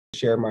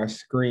share my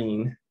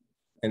screen,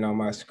 and on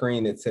my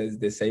screen it says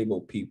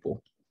disabled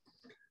people.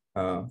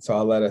 So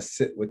I'll let us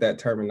sit with that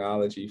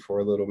terminology for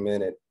a little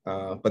minute.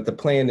 But the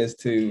plan is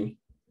to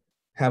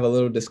have a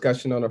little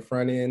discussion on the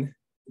front end,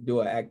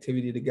 do an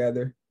activity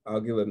together.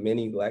 I'll give a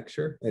mini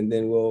lecture, and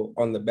then we'll,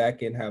 on the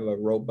back end, have a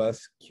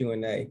robust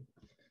Q&A.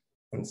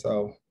 And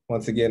so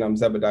once again, I'm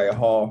Zebediah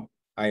Hall.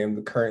 I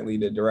am currently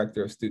the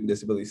Director of Student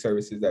Disability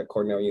Services at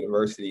Cornell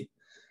University.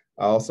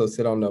 I also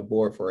sit on the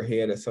board for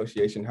HEAD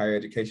Association Higher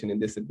Education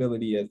and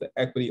Disability as the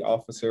Equity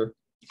Officer.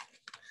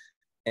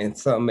 And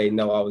some may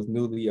know I was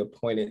newly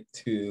appointed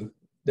to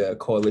the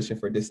Coalition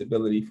for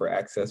Disability for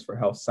Access for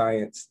Health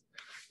Science.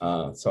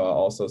 So I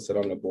also sit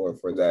on the board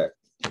for that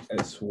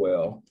as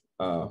well.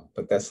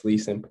 But that's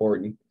least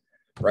important.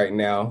 Right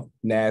now,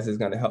 Naz is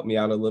going to help me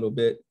out a little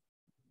bit.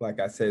 Like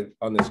I said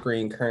on the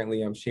screen,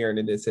 currently I'm sharing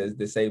it. It says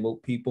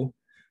disabled people.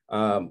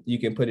 You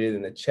can put it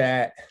in the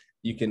chat.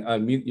 You can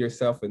unmute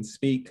yourself and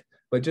speak,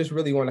 but just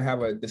really want to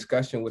have a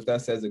discussion with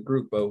us as a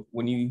group of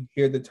when you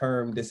hear the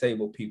term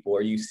disabled people,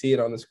 or you see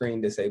it on the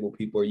screen, disabled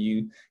people, or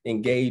you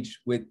engage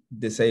with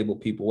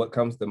disabled people, what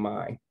comes to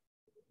mind?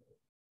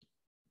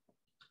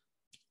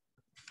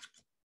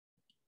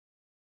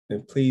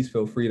 And please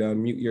feel free to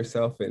unmute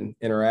yourself and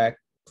interact.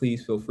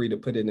 Please feel free to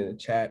put it in the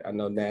chat. I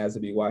know Naz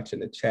will be watching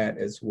the chat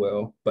as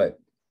well, but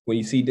when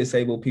you see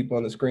disabled people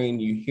on the screen,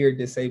 you hear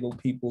disabled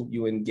people,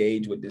 you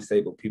engage with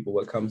disabled people,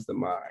 what comes to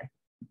mind?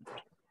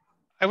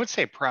 I would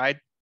say pride.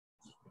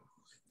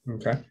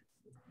 Okay.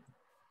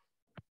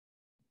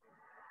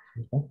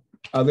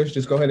 Others,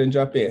 just go ahead and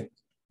jump in.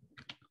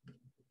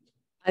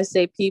 I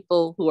say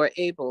people who are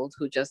able,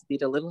 who just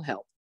need a little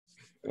help.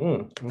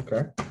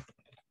 Okay.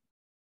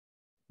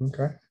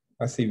 Okay.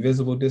 I see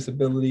visible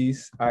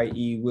disabilities,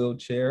 i.e.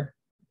 wheelchair,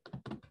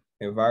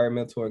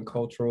 environmental and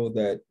cultural,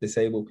 that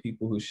disabled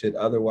people who should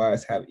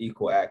otherwise have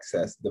equal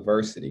access,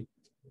 diversity.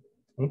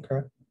 Okay.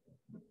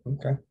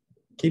 Okay.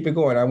 Keep it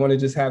going. I want to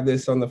just have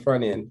this on the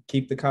front end.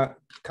 Keep the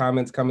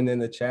comments coming in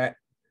the chat.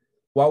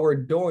 While we're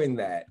doing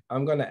that,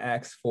 I'm going to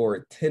ask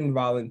for 10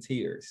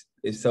 volunteers.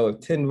 If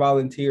 10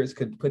 volunteers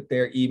could put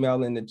their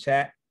email in the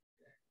chat,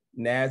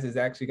 Naz is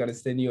actually going to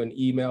send you an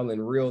email in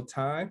real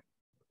time.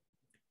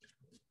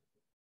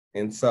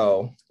 And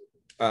so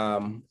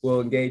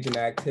we'll engage in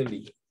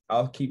activity.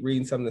 I'll keep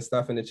reading some of the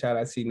stuff in the chat.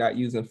 I see not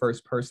using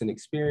first person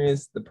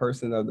experience, the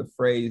person of the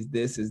phrase,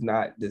 this is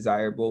not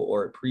desirable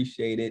or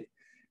appreciated,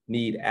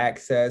 need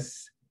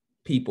access,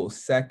 people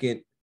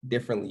second,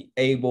 differently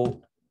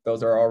able.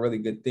 Those are all really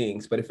good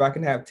things. But if I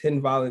can have 10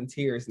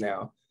 volunteers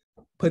now,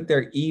 put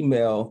their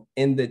email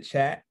in the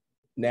chat,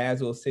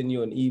 Naz will send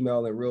you an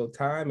email in real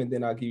time, and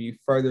then I'll give you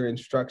further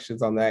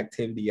instructions on the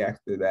activity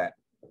after that.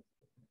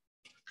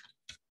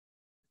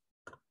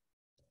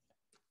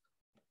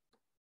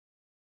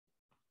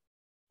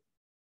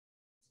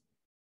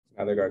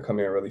 Now they're gonna come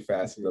in really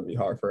fast. It's gonna be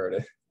hard for her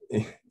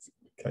to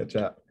catch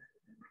up.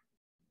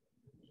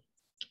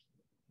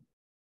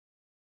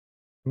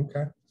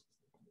 Okay.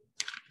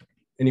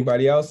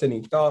 Anybody else?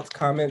 Any thoughts,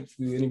 comments?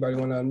 Do anybody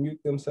want to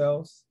unmute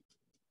themselves?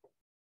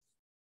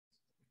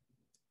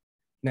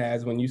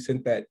 Naz, when you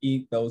sent that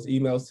those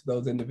emails to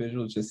those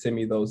individuals, just send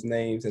me those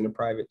names in the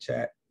private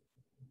chat.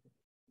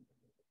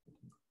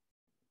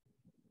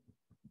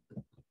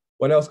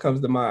 What else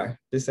comes to mind?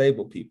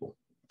 Disabled people.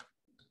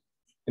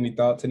 Any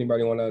thoughts?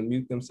 Anybody want to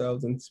unmute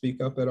themselves and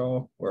speak up at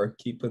all, or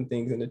keep putting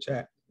things in the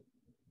chat?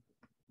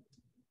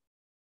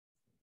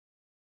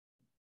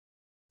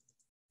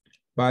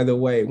 By the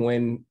way,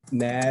 when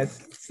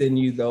Naz send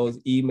you those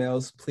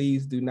emails,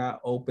 please do not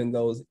open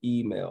those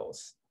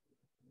emails.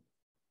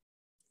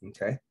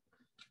 Okay.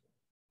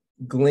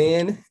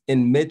 Glenn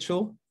and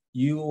Mitchell,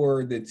 you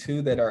were the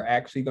two that are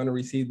actually going to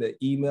receive the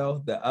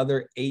email. The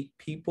other 8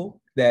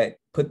 people that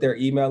put their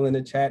email in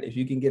the chat, if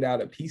you can get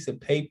out a piece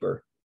of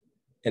paper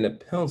and a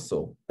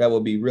pencil, that will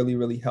be really,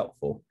 really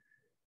helpful.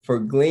 For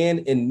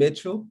Glenn and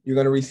Mitchell, you're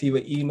going to receive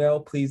an email.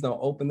 Please don't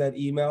open that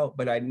email,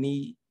 but I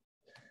need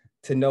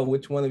to know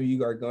which one of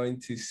you are going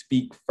to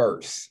speak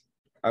first.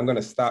 I'm going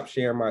to stop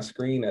sharing my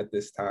screen at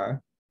this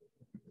time.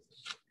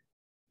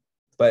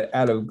 But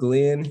out of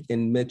Glenn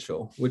and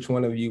Mitchell, which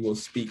one of you will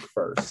speak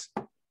first?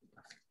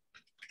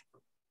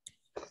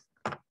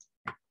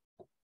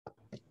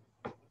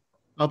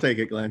 I'll take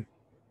it, Glenn.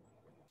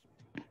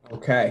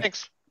 Okay.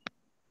 Thanks.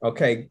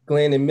 Okay,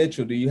 Glenn and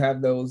Mitchell, do you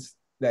have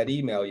that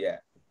email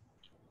yet?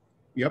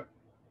 Yep.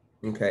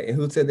 Okay, and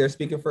who said they're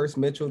speaking first?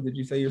 Mitchell, did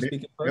you say you're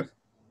speaking first? Yep.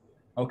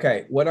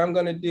 Okay, what I'm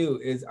gonna do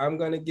is I'm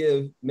gonna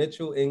give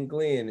Mitchell and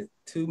Glenn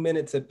 2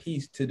 minutes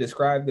apiece to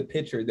describe the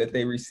picture that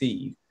they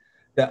received.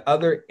 The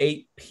other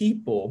 8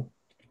 people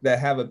that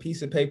have a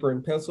piece of paper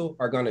and pencil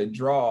are gonna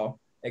draw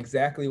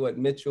exactly what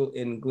Mitchell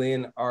and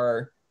Glenn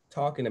are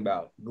talking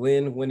about.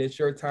 Glenn, when it's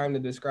your time to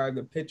describe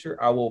the picture,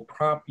 I will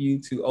prompt you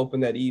to open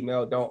that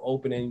email. Don't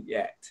open it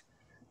yet.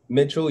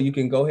 Mitchell, you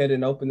can go ahead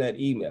and open that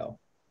email.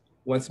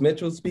 Once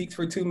Mitchell speaks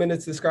for 2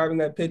 minutes describing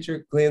that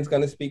picture, Glenn's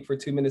gonna speak for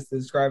 2 minutes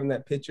describing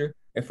that picture.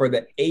 And for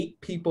the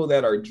 8 people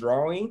that are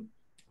drawing,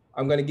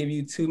 I'm gonna give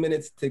you 2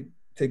 minutes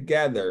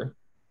together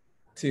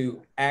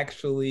to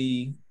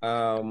actually,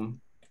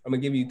 I'm gonna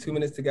give you 2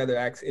 minutes together,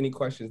 ask any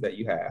questions that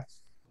you have.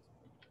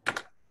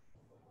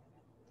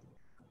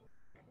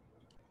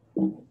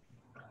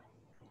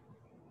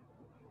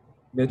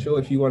 Mitchell,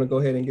 if you want to go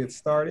ahead and get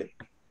started.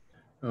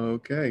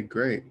 Okay,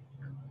 great.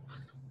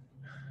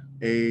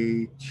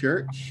 A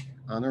church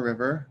on a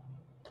river,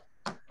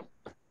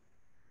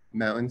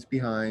 mountains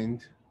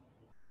behind,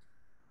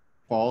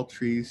 fall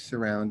trees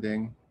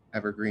surrounding,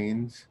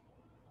 evergreens,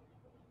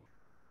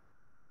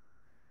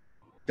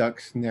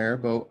 ducks near a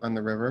boat on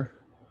the river.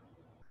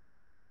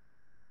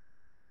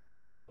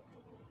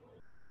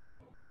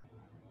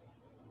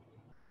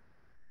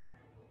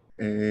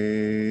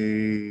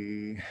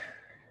 A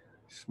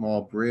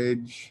small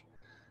bridge,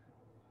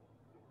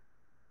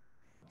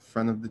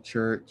 front of the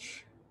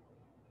church,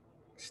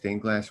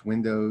 stained glass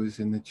windows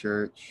in the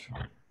church,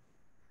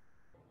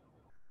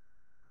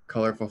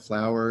 colorful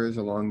flowers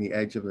along the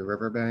edge of the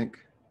riverbank,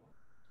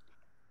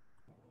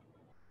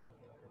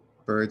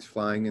 birds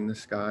flying in the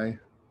sky,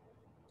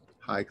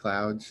 high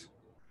clouds.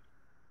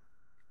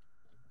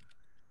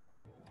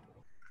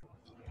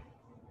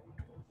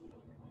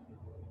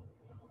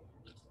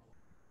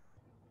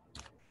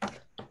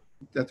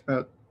 That's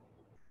about.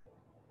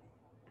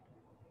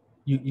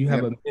 You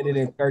have Yep. a minute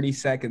and 30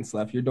 seconds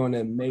left. You're doing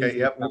an amazing Okay,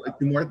 yep. job.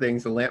 2 more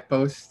things. A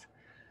lamppost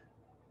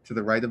to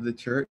the right of the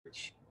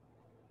church.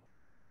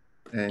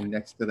 And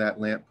next to that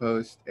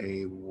lamppost,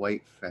 a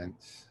white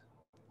fence.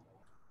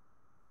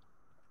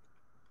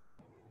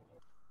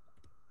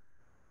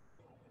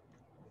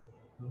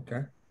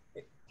 Okay.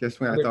 Just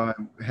when I thought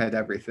I had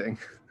everything.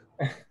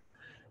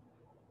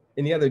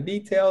 Any other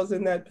details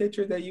in that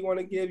picture that you want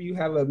to give? You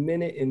have a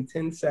minute and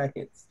 10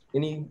 seconds.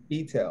 Any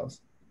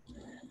details?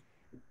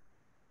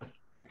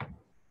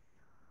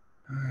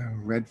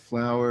 Red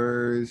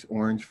flowers,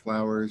 orange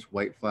flowers,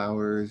 white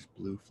flowers,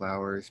 blue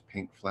flowers,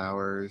 pink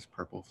flowers,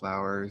 purple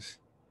flowers.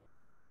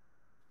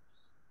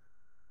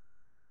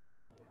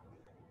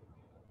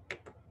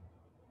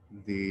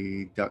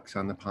 The ducks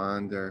on the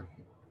pond are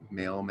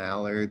male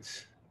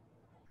mallards.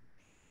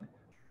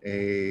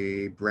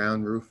 A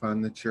brown roof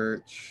on the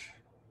church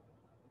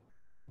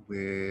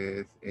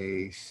with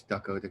a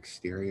stuccoed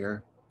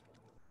exterior.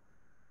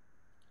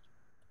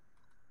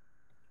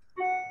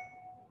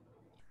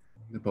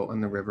 The boat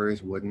on the river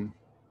is wooden.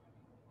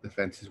 The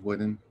fence is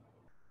wooden.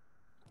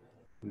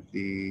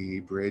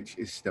 The bridge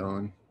is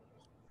stone.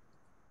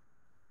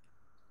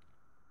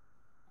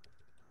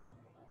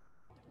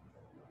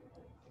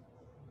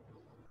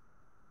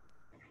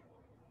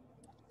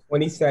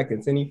 Twenty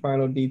seconds. Any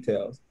final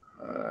details?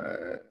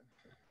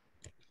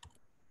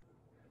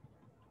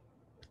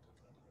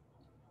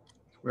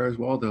 Where's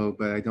Waldo?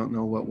 But I don't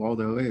know what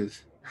Waldo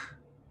is.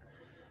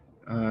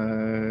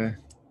 I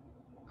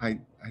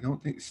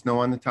don't think snow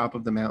on the top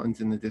of the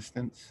mountains in the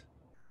distance.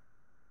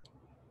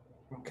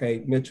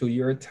 Okay, Mitchell,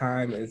 your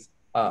time is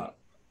up.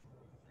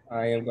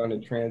 I am going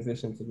to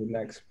transition to the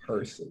next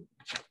person.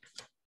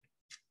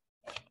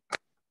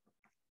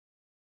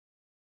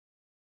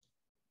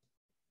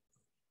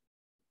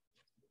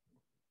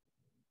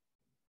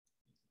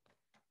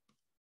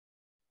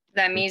 Is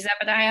that me,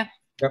 Zebediah?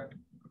 Yep.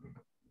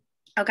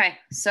 Okay,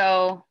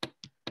 so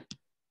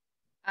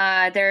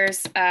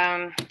there's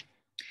a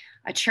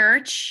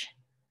church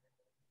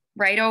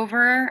right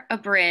over a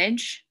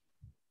bridge,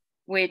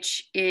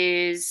 which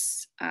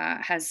is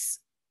has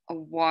a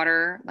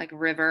water, like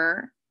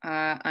river,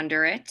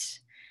 under it.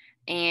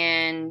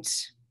 And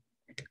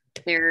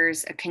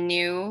there's a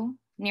canoe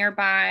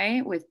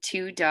nearby with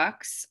 2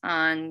 ducks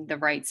on the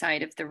right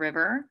side of the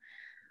river.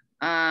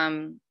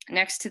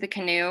 Next to the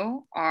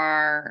canoe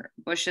are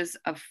bushes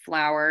of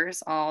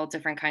flowers, all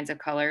different kinds of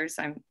colors.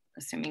 I'm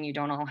assuming you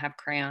don't all have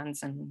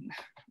crayons and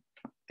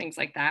things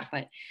like that,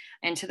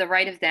 and to the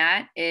right of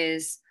that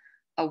is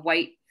a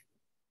white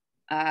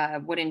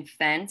wooden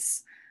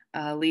fence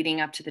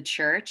leading up to the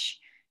church.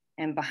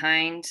 And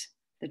behind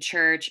the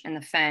church and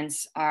the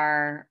fence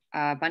are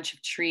a bunch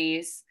of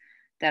trees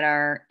that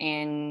are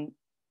in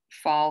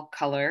fall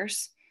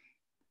colors.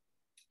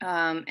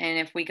 And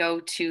if we go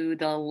to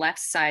the left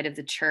side of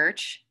the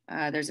church,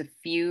 there's a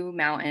few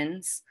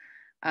mountains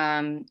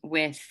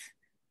with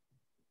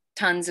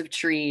tons of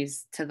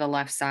trees to the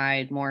left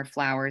side, more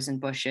flowers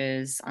and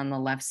bushes on the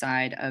left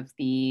side of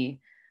the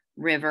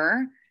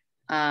river.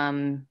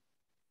 And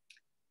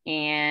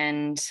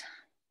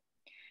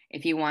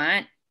if you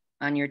want,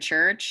 on your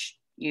church,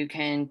 you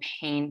can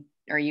paint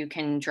or you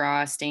can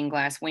draw stained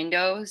glass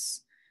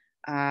windows.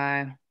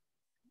 And,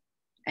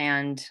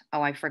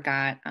 oh, I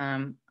forgot.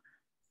 On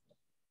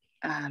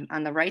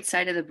the right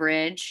side of the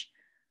bridge,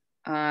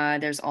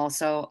 there's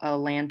also a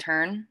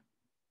lantern.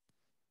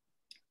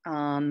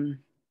 How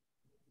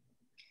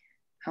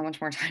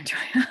much more time do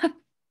I have?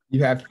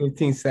 You have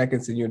 15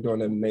 seconds and you're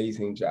doing an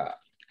amazing job.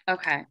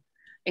 Okay.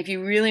 If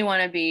you really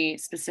want to be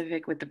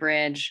specific with the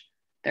bridge,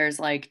 there's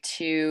like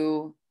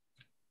 2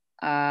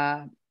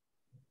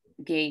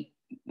 gate,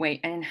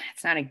 and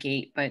it's not a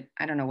gate, but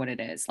I don't know what it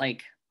is,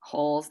 like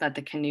holes that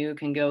the canoe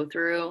can go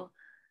through.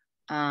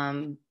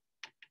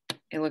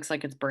 It looks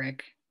like it's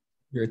brick.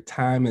 Your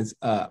time is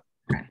up.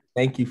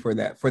 Thank you for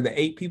that. For the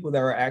 8 people that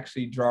are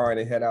actually drawing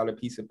and head out a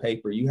piece of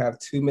paper, you have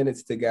 2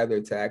 minutes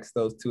together to ask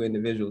those 2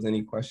 individuals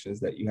any questions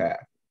that you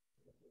have.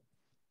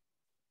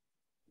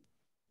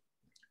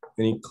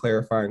 Any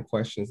clarifying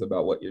questions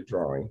about what you're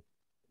drawing?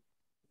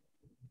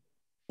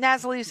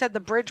 Nazli, you said the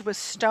bridge was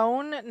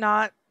stone,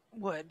 not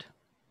wood.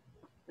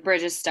 The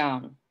bridge is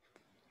stone.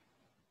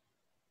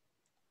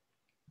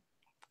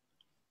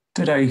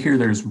 Did I hear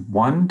there's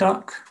one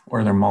duck or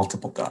are there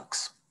multiple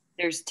ducks?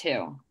 There's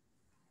 2.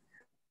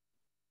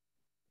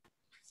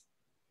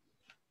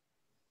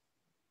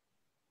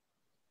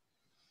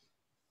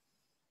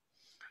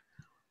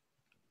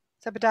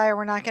 Zebediah,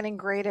 we're not getting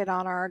graded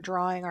on our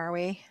drawing, are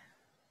we?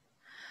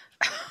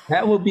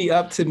 That will be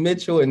up to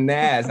Mitchell and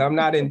Naz. I'm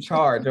not in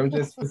charge. I'm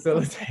just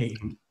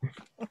facilitating.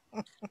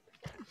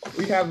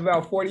 We have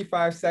about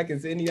 45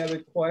 seconds. Any other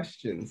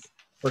questions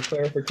for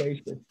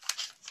clarification?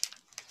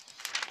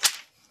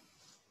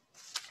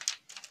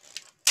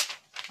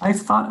 I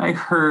thought I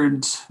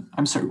heard,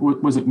 I'm sorry,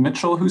 was it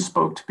Mitchell who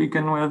spoke to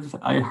begin with?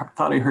 I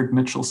thought I heard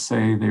Mitchell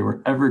say they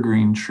were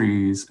evergreen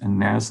trees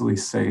and Nazli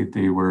say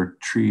they were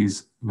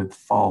trees with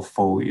fall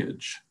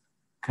foliage.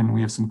 Can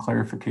we have some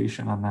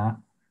clarification on that?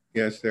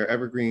 Yes, they're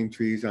evergreen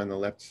trees on the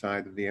left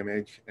side of the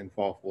image and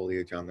fall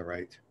foliage on the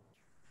right.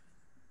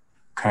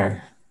 Okay.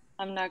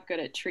 I'm not good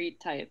at tree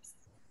types.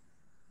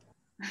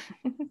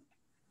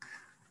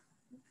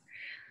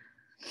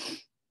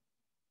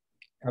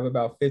 Have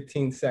about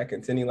 15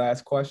 seconds. Any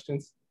last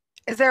questions?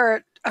 Is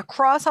there a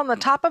cross on the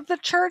top of the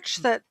church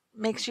that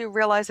makes you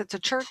realize it's a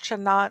church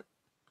and not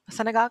a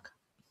synagogue?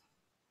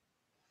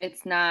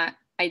 It's not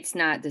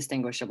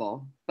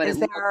distinguishable, but Is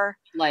it looks there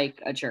like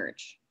a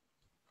church.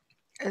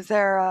 Is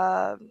there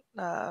a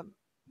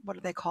what do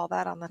they call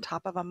that on the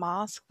top of a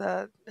mosque?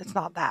 It's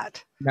not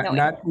that.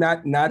 Not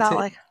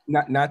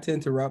to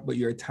interrupt, but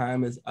your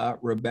time is up.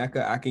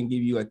 Rebecca, I can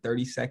give you a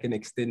 30-second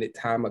extended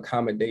time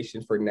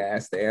accommodation for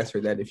Nas to answer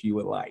that if you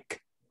would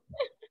like.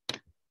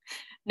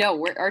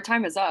 No, our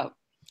time is up.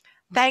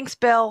 Thanks,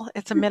 Bill.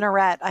 It's a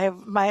minaret. I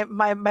have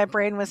my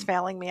brain was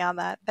failing me on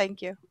that.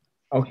 Thank you.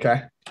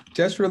 Okay,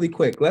 just really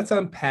quick, let's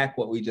unpack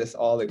what we just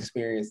all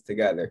experienced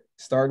together.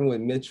 Starting with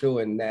Mitchell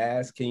and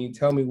Naz, can you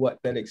tell me what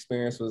that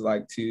experience was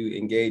like to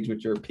engage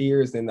with your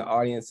peers in the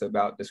audience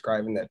about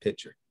describing that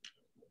picture?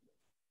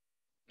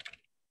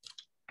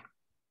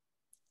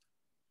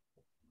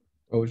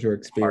 What was your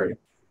experience?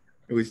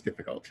 It was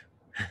difficult.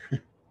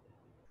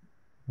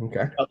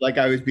 Okay. Felt like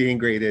I was being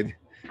graded.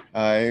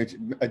 It's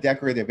a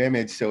decorative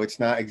image, so it's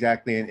not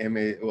exactly an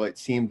image. Well, it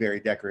seemed very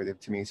decorative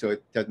to me, so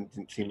it didn't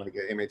seem like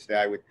an image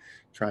that I would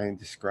try and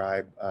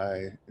describe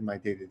in my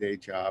day-to-day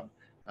job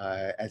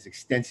as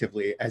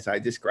extensively as I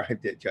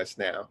described it just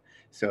now.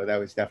 So that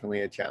was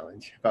definitely a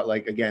challenge. Felt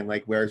like, again,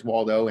 like where's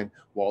Waldo? And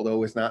Waldo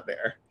was not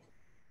there.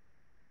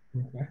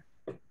 Okay.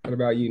 What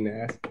about you,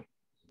 Naz?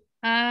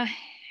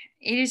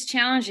 It is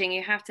challenging.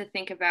 You have to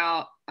think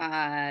about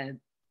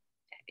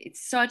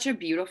it's such a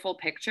beautiful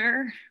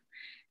picture.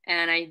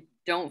 And I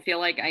don't feel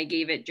like I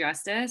gave it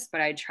justice,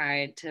 but I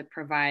tried to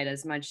provide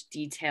as much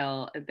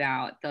detail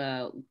about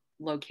the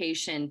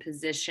location,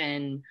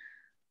 position,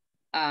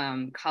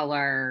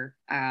 color,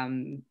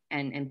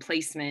 and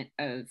placement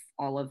of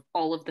all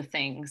of the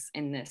things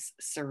in this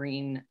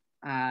serene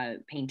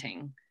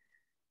painting.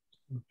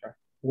 Okay.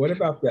 What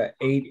about the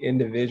 8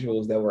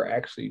 individuals that were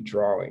actually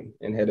drawing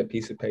and had a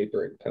piece of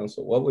paper and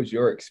pencil? What was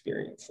your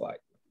experience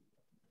like?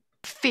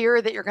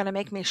 Fear that you're going to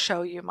make me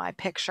show you my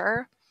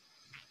picture.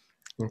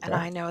 Okay. And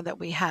I know that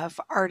we have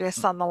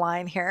artists on the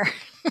line here.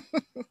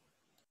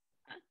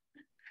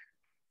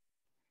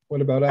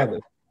 What about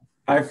others?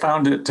 I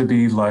found it to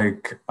be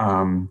like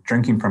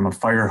drinking from a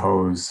fire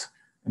hose,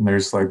 and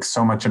there's like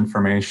so much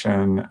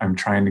information. I'm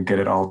trying to get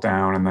it all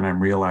down, and then I'm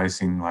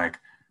realizing like,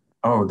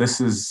 oh, this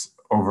is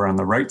over on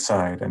the right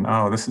side, and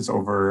oh, this is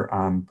over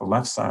on the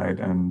left side,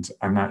 and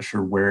I'm not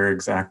sure where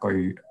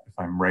exactly, if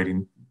I'm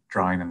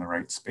drawing in the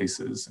right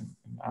spaces and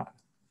not.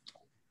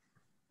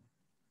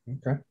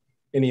 Okay.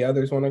 Any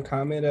others want to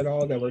comment at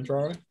all that were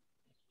drawing?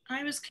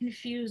 I was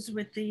confused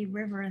with the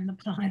river and the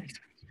pond.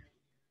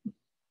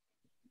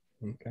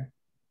 Okay.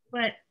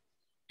 But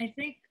I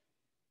think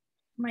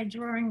my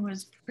drawing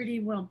was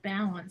pretty well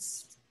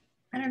balanced.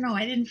 I don't know,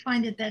 I didn't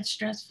find it that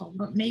stressful,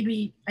 but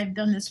maybe I've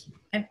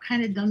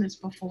kind of done this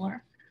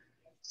before.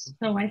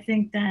 So I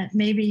think that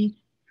maybe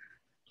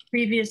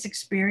previous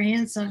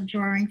experience of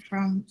drawing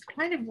from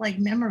kind of like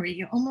memory,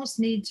 you almost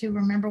need to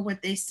remember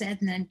what they said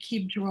and then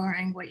keep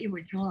drawing what you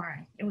were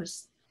drawing.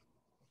 Does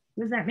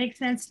that make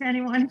sense to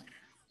anyone?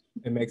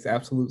 It makes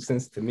absolute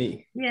sense to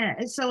me.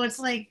 Yeah, so it's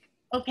like,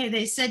 okay,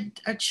 they said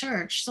a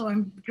church, so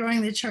I'm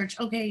drawing the church.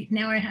 Okay,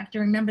 now I have to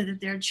remember that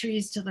there are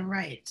trees to the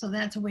right. So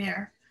that's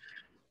where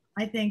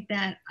I think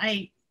that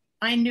I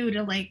knew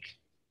to like,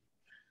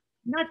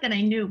 not that I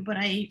knew, but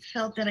I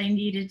felt that I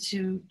needed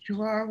to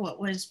draw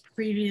what was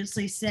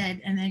previously said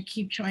and then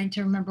keep trying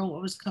to remember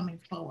what was coming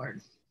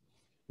forward.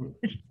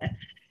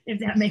 If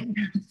that makes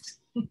sense.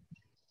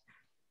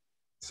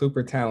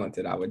 Super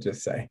talented, I would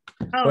just say.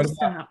 Oh,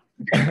 stop.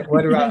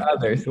 What about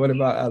others? What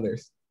about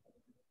others?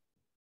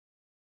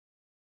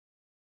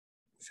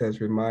 It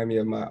says, remind me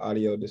of my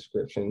audio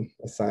description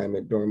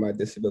assignment during my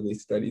disability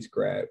studies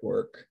grad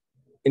work.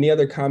 Any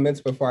other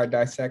comments before I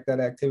dissect that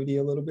activity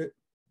a little bit?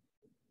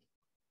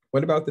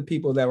 What about the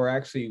people that were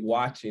actually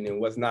watching and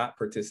was not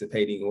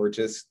participating or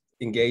just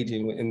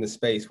engaging in the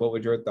space? What were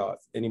your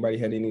thoughts? Anybody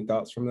had any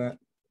thoughts from that?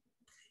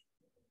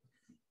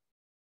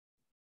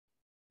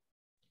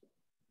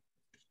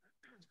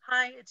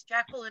 Hi, it's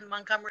Jacqueline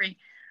Montgomery.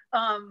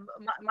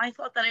 My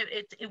thought that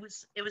it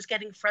was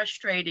getting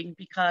frustrating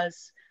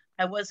because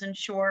I wasn't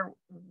sure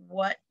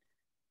what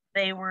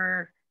they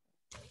were,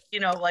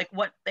 like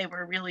what they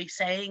were really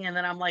saying. And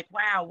then I'm like,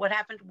 wow, what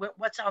happened?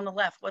 What's on the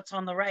left? What's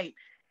on the right?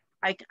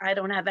 I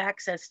don't have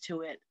access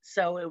to it.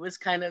 So it was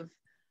kind of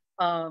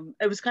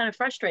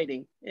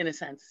frustrating in a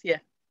sense. Yeah.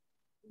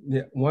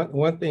 Yeah.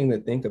 One thing to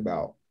think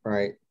about,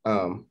 right?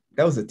 That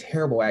was a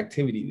terrible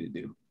activity to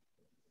do,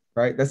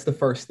 right? That's the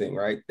first thing,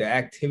 right? The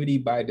activity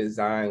by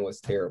design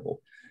was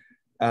terrible.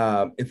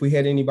 If we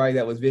had anybody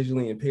that was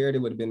visually impaired, it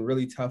would have been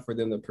really tough for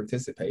them to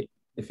participate.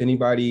 If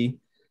anybody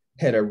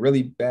had a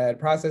really bad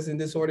processing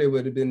disorder, it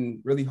would have been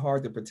really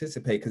hard to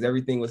participate because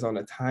everything was on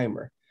a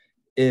timer.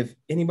 If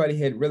anybody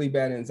had really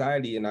bad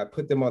anxiety and I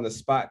put them on the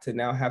spot to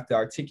now have to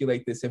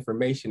articulate this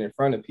information in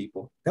front of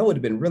people, that would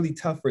have been really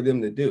tough for them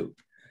to do.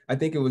 I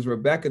think it was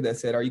Rebecca that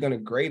said, are you going to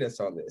grade us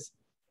on this?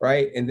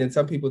 Right? And then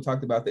some people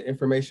talked about the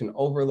information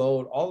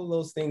overload. All of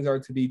those things are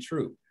to be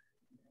true.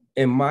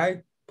 And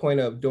my point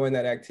of doing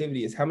that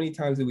activity is how many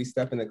times do we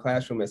step in the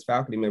classroom as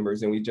faculty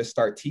members and we just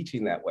start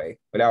teaching that way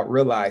without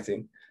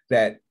realizing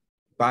that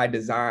by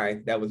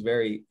design, that was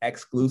very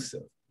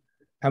exclusive.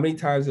 How many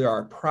times do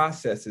our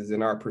processes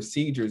and our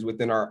procedures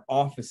within our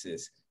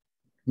offices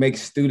make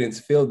students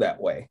feel that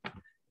way?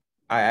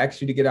 I asked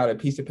you to get out a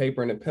piece of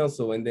paper and a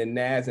pencil, and then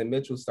Naz and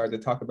Mitchell started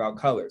to talk about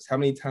colors. How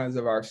many times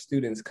have our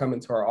students come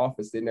into our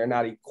office and they're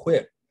not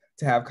equipped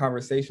to have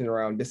conversation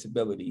around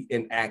disability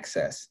and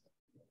access?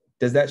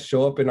 Does that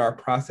show up in our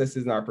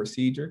processes and our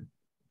procedure?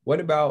 What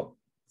about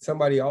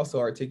somebody also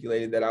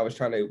articulated that I was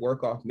trying to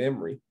work off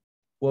memory?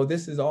 Well,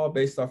 this is all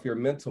based off your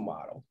mental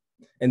model.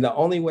 And the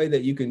only way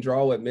that you can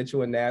draw what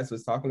Mitchell and Naz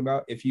was talking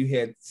about, if you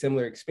had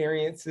similar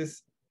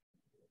experiences,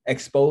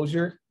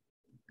 exposure,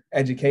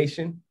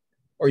 education,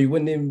 or you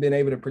wouldn't even been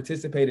able to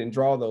participate and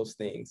draw those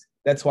things.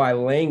 That's why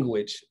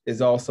language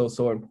is also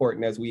so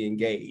important as we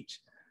engage.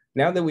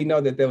 Now that we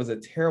know that there was a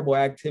terrible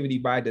activity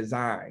by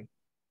design,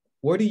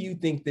 where do you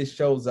think this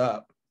shows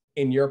up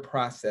in your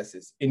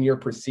processes, in your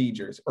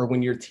procedures, or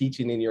when you're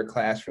teaching in your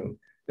classroom?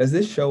 Does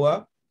this show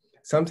up?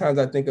 Sometimes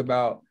I think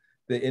about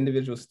the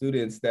individual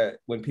students that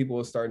when people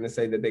were starting to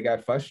say that they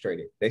got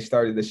frustrated, they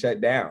started to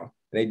shut down.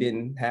 And they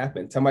didn't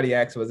happen. Somebody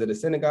asked, was it a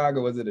synagogue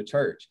or was it a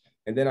church?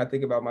 And then I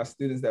think about my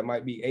students that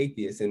might be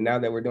atheists. And now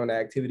that we're doing an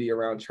activity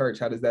around church,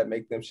 how does that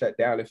make them shut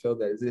down and feel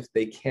that as if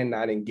they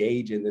cannot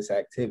engage in this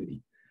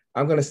activity?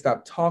 I'm going to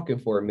stop talking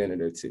for a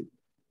minute or two.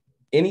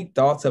 Any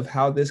thoughts of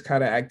how this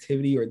kind of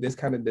activity or this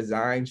kind of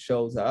design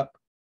shows up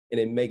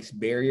and it makes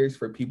barriers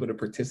for people to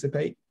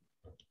participate?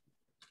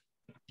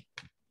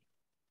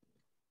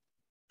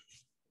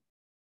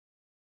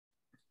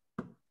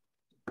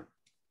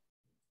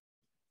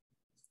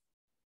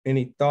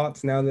 Any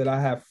thoughts now that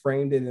I have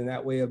framed it in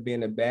that way of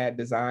being a bad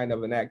design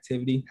of an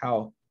activity,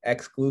 how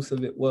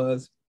exclusive it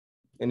was?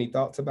 Any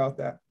thoughts about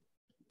that?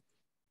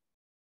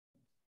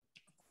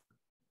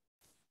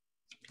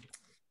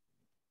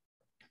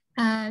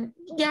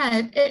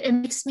 Yeah, it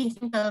makes me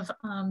think of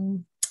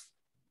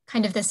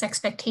kind of this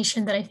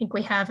expectation that I think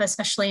we have,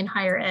 especially in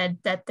higher ed,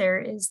 that there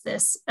is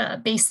this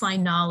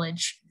baseline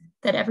knowledge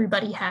that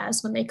everybody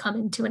has when they come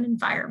into an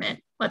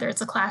environment, whether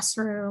it's a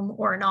classroom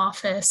or an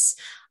office.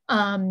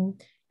 And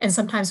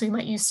sometimes we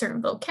might use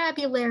certain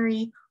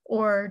vocabulary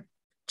or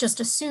just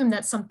assume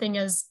that something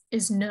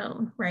is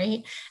known,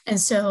 right? And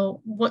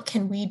so what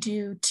can we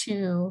do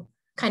to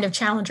kind of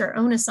challenge our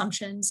own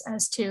assumptions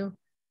as to,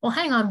 well,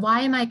 hang on,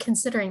 why am I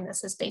considering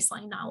this as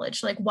baseline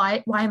knowledge? Like,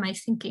 why am I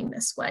thinking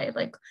this way?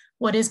 Like,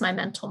 what is my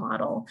mental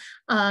model?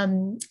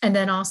 And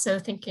then also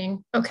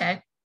thinking,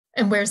 okay,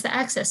 and where's the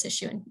access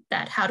issue in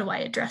that? How do I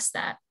address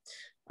that?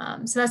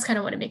 So that's kind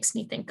of what it makes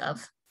me think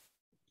of.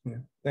 Yeah,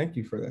 thank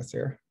you for that,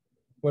 Sarah.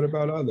 What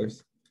about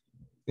others?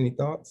 Any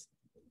thoughts?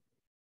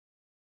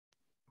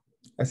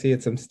 I see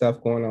some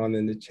stuff going on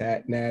in the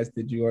chat. Naz,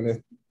 did you want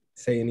to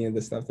say any of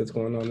the stuff that's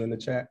going on in the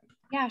chat?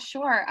 Yeah,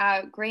 sure.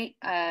 Great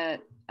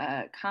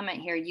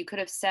comment here. You could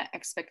have set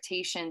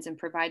expectations and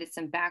provided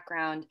some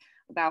background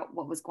about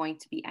what was going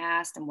to be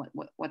asked and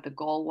what the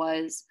goal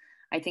was.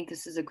 I think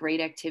this is a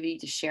great activity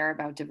to share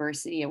about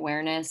diversity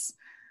awareness.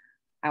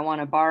 I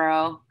want to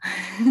borrow.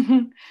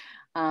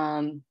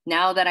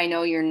 Now that I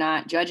know you're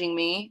not judging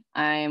me,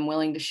 I am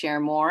willing to share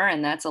more,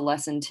 and that's a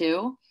lesson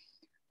too.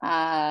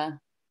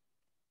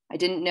 I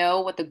didn't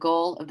know what the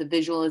goal of the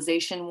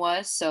visualization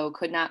was, so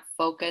could not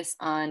focus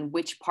on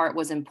which part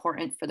was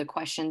important for the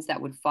questions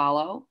that would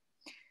follow.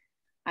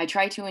 I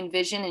try to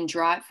envision and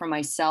draw it for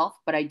myself,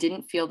 but I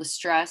didn't feel the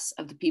stress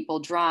of the people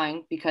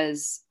drawing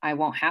because I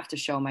won't have to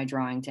show my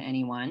drawing to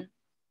anyone.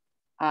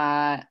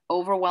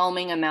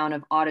 Overwhelming amount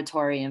of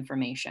auditory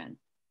information.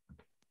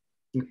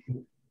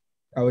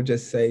 I would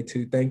just say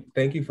too,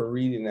 thank you for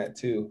reading that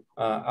too.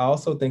 I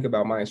also think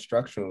about my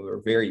instructionals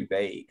are very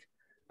vague.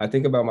 I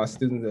think about my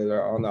students that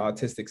are on the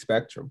autistic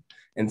spectrum,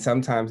 and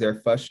sometimes they're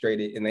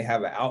frustrated and they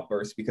have an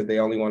outburst because they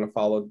only want to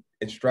follow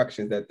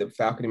instructions that the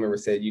faculty member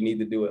said, you need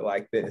to do it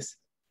like this.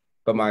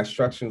 But my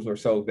instructions were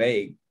so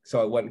vague,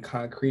 so it wasn't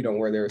concrete on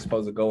where they were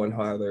supposed to go and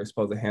how they were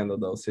supposed to handle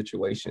those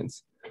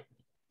situations.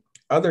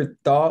 Other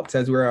thoughts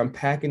as we're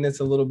unpacking this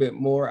a little bit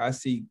more? I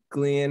see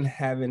Glenn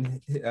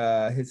having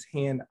his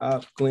hand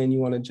up. Glenn, you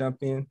want to jump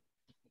in?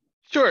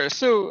 Sure.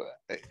 So,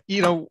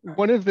 you know,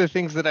 one of the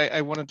things that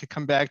I wanted to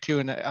come back to,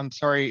 and I'm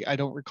sorry, I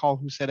don't recall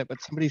who said it, but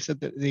somebody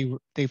said that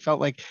they felt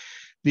like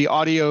the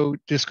audio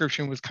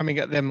description was coming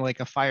at them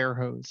like a fire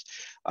hose.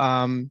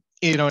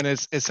 You know, and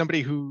as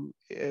somebody who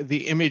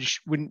the image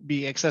wouldn't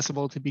be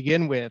accessible to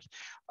begin with,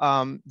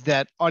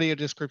 that audio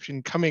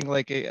description coming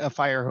like a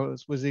fire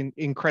hose was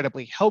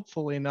incredibly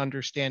helpful in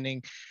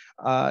understanding,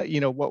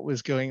 you know, what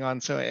was going on.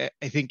 So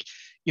I think,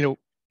 you know,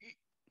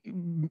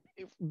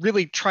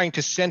 really trying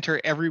to center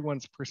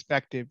everyone's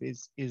perspective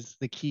is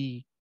the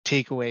key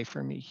takeaway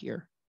for me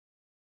here.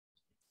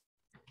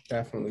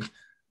 Definitely.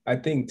 I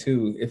think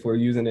too, if we're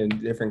using it in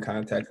different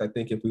contexts, I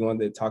think if we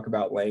wanted to talk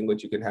about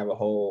language, you can have a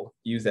whole,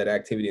 use that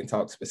activity and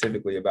talk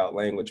specifically about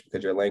language,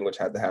 because your language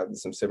has to have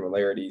some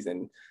similarities.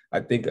 And I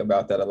think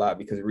about that a lot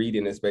because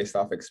reading is based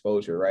off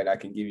exposure, right? I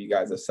can give you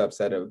guys a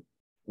subset of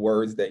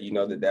words that you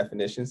know the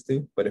definitions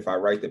to, but if I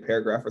write the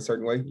paragraph a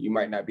certain way, you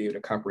might not be able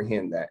to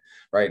comprehend that,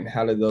 right? And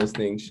how do those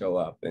things show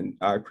up? And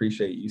I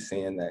appreciate you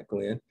saying that,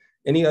 Glenn.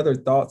 Any other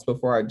thoughts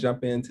before I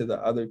jump into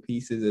the other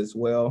pieces as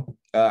well?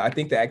 I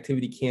think the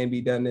activity can be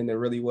done in a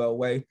really well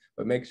way,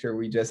 but make sure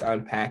we just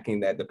unpacking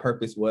that the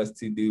purpose was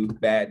to do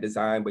bad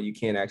design, but you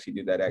can't actually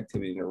do that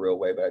activity in a real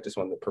way. But I just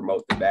wanted to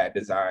promote the bad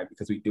design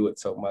because we do it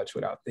so much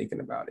without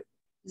thinking about it.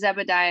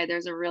 Zebediah,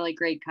 there's a really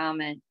great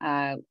comment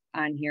on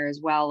here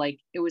as well. Like,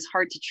 it was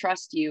hard to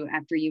trust you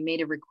after you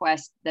made a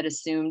request that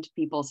assumed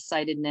people's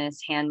sightedness,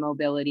 hand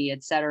mobility,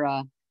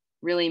 etc.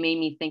 Really made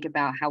me think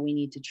about how we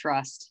need to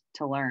trust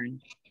to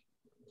learn.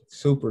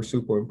 Super,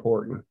 super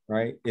important,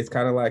 right? It's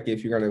kind of like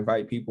if you're going to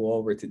invite people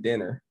over to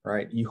dinner,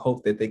 right? You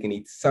hope that they can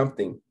eat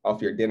something off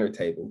your dinner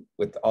table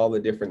with all the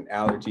different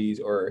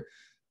allergies or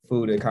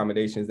food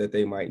accommodations that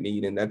they might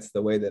need. And that's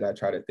the way that I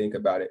try to think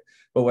about it.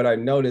 But what I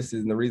noticed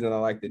is, and the reason I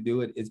like to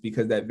do it is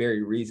because that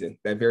very reason,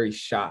 that very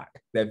shock,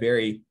 that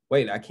very,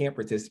 wait, I can't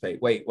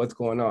participate. Wait, what's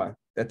going on?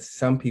 That's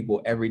some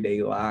people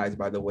everyday lives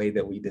by the way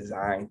that we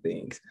design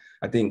things.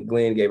 I think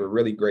Glenn gave a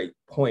really great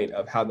point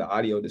of how the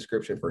audio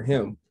description for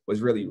him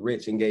was really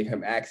rich and gave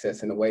him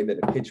access in a way that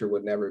a picture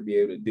would never be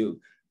able to do.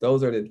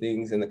 Those are the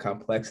things and the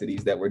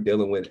complexities that we're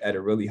dealing with at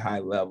a really high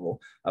level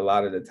a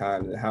lot of the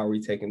time, and how are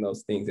we taking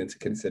those things into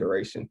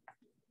consideration?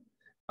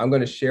 I'm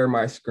going to share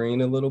my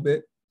screen a little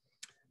bit.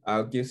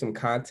 I'll give some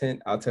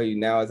content. I'll tell you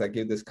now, as I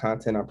give this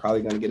content, I'm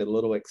probably going to get a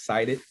little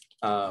excited.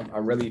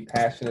 I'm really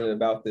passionate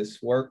about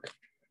this work.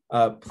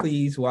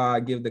 Please, while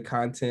I give the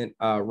content,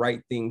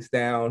 write things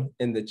down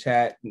in the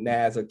chat.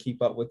 Naz will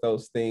keep up with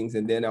those things.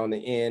 And then on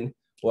the end,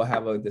 we'll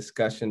have a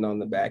discussion on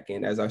the back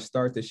end. As I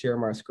start to share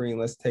my screen,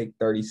 let's take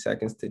 30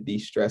 seconds to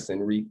de-stress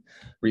and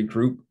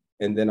regroup,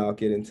 and then I'll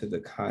get into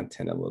the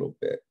content a little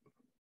bit.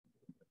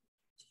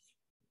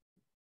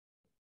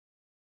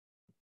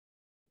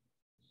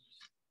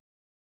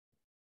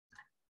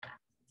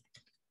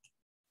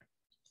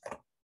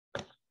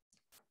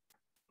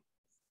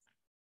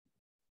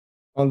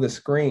 On the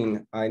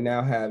screen, I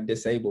now have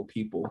disabled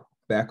people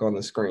back on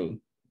the screen.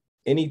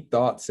 Any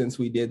thoughts since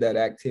we did that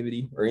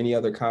activity, or any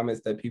other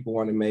comments that people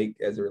want to make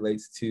as it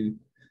relates to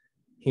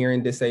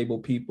hearing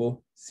disabled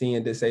people,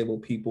 seeing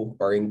disabled people,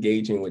 or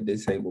engaging with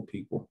disabled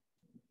people?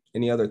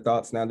 Any other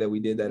thoughts now that we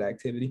did that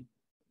activity?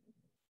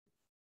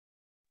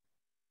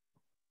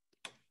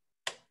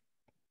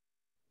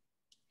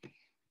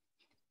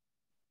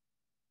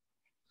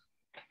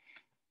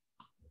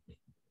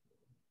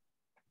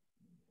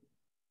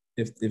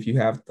 If you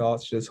have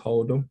thoughts, just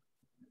hold them.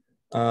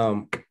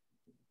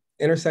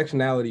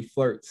 Intersectionality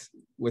flirts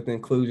with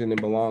inclusion and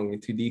belonging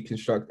to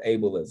deconstruct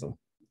ableism.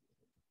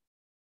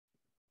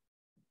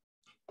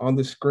 On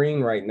the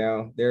screen right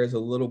now, there's a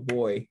little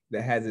boy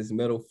that has his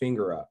middle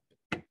finger up.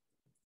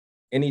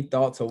 Any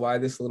thoughts of why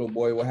this little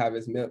boy will have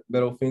his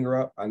middle finger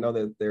up? I know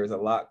that there's a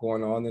lot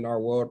going on in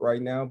our world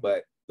right now,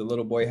 but the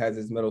little boy has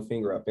his middle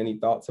finger up. Any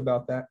thoughts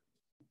about that?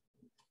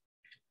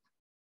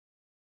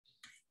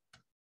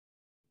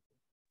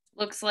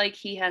 Looks like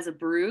he has a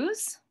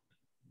bruise.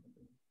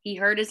 He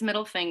hurt his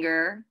middle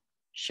finger,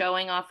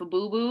 showing off a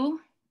boo-boo.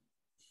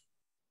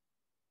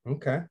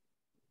 Okay.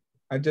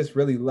 I just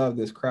really love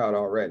this crowd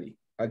already.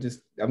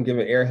 I'm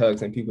giving air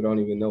hugs and people don't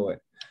even know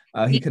it.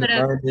 He could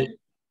have learned it.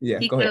 Yeah,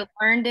 he could have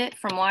learned it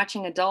from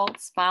watching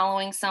adults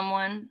following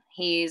someone.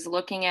 He's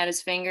looking at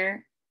his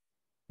finger.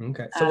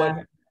 Okay.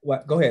 So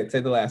what, go ahead,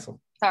 say the last one.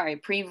 Sorry,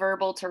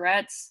 pre-verbal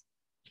Tourette's.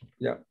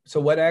 Yeah. So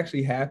what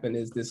actually happened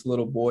is this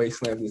little boy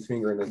slammed his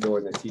finger in the door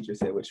and the teacher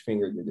said, which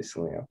finger did it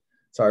slam?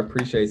 So I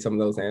appreciate some of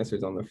those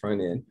answers on the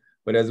front end.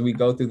 But as we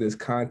go through this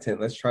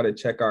content, let's try to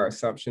check our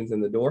assumptions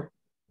in the door.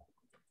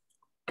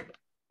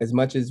 As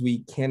much as we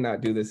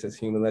cannot do this as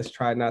human, let's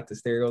try not to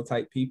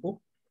stereotype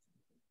people.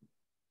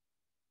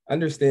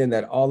 Understand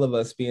that all of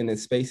us being in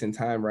space and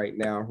time right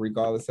now,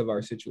 regardless of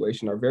our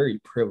situation, are very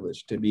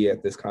privileged to be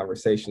at this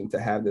conversation, to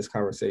have this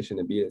conversation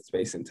and be at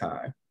space and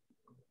time.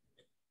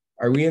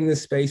 Are we in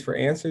this space for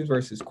answers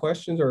versus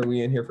questions, or are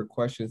we in here for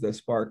questions that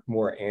spark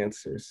more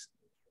answers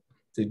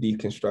to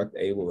deconstruct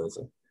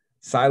ableism?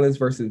 Silence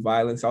versus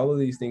violence, all of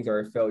these things are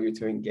a failure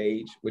to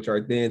engage, which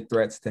are then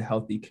threats to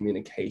healthy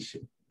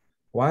communication.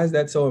 Why is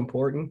that so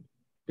important?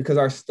 Because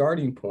our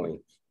starting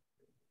point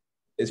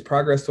is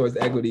progress towards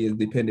equity is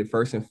dependent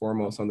first and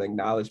foremost on the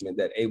acknowledgement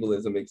that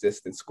ableism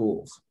exists in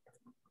schools.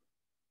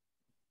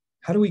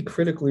 How do we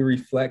critically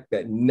reflect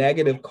that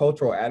negative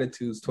cultural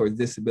attitudes towards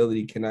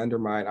disability can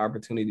undermine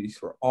opportunities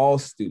for all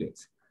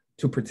students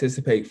to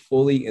participate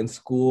fully in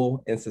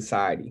school and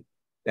society?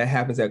 That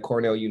happens at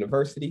Cornell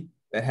University.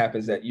 That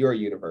happens at your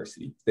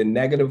university. The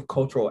negative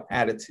cultural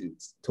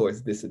attitudes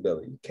towards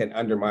disability can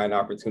undermine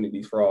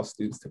opportunities for all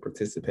students to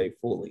participate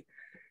fully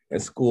in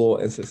school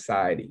and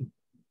society.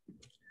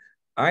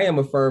 I am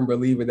a firm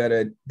believer that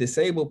a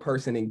disabled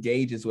person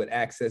engages with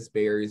access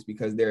barriers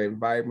because their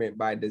environment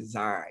by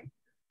design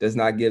does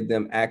not give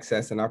them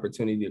access and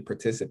opportunity to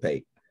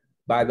participate.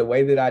 By the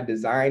way that I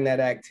designed that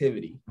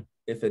activity,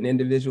 if an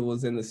individual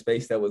was in the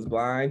space that was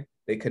blind,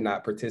 they could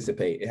not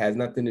participate. It has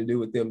nothing to do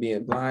with them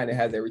being blind. It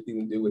has everything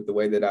to do with the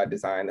way that I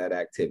designed that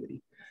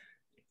activity.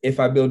 If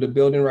I build a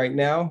building right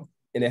now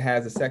and it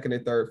has a second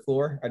and third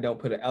floor, I don't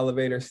put an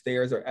elevator,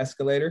 stairs, or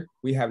escalator,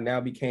 we have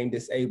now become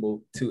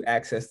disabled to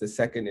access the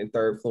second and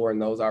third floor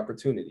and those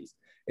opportunities.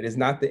 It is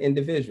not the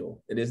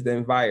individual, it is the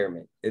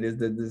environment, it is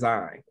the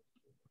design.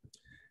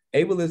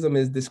 Ableism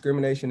is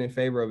discrimination in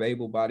favor of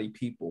able-bodied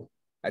people.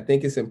 I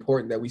think it's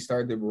important that we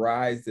start to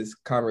rise this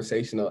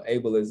conversation of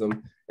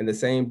ableism in the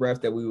same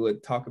breath that we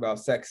would talk about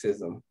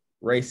sexism,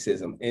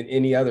 racism, and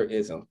any other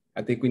ism.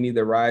 I think we need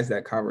to rise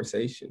that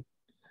conversation.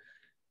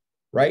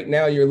 Right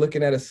now, you're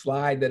looking at a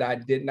slide that I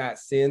did not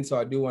send, so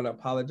I do want to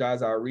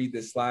apologize. I'll read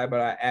this slide, but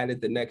I added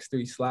the next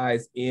 3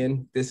 slides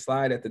in. This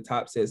slide at the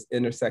top says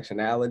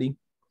intersectionality.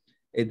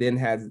 It then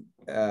has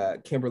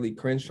Kimberly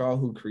Crenshaw,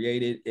 who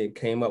created and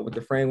came up with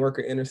the framework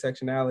of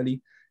intersectionality.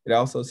 It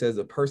also says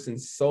a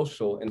person's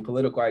social and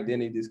political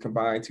identities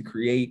combine to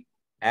create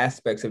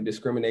aspects of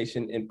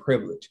discrimination and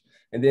privilege.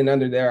 And then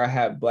under there, I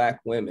have Black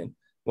women.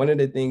 One of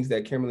the things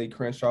that Kimberly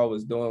Crenshaw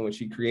was doing when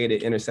she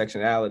created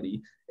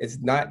intersectionality, it's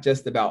not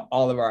just about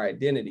all of our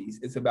identities,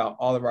 it's about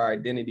all of our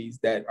identities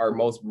that are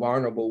most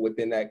vulnerable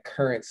within that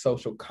current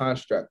social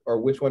construct, or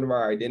which one of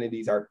our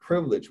identities are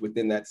privileged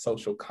within that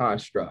social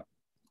construct.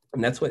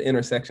 And that's what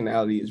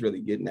intersectionality is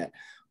really getting at.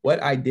 What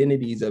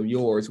identities of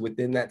yours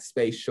within that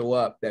space show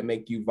up that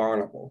make you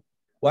vulnerable?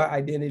 What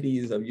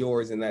identities of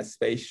yours in that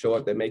space show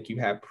up that make you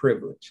have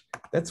privilege?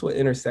 That's what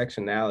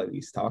intersectionality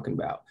is talking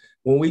about.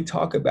 When we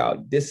talk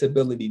about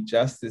disability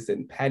justice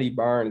and Patty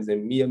Barnes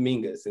and Mia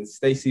Mingus and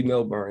Stacey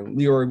Milburn,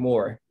 Leroy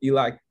Moore,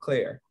 Eli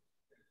Clare,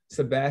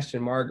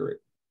 Sebastian Margaret,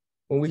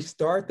 when we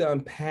start to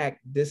unpack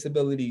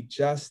disability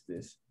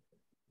justice,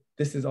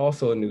 this is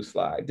also a new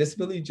slide.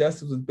 Disability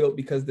justice was built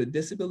because the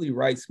disability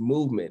rights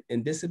movement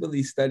and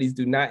disability studies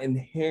do not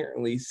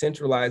inherently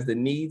centralize the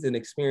needs and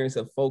experience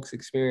of folks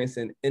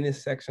experiencing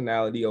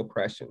intersectionality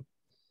oppression,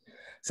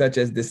 such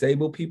as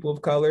disabled people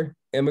of color,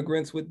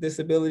 immigrants with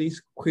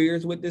disabilities,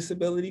 queers with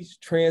disabilities,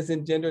 trans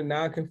and gender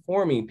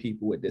non-conforming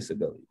people with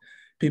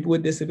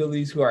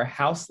disabilities who are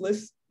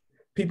houseless,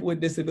 people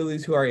with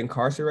disabilities who are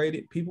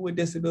incarcerated, people with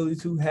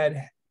disabilities who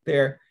had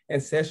their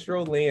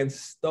ancestral land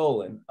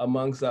stolen,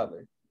 amongst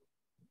others.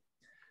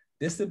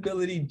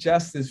 Disability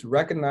justice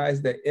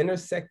recognized the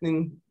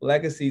intersecting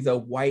legacies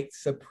of white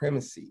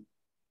supremacy,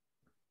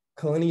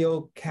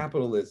 colonial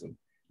capitalism,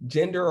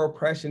 gender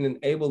oppression, and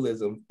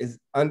ableism is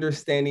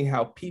understanding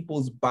how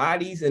people's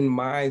bodies and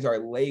minds are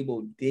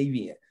labeled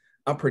deviant,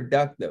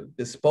 unproductive,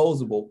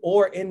 disposable,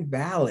 or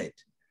invalid.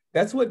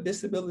 That's what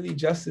disability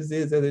justice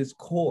is at its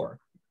core.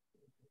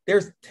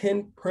 There's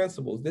 10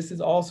 principles. This is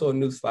also a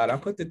new slide. I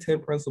put the 10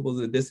 principles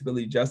of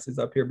disability justice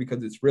up here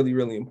because it's really,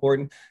 really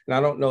important. And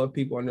I don't know if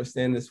people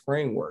understand this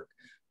framework,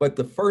 but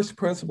the first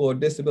principle of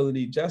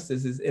disability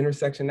justice is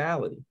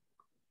intersectionality.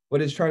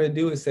 What it's trying to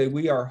do is say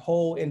we are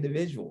whole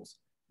individuals.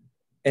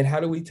 And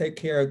how do we take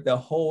care of the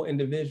whole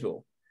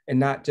individual and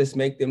not just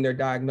make them their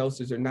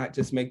diagnosis or not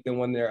just make them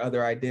one of their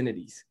other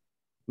identities?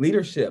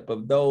 Leadership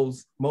of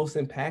those most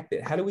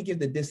impacted. How do we give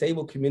the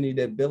disabled community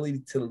the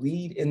ability to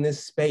lead in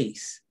this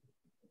space?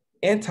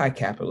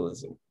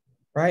 Anti-capitalism,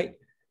 right?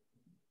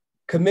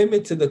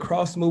 Commitment to the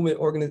cross-movement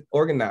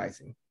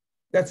organizing.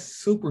 That's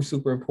super,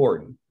 super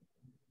important.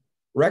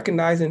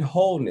 Recognizing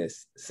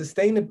wholeness,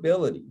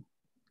 sustainability,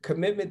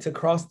 commitment to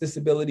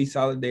cross-disability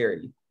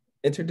solidarity,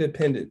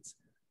 interdependence,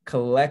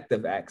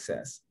 collective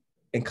access,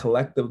 and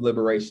collective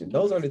liberation.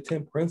 Those are the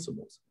 10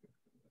 principles.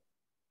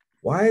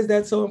 Why is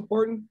that so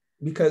important?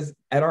 Because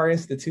at our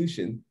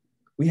institution,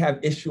 we have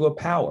issue of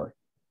power.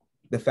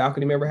 The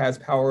faculty member has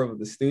power over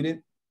the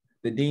student.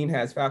 The dean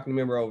has faculty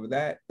member over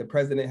that. The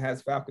president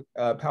has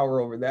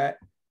power over that.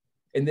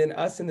 And then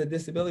us in the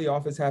disability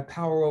office have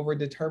power over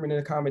determining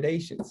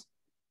accommodations.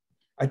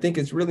 I think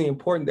it's really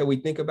important that we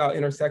think about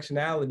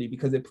intersectionality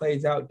because it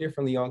plays out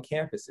differently on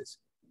campuses.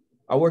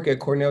 I work at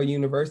Cornell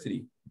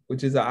University,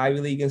 which is an Ivy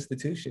League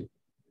institution.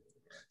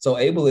 So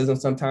ableism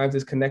sometimes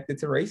is connected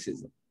to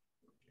racism.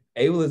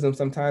 Ableism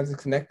sometimes is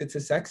connected to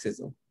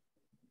sexism.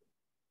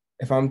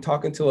 If I'm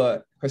talking to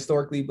a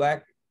historically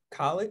Black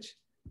college,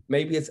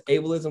 maybe it's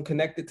ableism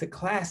connected to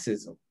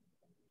classism.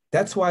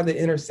 That's why the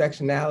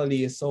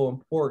intersectionality is so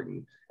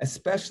important,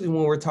 especially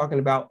when we're talking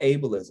about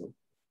ableism.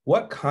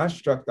 What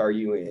construct are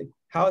you in?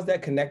 How is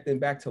that connecting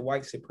back to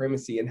white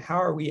supremacy? And how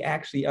are we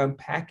actually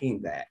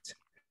unpacking that?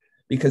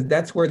 Because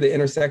that's where the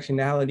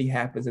intersectionality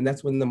happens. And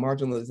that's when the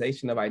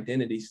marginalization of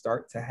identities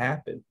start to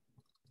happen.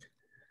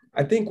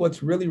 I think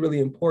what's really, really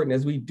important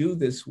as we do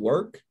this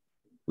work,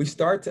 we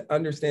start to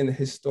understand the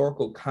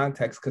historical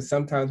context because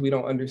sometimes we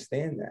don't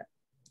understand that.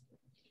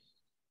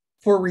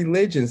 For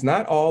religions,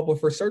 not all, but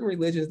for certain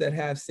religions that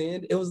have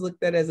sinned, it was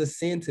looked at as a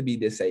sin to be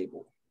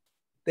disabled.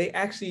 They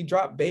actually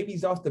dropped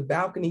babies off the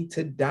balcony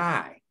to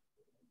die.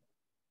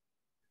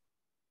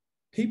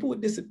 People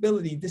with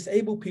disability,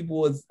 disabled people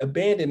was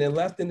abandoned and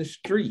left in the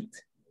street.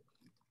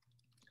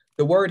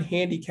 The word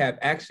handicap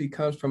actually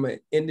comes from an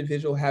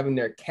individual having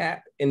their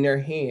cap in their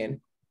hand,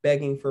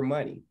 begging for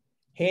money.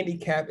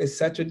 Handicap is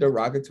such a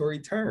derogatory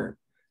term.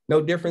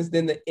 No difference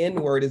than the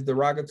N-word is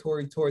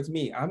derogatory towards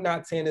me. I'm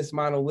not saying it's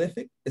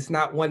monolithic. It's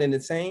not one and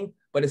the same,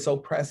 but it's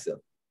oppressive.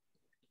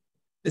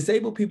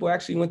 Disabled people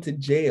actually went to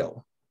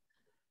jail.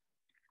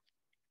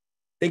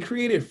 They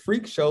created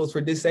freak shows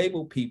for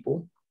disabled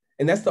people,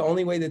 and that's the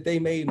only way that they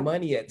made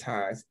money at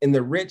times. And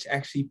the rich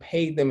actually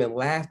paid them and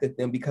laughed at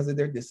them because of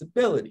their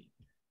disability.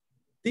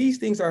 These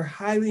things are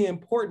highly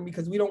important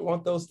because we don't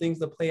want those things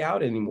to play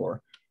out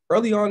anymore.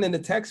 Early on in the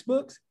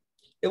textbooks,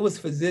 it was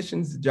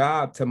physicians'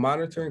 job to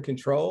monitor and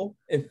control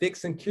and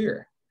fix and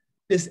cure.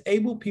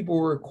 Disabled people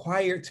were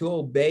required to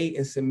obey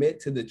and submit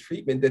to the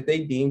treatment that they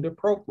deemed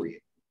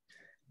appropriate.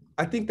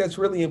 I think that's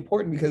really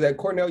important because at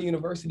Cornell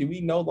University,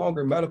 we no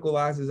longer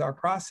medicalizes our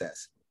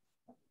process.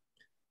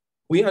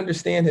 We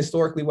understand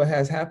historically what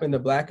has happened to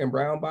Black and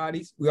brown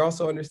bodies. We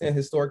also understand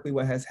historically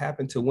what has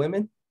happened to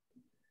women.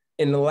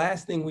 And the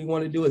last thing we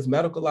want to do is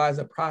medicalize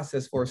a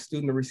process for a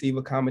student to receive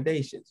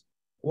accommodations.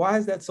 Why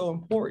is that so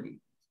important?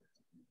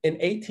 In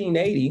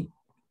 1880,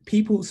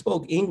 people who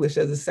spoke English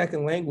as a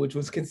second language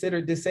was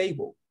considered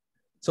disabled.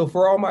 So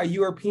for all my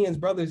Europeans,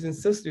 brothers and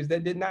sisters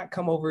that did not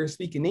come over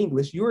speaking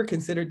English, you were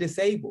considered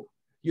disabled.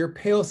 Your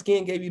pale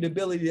skin gave you the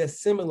ability to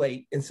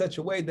assimilate in such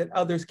a way that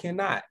others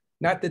cannot.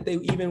 Not that they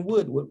even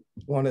would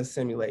want to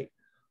assimilate.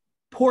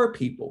 Poor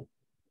people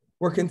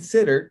were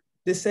considered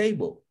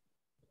disabled.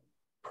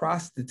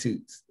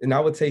 Prostitutes, and I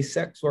would say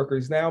sex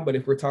workers now, but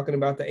if we're talking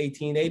about the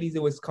 1880s,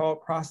 it was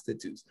called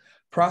prostitutes.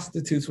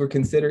 Prostitutes were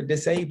considered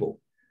disabled.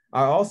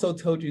 I also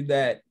told you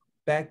that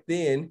back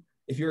then,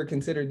 if you were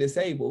considered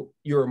disabled,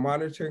 you were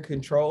monitored,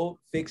 controlled,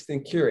 fixed,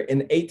 and cured. In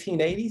the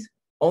 1880s,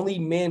 only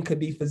men could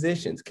be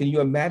physicians. Can you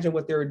imagine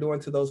what they were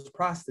doing to those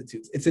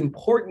prostitutes? It's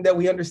important that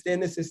we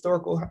understand this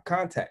historical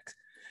context.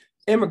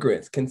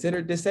 Immigrants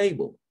considered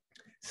disabled.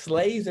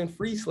 Slaves and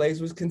free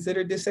slaves was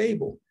considered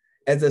disabled.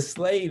 As a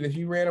slave, if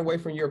you ran away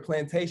from your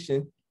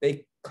plantation,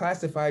 they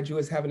classified you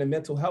as having a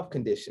mental health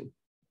condition.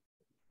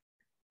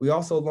 We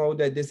also know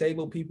that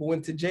disabled people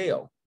went to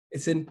jail.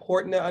 It's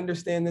important to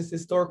understand this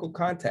historical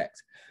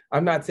context.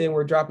 I'm not saying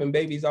we're dropping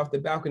babies off the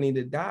balcony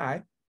to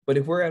die, but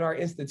if we're at our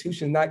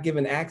institution not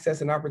giving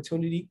access and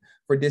opportunity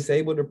for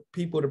disabled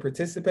people to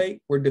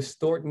participate, we're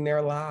distorting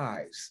their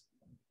lives.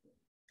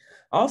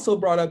 I also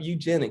brought up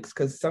eugenics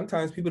because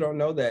sometimes people don't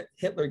know that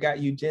Hitler got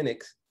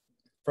eugenics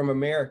from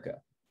America.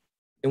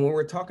 And when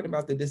we're talking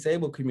about the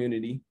disabled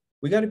community,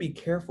 we got to be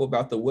careful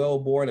about the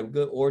well-born of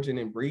good origin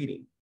and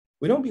breeding.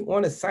 We don't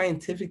want to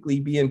scientifically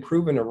be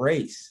improving a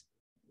race,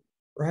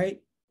 right?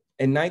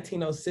 In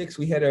 1906,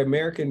 we had an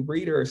American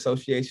Breeder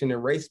Association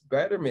and Race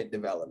Betterment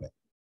Development,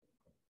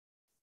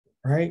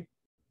 right?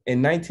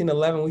 In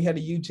 1911, we had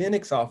a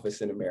eugenics office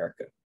in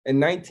America.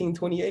 In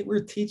 1928, we're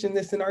teaching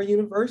this in our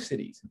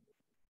universities.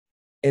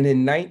 And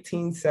in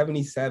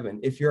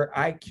 1977, if your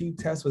IQ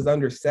test was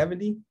under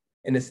 70,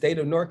 in the state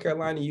of North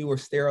Carolina, you were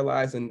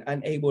sterilized and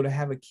unable to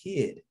have a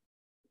kid.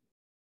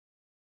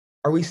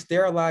 Are we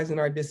sterilizing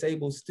our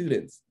disabled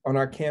students on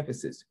our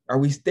campuses? Are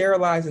we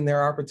sterilizing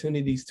their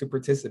opportunities to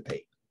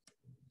participate?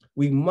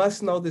 We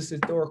must know this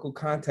historical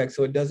context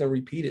so it doesn't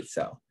repeat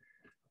itself.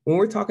 When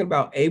we're talking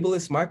about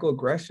ableist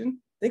microaggression,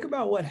 think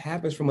about what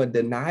happens from a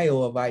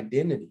denial of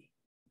identity.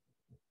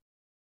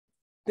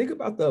 Think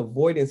about the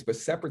avoidance for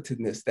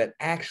separativeness that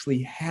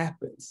actually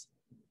happens.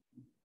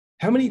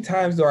 How many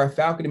times do our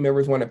faculty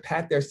members want to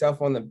pat themselves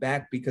on the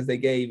back because they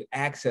gave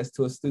access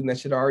to a student that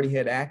should already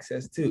had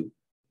access to?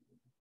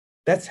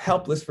 That's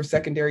helpless for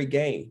secondary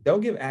gain.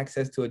 Don't give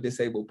access to a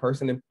disabled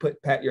person and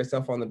pat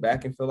yourself on the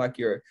back and feel like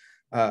you're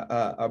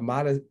a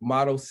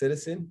model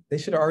citizen. They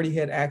should have already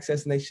had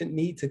access, and they shouldn't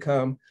need to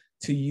come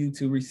to you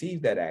to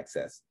receive that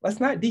access. Let's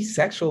not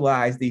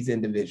desexualize these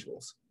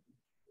individuals,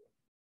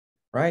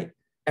 right?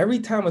 Every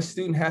time a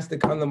student has to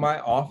come to my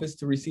office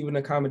to receive an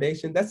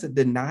accommodation, that's a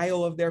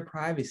denial of their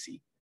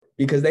privacy,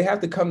 because they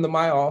have to come to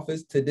my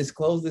office to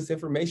disclose this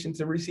information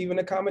to receive an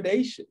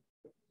accommodation.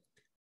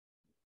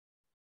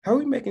 How are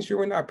we making sure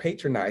we're not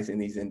patronizing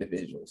these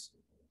individuals?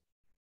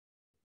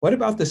 What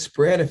about the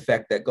spread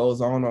effect that goes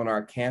on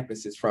our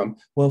campuses from,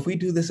 well, if we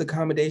do this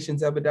accommodation,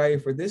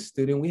 Zebediah, for this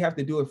student, we have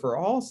to do it for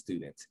all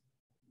students,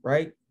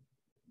 right?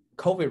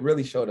 COVID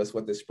really showed us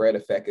what the spread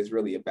effect is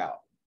really about.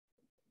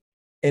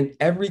 And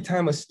every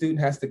time a student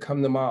has to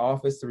come to my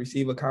office to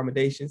receive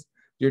accommodations,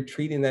 you're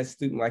treating that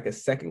student like a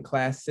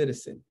second-class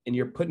citizen, and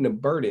you're putting a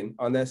burden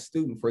on that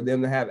student for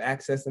them to have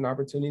access and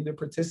opportunity to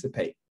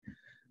participate.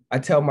 I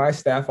tell my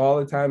staff all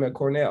the time at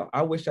Cornell,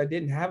 I wish I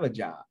didn't have a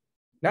job.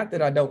 Not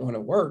that I don't want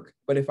to work,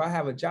 but if I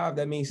have a job,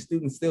 that means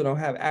students still don't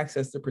have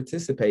access to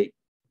participate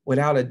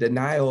without a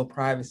denial of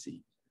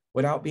privacy,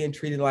 without being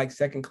treated like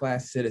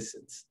second-class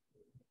citizens.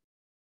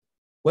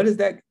 What does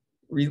that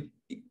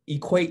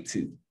equate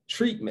to?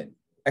 Treatment,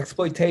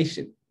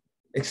 exploitation,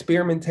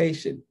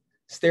 experimentation,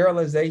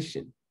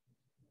 sterilization.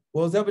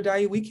 Well,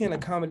 Zebediah, we can't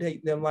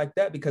accommodate them like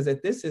that because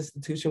at this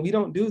institution, we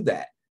don't do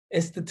that.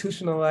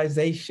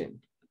 Institutionalization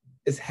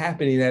is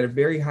happening at a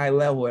very high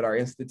level at our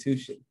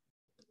institution.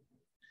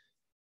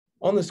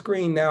 On the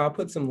screen now, I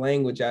put some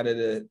language out of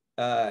the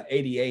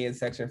ADA in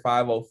section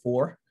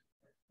 504.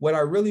 What I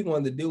really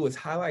wanted to do was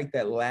highlight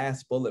that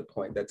last bullet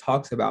point that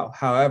talks about,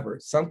 however,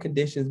 some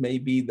conditions may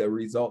be the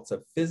results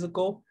of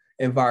physical,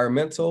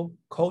 environmental,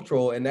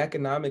 cultural, and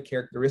economic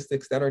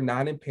characteristics that are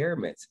not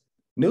impairments.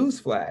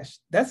 Newsflash,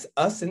 that's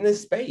us in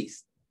this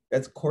space.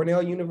 That's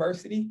Cornell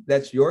University,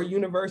 that's your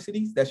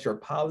universities, that's your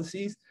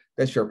policies,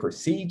 that's your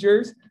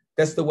procedures,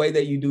 that's the way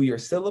that you do your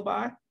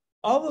syllabi.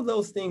 All of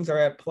those things are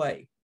at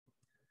play.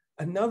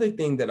 Another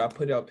thing that I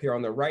put up here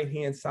on the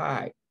right-hand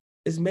side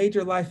is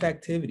major life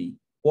activity: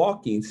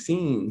 walking,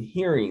 seeing,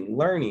 hearing,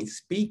 learning,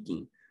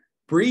 speaking,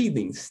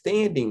 breathing,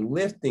 standing,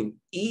 lifting,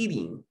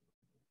 eating,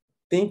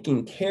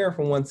 thinking, caring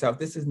for oneself.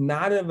 This is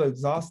not an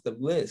exhaustive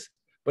list,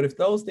 but if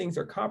those things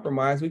are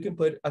compromised, we can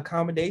put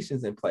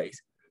accommodations in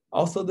place.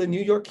 Also, the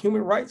New York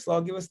Human Rights Law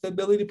gives us the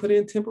ability to put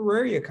in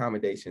temporary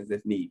accommodations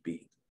if need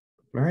be,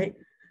 right?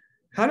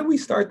 How do we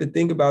start to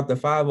think about the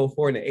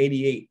 504 and the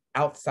 88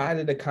 outside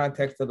of the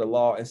context of the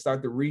law and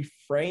start to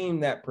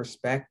reframe that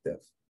perspective,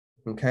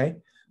 okay?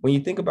 When you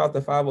think about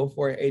the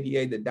 504 and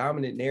 88, the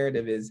dominant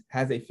narrative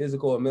has a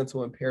physical or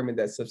mental impairment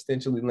that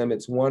substantially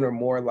limits one or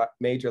more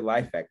major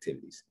life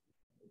activities,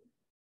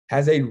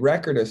 has a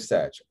record of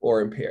such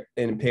or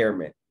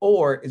impairment,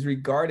 or is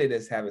regarded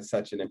as having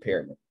such an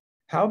impairment.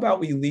 How about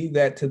we leave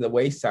that to the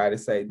wayside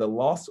and say the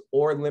loss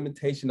or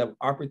limitation of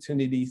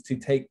opportunities to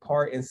take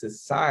part in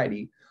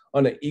society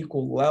on an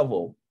equal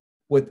level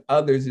with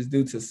others is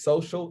due to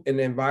social and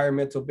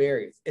environmental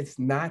barriers. It's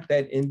not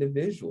that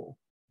individual,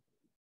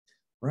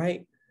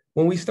 right?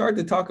 When we start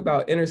to talk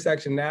about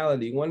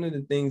intersectionality, one of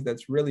the things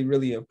that's really,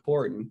 really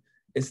important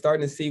is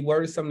starting to see what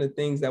are some of the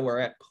things that were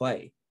at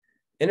play.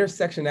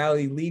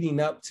 Intersectionality leading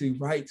up to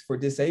rights for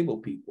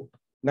disabled people.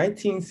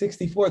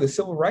 1964, the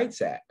Civil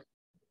Rights Act,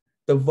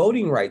 the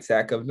Voting Rights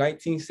Act of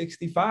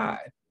 1965,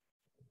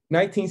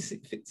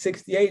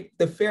 1968,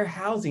 the Fair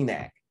Housing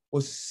Act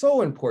was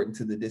so important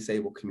to the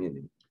disabled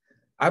community.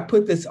 I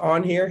put this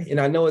on here, and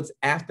I know it's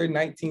after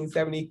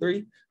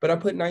 1973, but I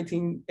put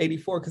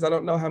 1984 because I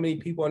don't know how many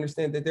people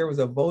understand that there was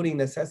a voting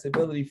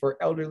accessibility for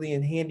elderly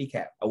and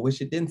handicapped. I wish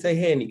it didn't say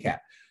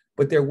handicap,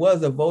 but there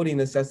was a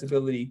voting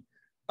accessibility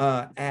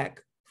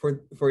act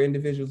for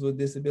individuals with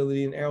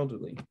disability and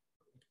elderly.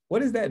 What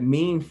does that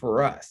mean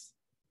for us?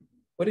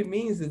 What it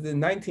means is in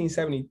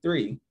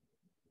 1973,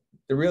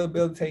 the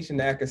Rehabilitation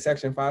Act of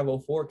Section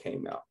 504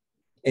 came out.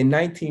 In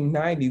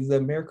 1990, the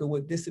America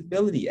with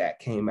Disability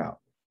Act came out.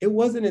 It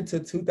wasn't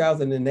until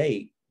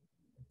 2008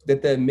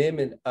 that the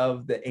amendment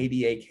of the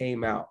ADA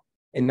came out.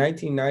 In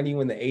 1990,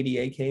 when the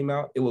ADA came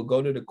out, it will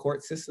go to the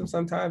court system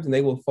sometimes, and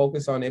they will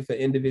focus on if an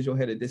individual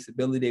had a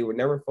disability. They were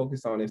never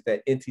focused on if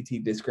that entity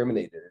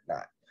discriminated or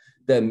not.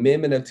 The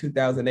amendment of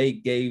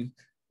 2008 gave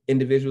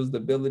individuals the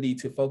ability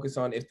to focus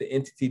on if the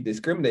entity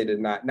discriminated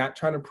or not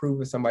trying to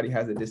prove if somebody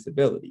has a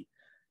disability.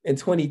 In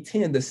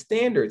 2010, the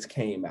standards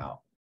came out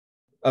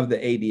of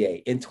the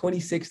ADA. In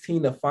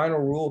 2016, the final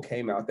rule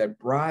came out that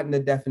broadened the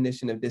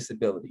definition of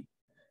disability.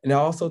 And it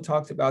also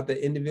talks about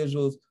the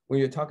individuals, when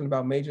you're talking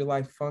about major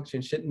life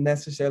function, shouldn't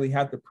necessarily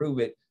have to prove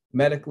it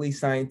medically,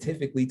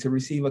 scientifically to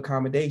receive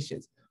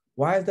accommodations.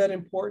 Why is that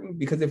important?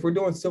 Because if we're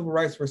doing civil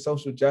rights for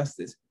social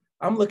justice,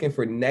 I'm looking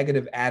for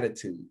negative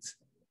attitudes.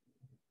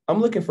 I'm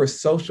looking for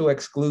social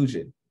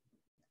exclusion.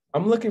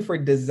 I'm looking for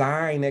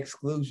design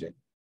exclusion.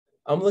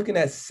 I'm looking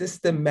at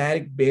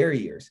systematic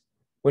barriers.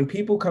 When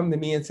people come to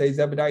me and say,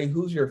 Zebediah,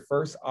 who's your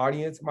first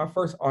audience? My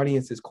first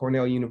audience is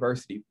Cornell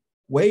University,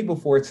 way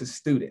before it's a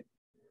student.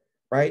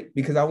 right?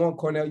 Because I want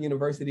Cornell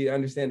University to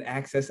understand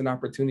access and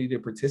opportunity to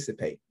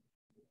participate.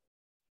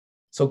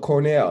 So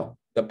Cornell,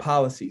 the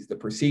policies, the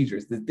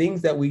procedures, the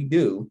things that we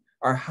do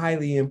are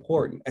highly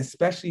important,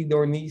 especially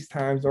during these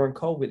times during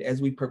COVID,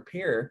 as we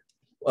prepare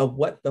of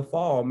what the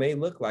fall may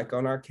look like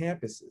on our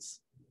campuses.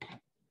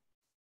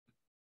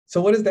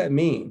 So what does that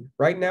mean?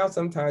 Right now,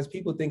 sometimes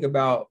people think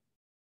about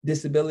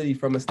disability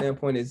from a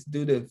standpoint is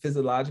due to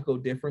physiological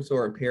difference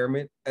or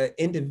impairment. An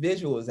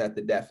individual is at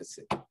the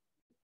deficit,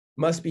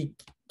 must be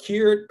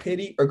cured,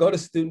 pitied, or go to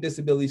student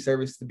disability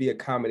service to be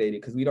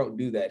accommodated, because we don't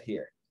do that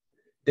here.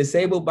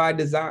 Disabled by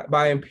design,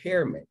 by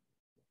impairment.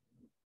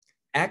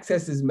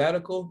 Access is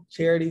medical,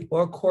 charity,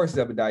 or course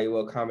of value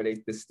will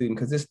accommodate the student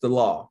because it's the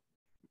law.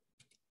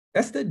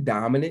 That's the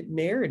dominant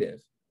narrative.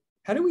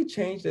 How do we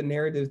change the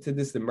narrative to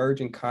this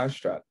emerging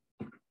construct?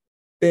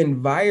 The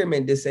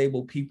environment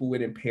disabled people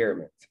with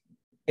impairment.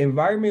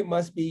 Environment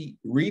must be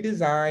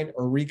redesigned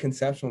or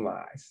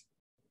reconceptualized.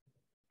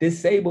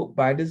 Disabled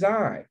by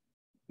design,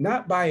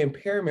 not by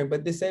impairment,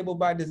 but disabled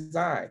by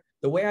design.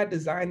 The way I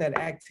designed that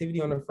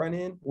activity on the front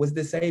end was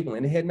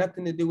disabling. It had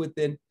nothing to do with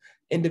the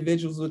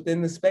individuals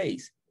within the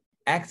space.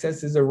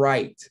 Access is a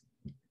right.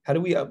 How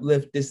do we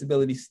uplift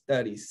disability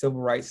studies, civil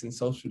rights, and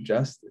social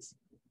justice?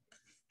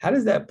 How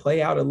does that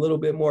play out a little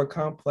bit more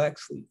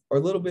complexly or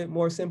a little bit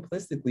more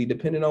simplistically,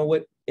 depending on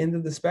what end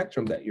of the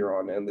spectrum that you're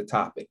on and the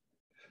topic?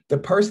 The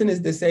person is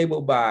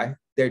disabled by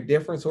their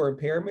difference or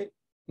impairment?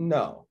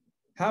 No.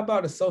 How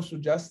about a social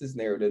justice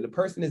narrative? The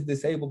person is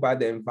disabled by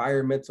the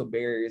environmental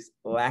barriers,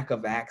 lack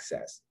of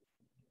access.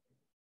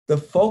 The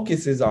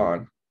focus is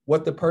on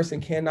what the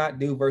person cannot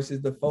do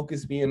versus the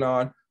focus being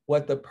on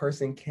what the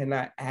person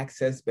cannot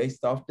access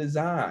based off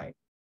design.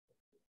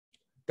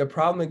 The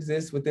problem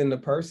exists within the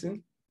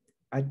person?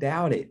 I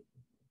doubt it.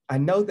 I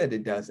know that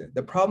it doesn't.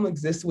 The problem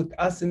exists with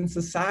us in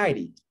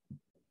society.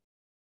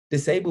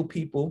 Disabled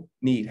people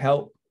need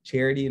help,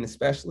 charity, and a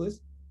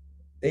specialist.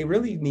 They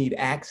really need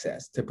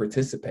access to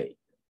participate.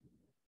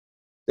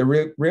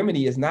 The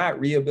remedy is not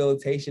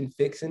rehabilitation,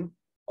 fixing,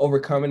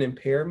 overcoming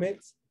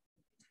impairments,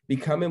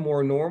 becoming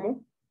more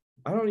normal.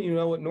 I don't even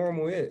know what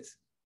normal is.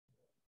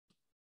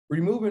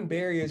 Removing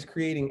barriers,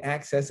 creating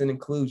access and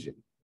inclusion.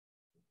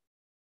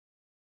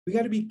 We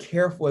got to be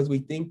careful as we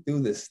think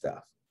through this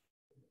stuff,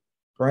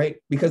 right?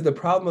 Because the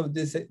problem of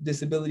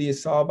disability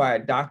is solved by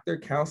a doctor,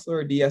 counselor,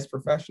 or DS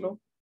professional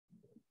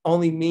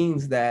only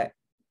means that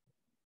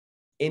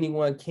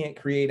anyone can't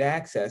create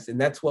access. And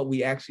that's what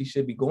we actually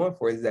should be going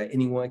for, is that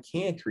anyone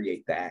can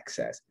create the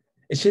access.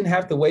 It shouldn't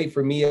have to wait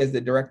for me as the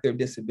director of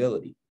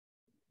disability.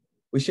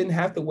 We shouldn't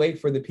have to wait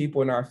for the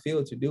people in our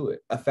field to do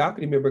it. A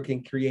faculty member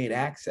can create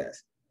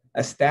access.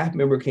 A staff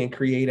member can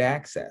create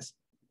access.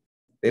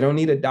 They don't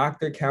need a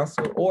doctor,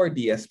 counselor, or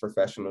DS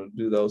professional to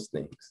do those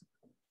things.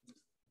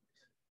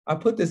 I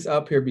put this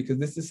up here because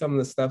this is some of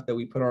the stuff that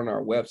we put on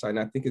our website, and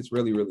I think it's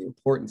really, really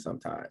important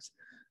sometimes.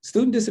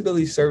 Student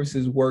Disability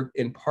Services work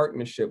in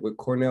partnership with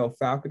Cornell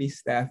faculty,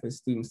 staff, and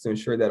students to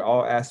ensure that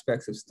all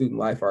aspects of student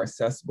life are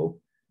accessible,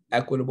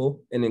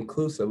 equitable, and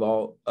inclusive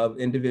of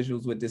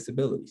individuals with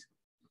disabilities.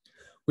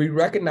 We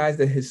recognize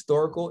the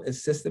historical and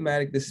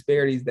systematic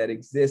disparities that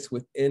exist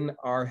within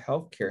our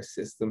healthcare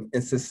system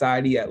and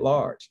society at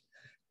large.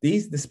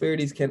 These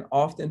disparities can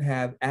often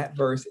have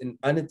adverse and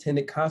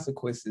unintended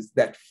consequences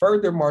that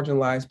further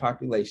marginalize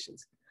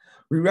populations.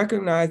 We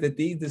recognize that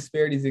these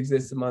disparities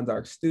exist among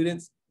our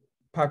student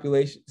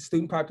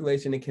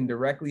population and can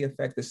directly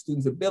affect the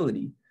student's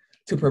ability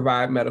to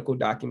provide medical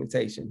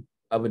documentation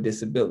of a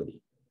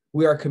disability.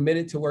 We are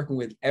committed to working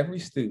with every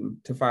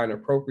student to find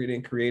appropriate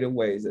and creative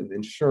ways of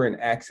ensuring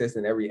access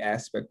in every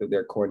aspect of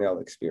their Cornell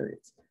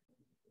experience.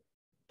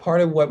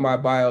 Part of what my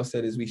bio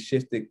said is we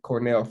shifted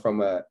Cornell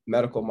from a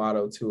medical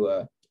model to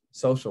a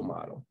social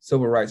model,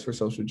 civil rights for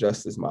social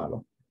justice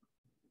model.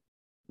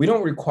 We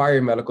don't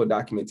require medical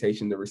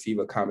documentation to receive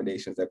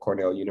accommodations at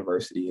Cornell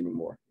University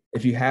anymore.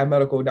 If you have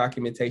medical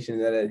documentation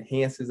that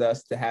enhances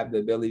us to have the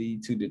ability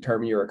to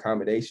determine your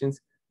accommodations,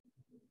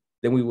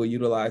 then we will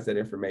utilize that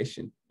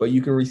information. But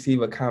you can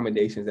receive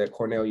accommodations at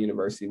Cornell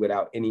University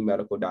without any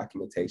medical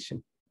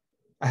documentation.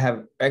 I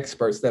have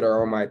experts that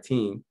are on my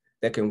team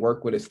that can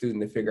work with a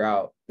student to figure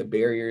out the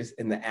barriers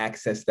and the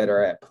access that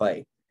are at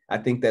play. I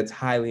think that's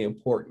highly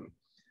important.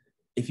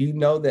 If you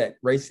know that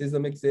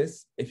racism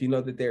exists, if you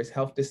know that there's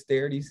health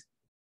disparities,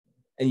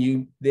 and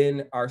you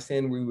then are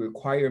saying we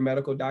require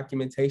medical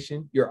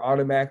documentation, you're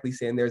automatically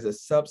saying there's a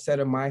subset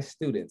of my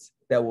students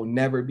that will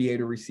never be able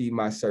to receive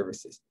my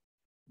services.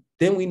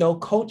 Then we know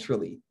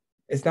culturally,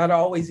 it's not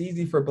always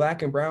easy for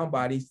Black and brown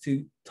bodies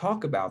to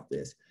talk about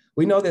this.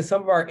 We know that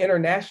some of our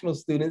international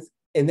students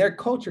in their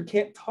culture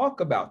can't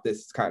talk about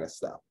this kind of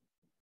stuff.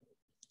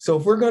 So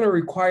if we're going to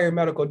require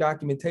medical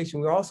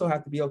documentation, we also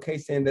have to be okay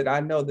saying that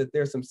I know that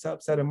there's some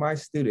subset of my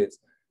students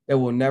that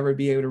will never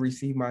be able to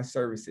receive my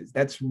services.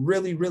 That's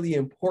really, really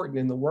important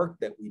in the work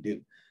that we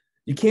do.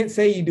 You can't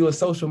say you do a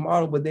social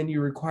model, but then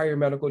you require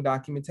medical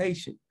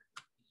documentation.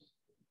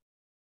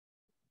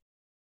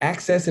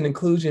 Access and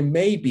inclusion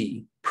may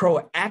be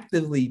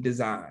proactively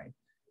designed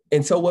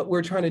And so what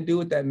we're trying to do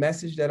with that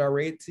message that I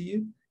read to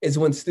you is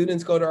when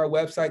students go to our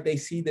website, they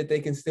see that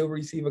they can still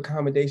receive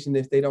accommodation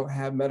if they don't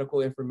have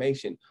medical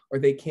information or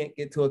they can't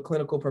get to a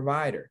clinical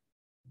provider.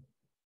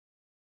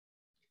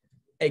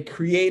 A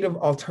creative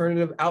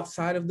alternative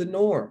outside of the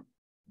norm.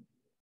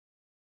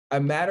 A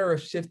matter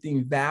of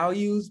shifting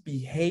values,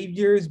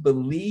 behaviors,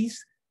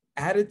 beliefs,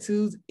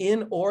 attitudes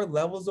in or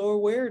levels of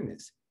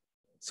awareness.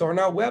 So on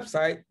our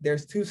website,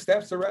 there's 2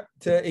 steps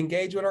to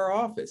engage with our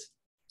office.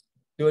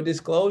 Do a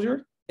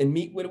disclosure and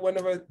meet with one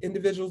of our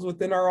individuals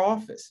within our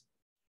office.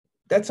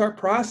 That's our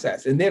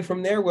process. And then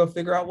from there, we'll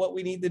figure out what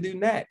we need to do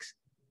next.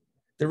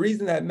 The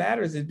reason that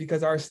matters is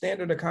because our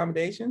standard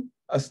accommodation,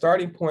 a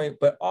starting point,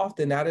 but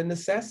often not a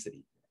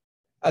necessity.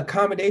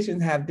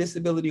 Accommodations have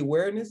disability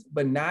awareness,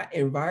 but not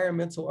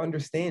environmental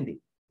understanding.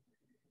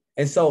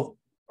 And so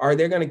are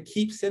they going to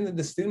keep sending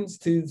the students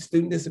to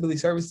Student Disability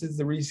Services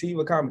to receive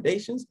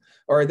accommodations?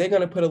 Or are they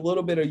going to put a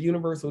little bit of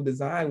universal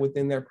design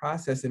within their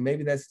process and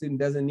maybe that student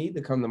doesn't need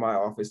to come to my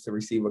office to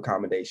receive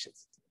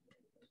accommodations?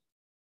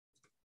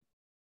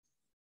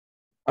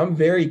 I'm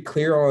very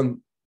clear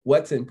on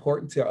what's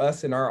important to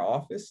us in our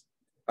office.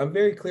 I'm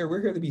very clear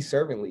we're here to be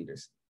servant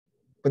leaders,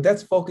 but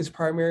that's focused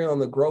primarily on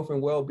the growth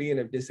and well-being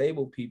of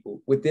disabled people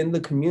within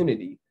the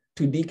community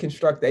to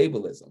deconstruct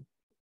ableism.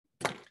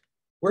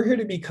 We're here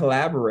to be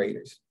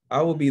collaborators.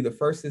 I will be the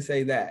first to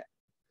say that.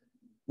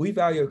 We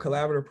value a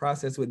collaborative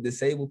process with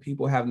disabled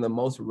people having the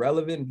most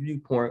relevant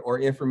viewpoint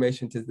or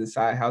information to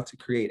decide how to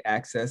create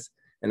access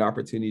and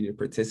opportunity to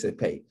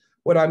participate.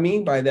 What I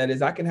mean by that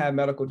is I can have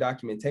medical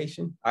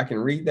documentation, I can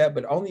read that,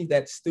 but only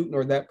that student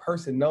or that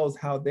person knows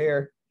how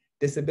their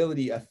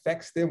disability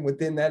affects them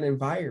within that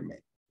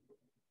environment.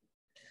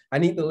 I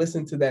need to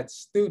listen to that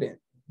student,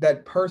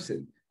 that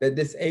person, that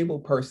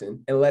disabled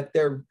person, and let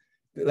their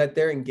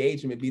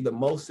engagement be the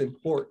most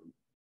important,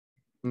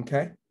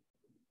 okay?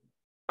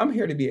 I'm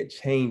here to be a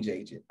change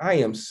agent. I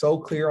am so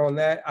clear on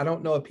that. I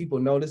don't know if people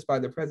noticed by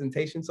the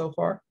presentation so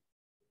far.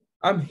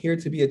 I'm here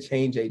to be a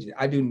change agent.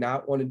 I do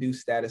not want to do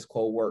status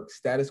quo work.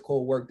 Status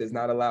quo work does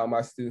not allow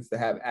my students to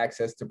have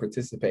access to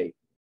participate.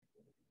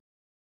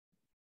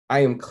 I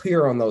am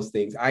clear on those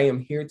things. I am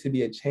here to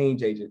be a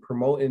change agent,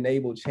 promote and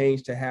enable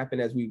change to happen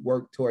as we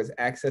work towards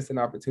access and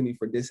opportunity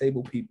for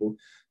disabled people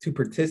to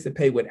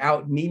participate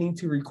without needing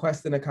to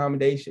request an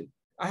accommodation.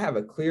 I have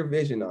a clear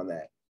vision on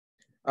that.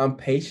 I'm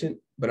patient,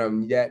 but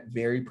I'm yet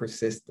very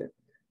persistent.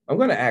 I'm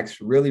going to ask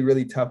really,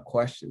 really tough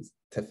questions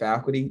to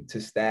faculty, to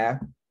staff,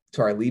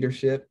 to our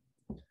leadership.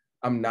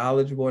 I'm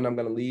knowledgeable and I'm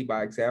going to lead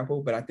by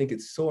example, but I think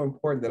it's so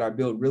important that I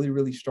build really,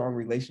 really strong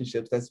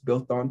relationships that's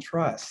built on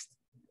trust.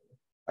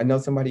 I know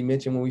somebody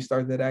mentioned when we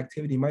started that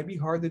activity, it might be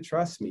hard to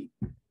trust me,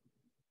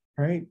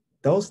 right?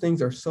 Those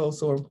things are so,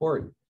 so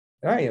important.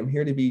 And I am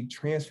here to be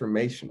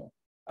transformational,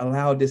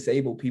 allow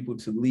disabled people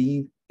to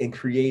lead and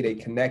create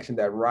a connection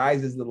that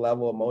rises the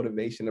level of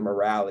motivation and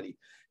morality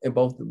in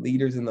both the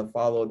leaders and the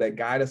follower that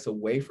guide us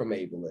away from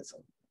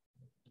ableism.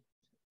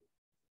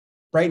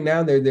 Right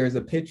now, there's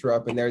a picture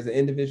up and there's an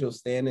individual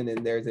standing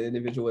and there's an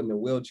individual in the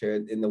wheelchair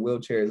and the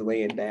wheelchair is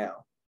laying down.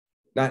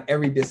 Not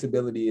every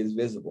disability is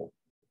visible.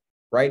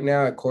 Right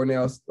now at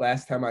Cornell,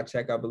 last time I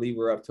checked, I believe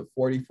we're up to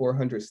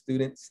 4,400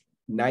 students.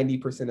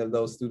 90% of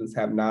those students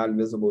have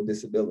non-visible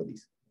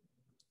disabilities.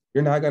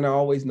 You're not going to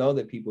always know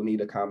that people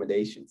need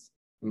accommodations,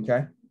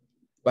 okay?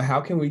 But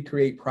how can we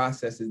create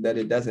processes that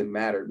it doesn't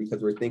matter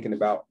because we're thinking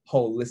about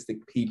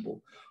holistic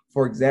people?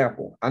 For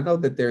example, I know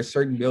that there are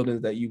certain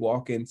buildings that you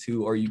walk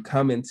into or you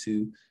come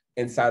into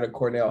inside of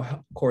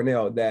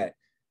Cornell that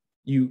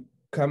you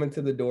come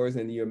into the doors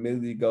and you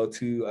immediately go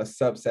to a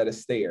subset of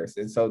stairs.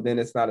 And so then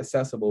it's not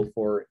accessible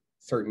for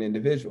certain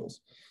individuals.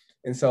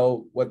 And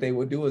so what they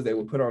would do is they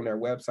would put on their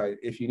website,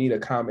 if you need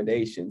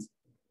accommodations,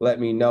 let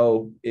me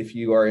know if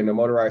you are in a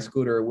motorized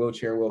scooter or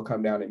wheelchair, and we'll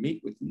come down and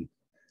meet with you.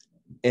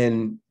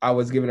 And I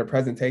was giving a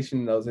presentation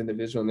to those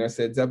individuals and they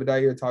said, Zebediah,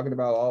 you're talking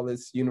about all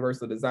this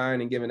universal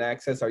design and giving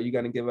access. Are you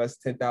going to give us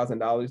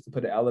 $10,000 to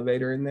put an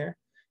elevator in there?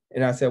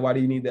 And I said, why do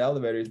you need the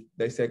elevators?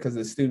 They said, because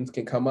the students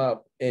can come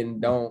up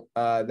and don't,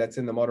 that's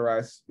in the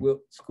motorized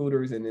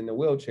scooters and in the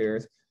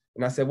wheelchairs.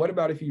 And I said, what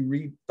about if you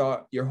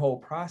rethought your whole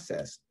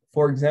process?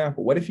 For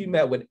example, what if you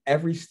met with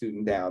every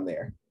student down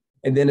there?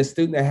 And then a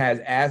student that has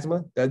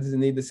asthma doesn't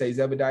need to say,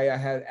 Zebediah, I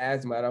have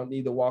asthma. I don't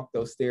need to walk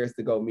those stairs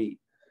to go meet.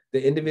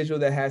 The individual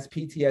that has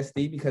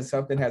PTSD because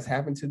something has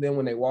happened to them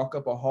when they walk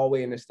up a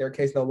hallway and the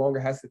staircase no longer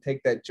has to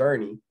take that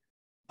journey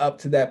up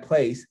to that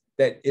place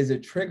that is a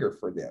trigger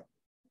for them.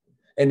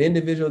 An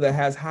individual that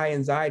has high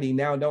anxiety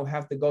now don't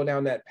have to go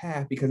down that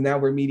path because now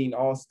we're meeting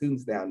all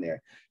students down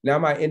there. Now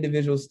my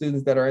individual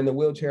students that are in the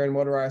wheelchair and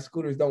motorized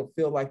scooters don't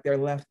feel like they're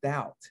left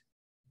out.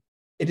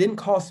 It didn't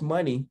cost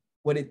money.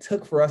 What it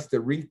took for us to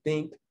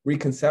rethink,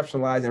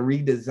 reconceptualize, and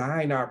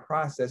redesign our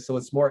process so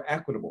it's more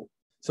equitable.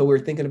 So we're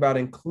thinking about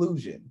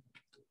inclusion.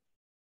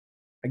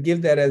 I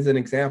give that as an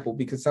example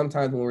because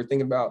sometimes when we're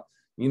thinking about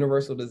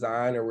universal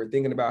design or we're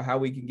thinking about how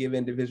we can give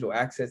individual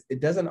access, it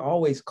doesn't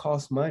always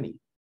cost money.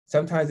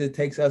 Sometimes it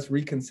takes us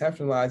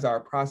reconceptualize our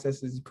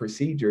processes,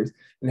 procedures,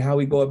 and how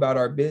we go about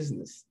our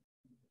business.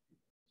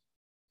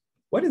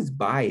 What is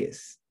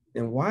bias?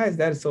 And why is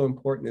that so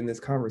important in this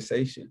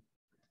conversation?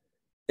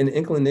 An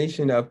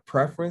inclination of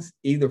preference,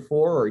 either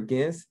for or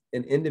against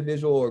an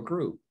individual or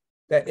group,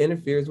 that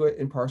interferes with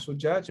impartial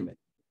judgment.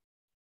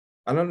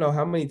 I don't know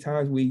how many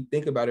times we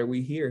think about it,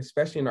 we hear,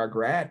 especially in our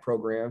grad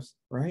programs,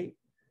 right?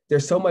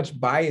 There's so much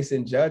bias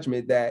in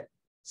judgment that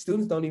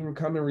students don't even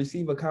come and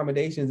receive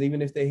accommodations,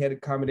 even if they had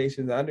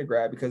accommodations in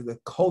undergrad, because the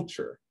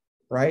culture,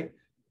 right?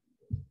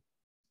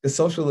 The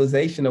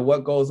socialization of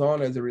what goes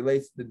on as it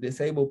relates to the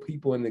disabled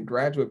people in the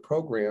graduate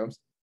programs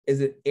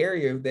is an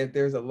area that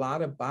there's a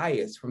lot of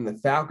bias from the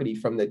faculty,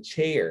 from the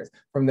chairs,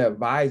 from the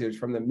advisors,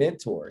 from the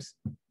mentors.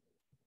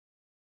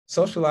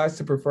 Socialize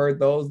to prefer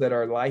those that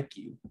are like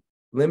you.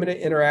 Limited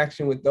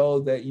interaction with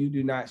those that you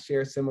do not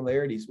share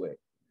similarities with.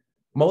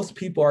 Most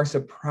people are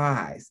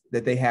surprised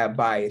that they have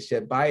bias,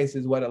 yet bias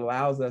is what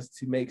allows us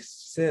to make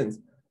sense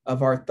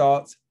of our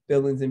thoughts,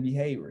 feelings, and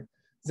behavior.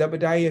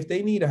 Zebediah, if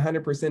they need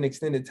 100%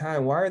 extended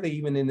time, why are they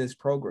even in this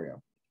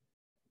program?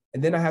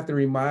 And then I have to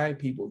remind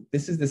people,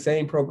 this is the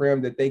same program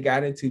that they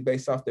got into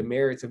based off the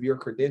merits of your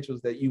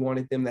credentials that you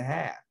wanted them to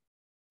have.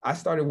 I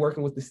started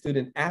working with the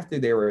student after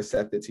they were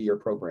accepted to your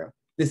program.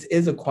 This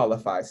is a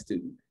qualified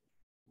student,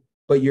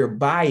 but your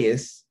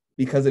bias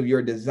because of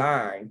your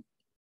design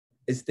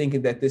is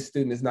thinking that this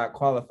student is not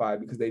qualified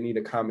because they need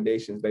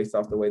accommodations based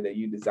off the way that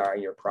you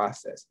design your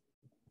process.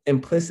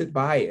 Implicit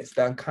bias,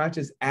 the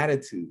unconscious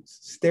attitudes,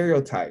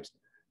 stereotypes,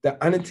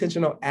 the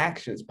unintentional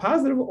actions,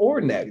 positive or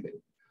negative,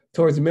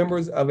 towards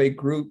members of a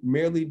group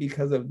merely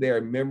because of their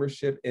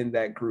membership in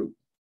that group.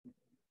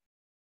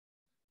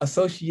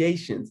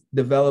 Associations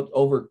developed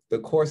over the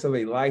course of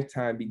a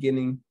lifetime,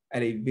 beginning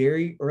at a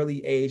very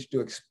early age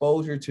through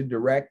exposure to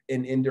direct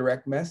and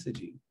indirect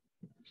messaging.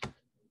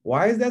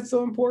 Why is that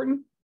so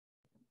important?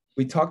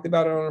 We talked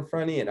about it on the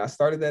front end. I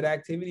started that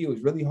activity. It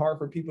was really hard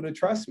for people to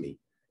trust me.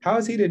 How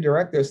is he the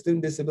director of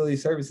student disability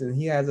services and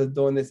he has us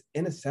doing this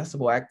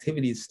inaccessible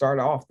activity to start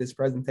off this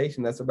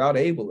presentation that's about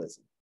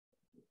ableism?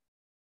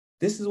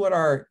 This is what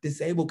our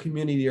disabled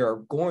community are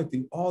going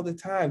through all the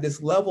time,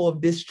 this level of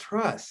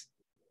distrust.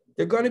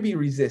 They're going to be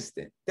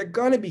resistant. They're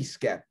going to be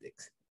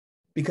skeptics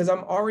because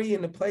I'm already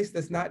in a place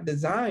that's not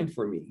designed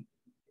for me.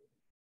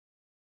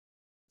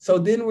 So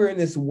then we're in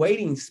this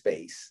waiting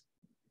space.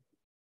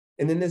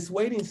 And in this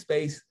waiting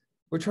space,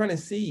 we're trying to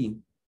see,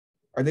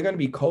 are they going to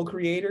be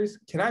co-creators?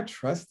 Can I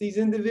trust these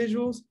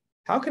individuals?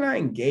 How can I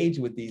engage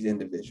with these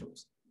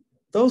individuals?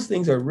 Those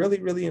things are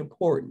really, really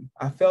important.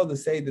 I failed to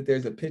say that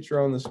there's a picture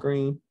on the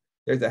screen,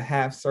 there's a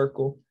half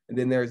circle, and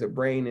then there's a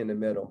brain in the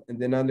middle. And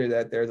then under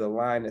that, there's a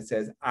line that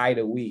says I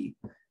to we.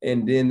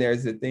 And then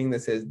there's a thing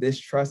that says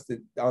distrust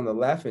on the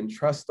left and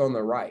trust on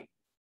the right.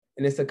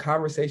 And it's a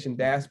conversation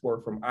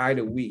dashboard from I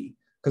to we.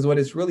 Because what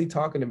it's really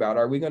talking about,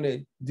 are we going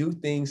to do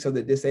things so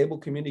the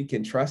disabled community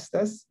can trust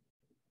us?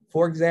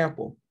 For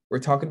example, we're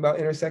talking about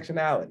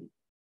intersectionality.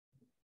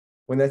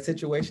 When that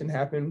situation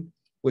happened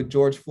with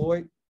George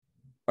Floyd,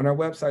 on our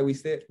website,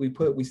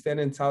 we stand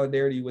in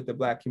solidarity with the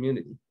Black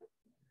community.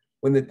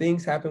 When the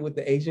things happened with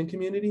the Asian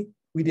community,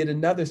 we did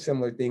another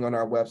similar thing on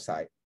our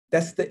website.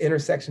 That's the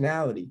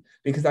intersectionality,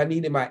 because I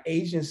needed my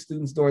Asian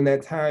students during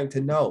that time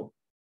to know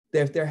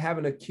that if they're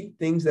having acute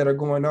things that are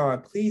going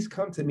on, please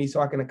come to me so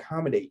I can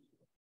accommodate you.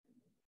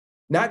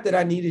 Not that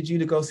I needed you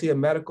to go see a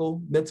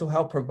mental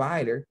health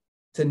provider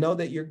to know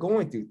that you're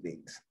going through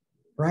things,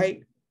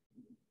 right?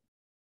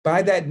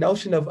 By that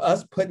notion of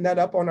us putting that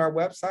up on our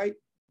website,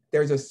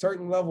 there's a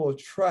certain level of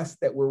trust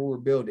that we're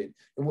building,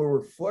 and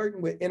we're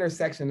flirting with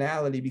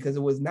intersectionality because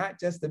it was not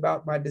just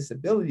about my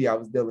disability I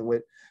was dealing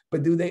with,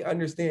 but do they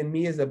understand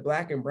me as a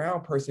Black and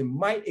brown person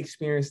might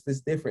experience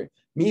this different.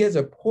 Me as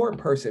a poor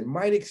person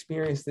might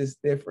experience this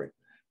different.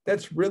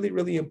 That's really,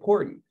 really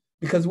important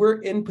because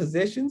we're in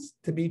positions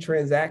to be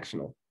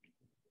transactional,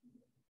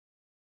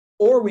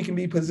 or we can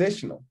be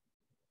positional,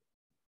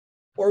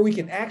 or we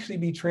can actually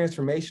be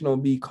transformational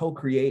and be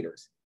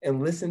co-creators and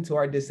listen to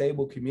our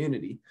disabled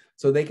community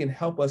so they can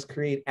help us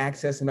create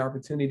access and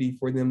opportunity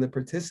for them to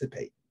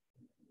participate.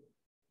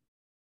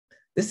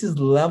 This is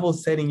level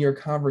setting your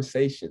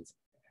conversations,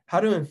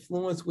 how to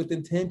influence with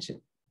intention.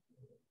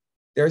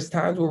 There's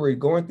times where we're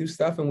going through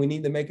stuff and we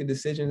need to make a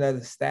decision as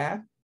a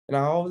staff. And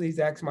I always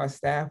ask my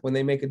staff when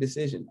they make a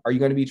decision, are you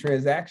going to be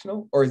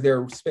transactional, or is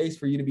there a space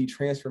for you to be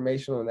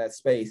transformational in that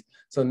space?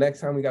 So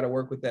next time we got to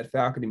work with that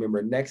faculty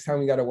member, next time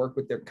we got to work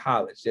with their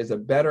college, there's a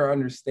better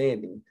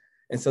understanding.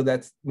 And so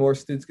that's more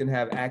students can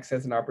have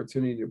access and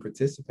opportunity to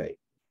participate.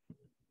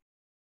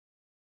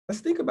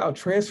 Let's think about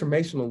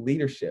transformational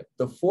leadership,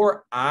 the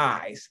 4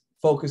 I's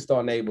focused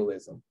on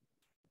ableism.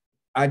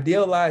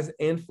 Idealized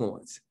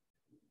influence,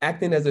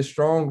 acting as a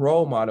strong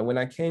role model. When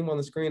I came on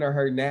the screen, I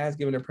heard Naz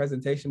giving a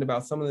presentation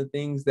about some of the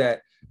things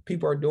that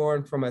people are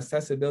doing from an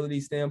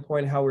accessibility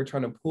standpoint, how we're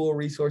trying to pool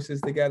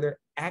resources together,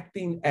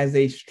 acting as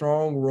a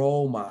strong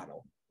role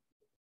model.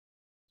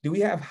 Do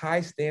we have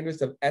high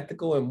standards of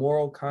ethical and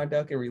moral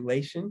conduct in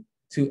relation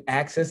to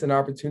access and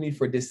opportunity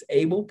for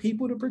disabled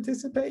people to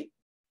participate?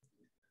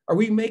 Are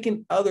we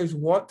making others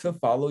want to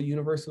follow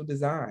universal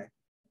design?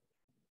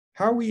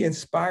 How are we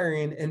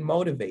inspiring and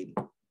motivating?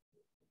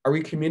 Are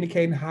we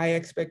communicating high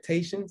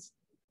expectations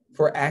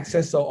for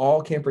access so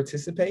all can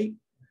participate?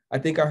 I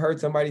think I heard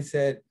somebody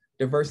said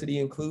diversity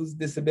includes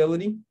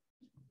disability.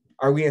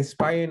 Are we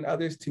inspiring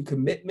others to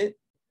commitment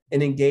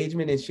and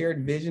engagement and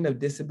shared vision of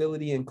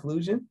disability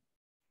inclusion?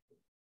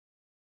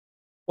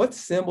 What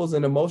symbols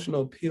and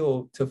emotional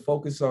appeal to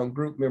focus on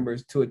group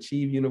members to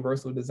achieve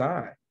universal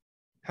design?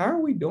 How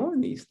are we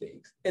doing these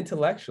things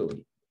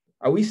intellectually?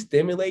 Are we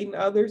stimulating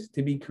others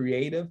to be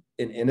creative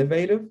and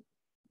innovative?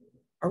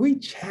 Are we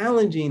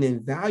challenging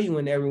and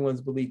valuing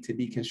everyone's belief to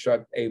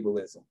deconstruct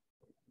ableism?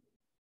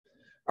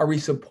 Are we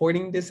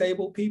supporting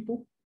disabled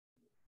people?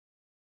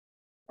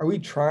 Are we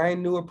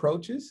trying new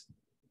approaches?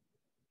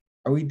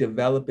 Are we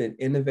developing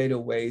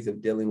innovative ways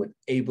of dealing with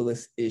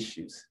ableist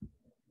issues?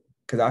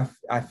 Because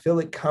I feel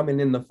it coming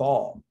in the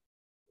fall.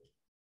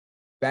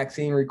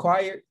 Vaccine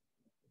required,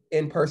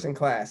 in-person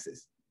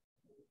classes.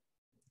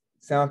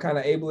 Sound kind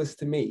of ableist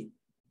to me.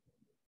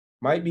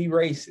 Might be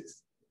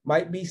racist,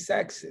 might be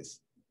sexist.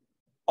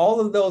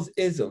 All of those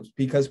isms,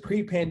 because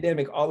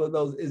pre-pandemic, all of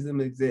those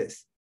isms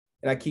exist.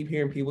 And I keep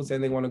hearing people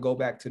saying they want to go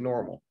back to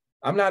normal.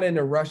 I'm not in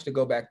a rush to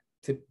go back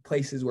to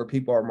places where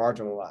people are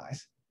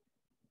marginalized.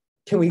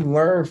 Can we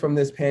learn from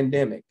this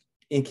pandemic?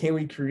 And can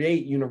we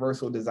create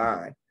universal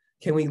design?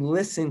 Can we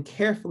listen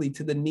carefully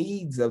to the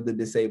needs of the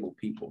disabled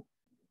people?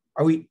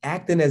 Are we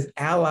acting as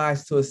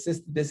allies to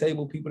assist the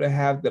disabled people to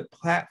have the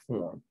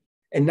platform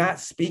and not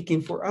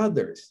speaking for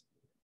others?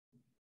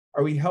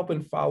 Are we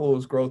helping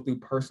followers grow through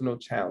personal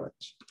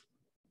challenge?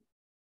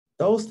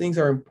 Those things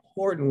are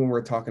important when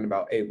we're talking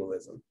about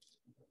ableism.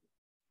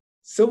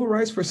 Civil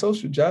rights for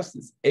social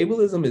justice.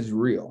 Ableism is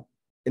real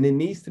and it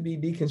needs to be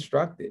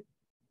deconstructed.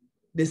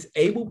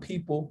 Disabled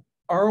people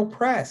are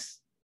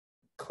oppressed.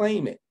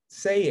 Claim it,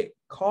 say it,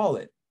 call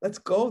it. Let's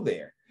go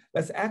there.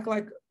 Let's act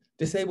like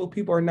disabled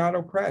people are not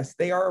oppressed.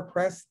 They are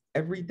oppressed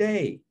every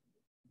day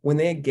when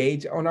they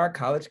engage on our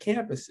college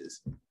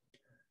campuses.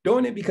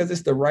 Doing it because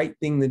it's the right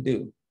thing to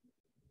do.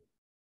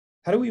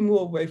 How do we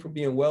move away from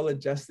being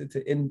well-adjusted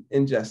to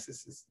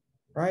injustices,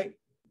 right?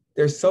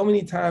 There's so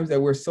many times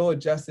that we're so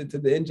adjusted to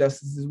the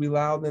injustices, we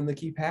allow them to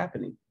keep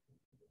happening.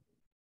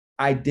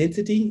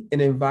 Identity and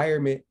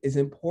environment is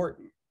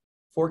important.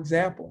 For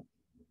example,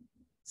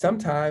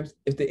 sometimes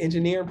if the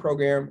engineering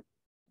program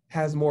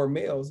has more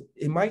males,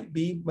 it might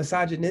be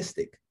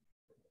misogynistic.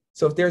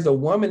 So if there's a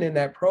woman in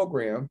that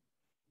program,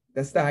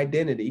 that's the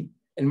identity,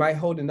 and might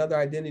hold another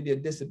identity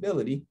of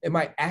disability, it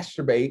might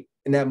astrobate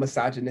in that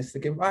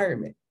misogynistic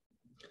environment.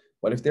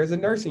 What if there's a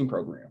nursing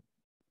program,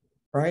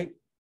 right?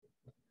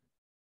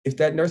 If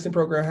that nursing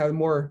program has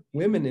more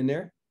women in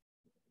there,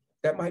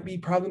 that might be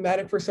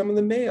problematic for some of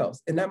the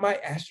males, and that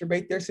might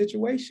astrobate their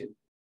situation.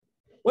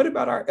 What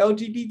about our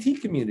LGBT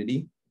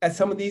community at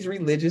some of these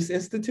religious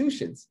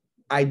institutions?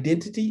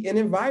 Identity and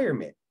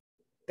environment.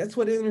 That's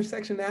what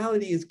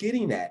intersectionality is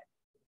getting at.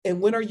 And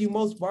when are you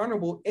most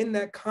vulnerable in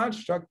that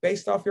construct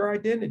based off your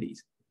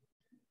identities?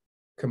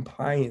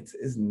 Compliance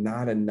is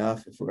not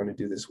enough if we're going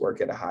to do this work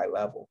at a high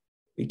level.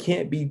 We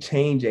can't be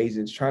change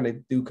agents trying to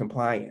do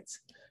compliance.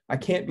 I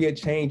can't be a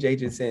change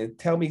agent saying,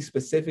 tell me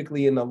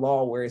specifically in the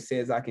law where it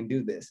says I can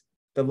do this.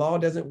 The law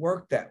doesn't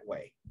work that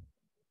way.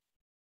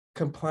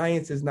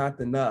 Compliance is not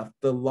enough.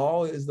 The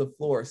law is the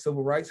floor.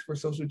 Civil rights for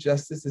social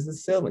justice is the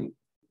ceiling.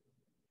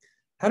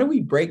 How do we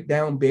break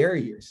down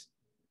barriers?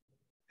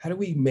 How do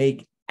we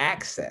make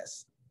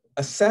access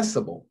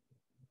accessible?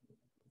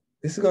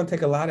 This is going to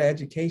take a lot of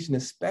education,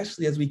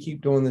 especially as we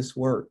keep doing this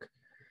work.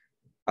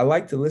 I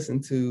like to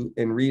listen to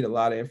and read a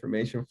lot of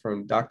information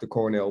from Dr.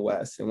 Cornel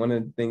West. And one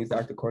of the things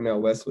Dr.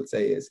 Cornel West would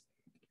say is,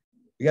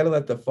 we got to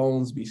let the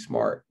phones be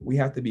smart. We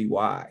have to be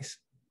wise.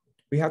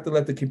 We have to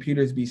let the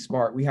computers be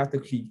smart. We have to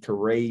be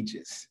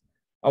courageous.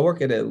 I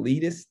work at an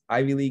elitist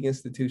Ivy League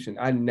institution.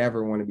 I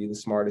never want to be the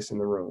smartest in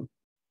the room,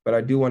 but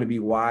I do want to be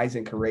wise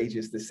and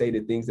courageous to say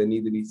the things that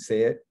need to be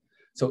said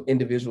so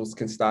individuals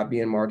can stop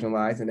being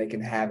marginalized and they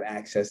can have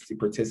access to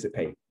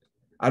participate.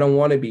 I don't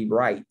want to be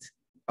right.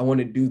 I want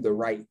to do the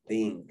right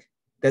thing.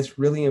 That's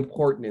really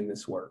important in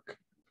this work.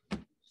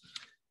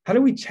 How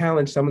do we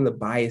challenge some of the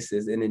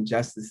biases and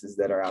injustices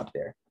that are out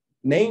there?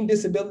 Name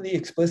disability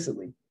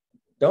explicitly.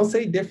 Don't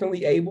say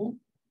differently able.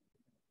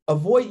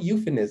 Avoid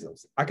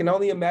euphemisms. I can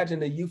only imagine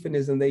the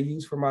euphemism they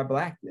use for my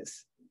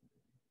Blackness,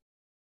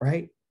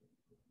 right?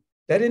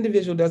 That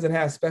individual doesn't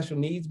have special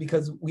needs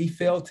because we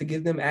failed to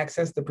give them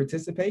access to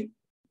participate.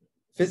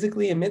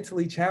 Physically and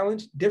mentally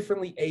challenged,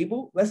 differently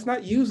able. Let's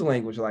not use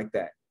language like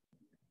that.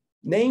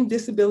 Name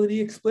disability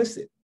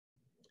explicit.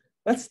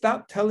 Let's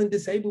stop telling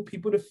disabled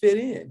people to fit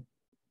in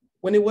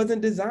when it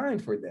wasn't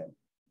designed for them.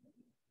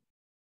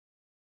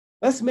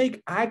 Let's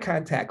make eye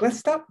contact. Let's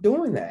stop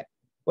doing that.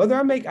 Whether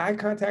I make eye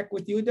contact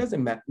with you, it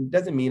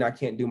doesn't mean I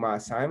can't do my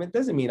assignment. It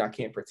doesn't mean I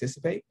can't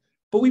participate,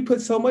 but we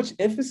put so much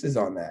emphasis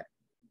on that.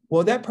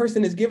 Well, that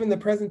person is giving the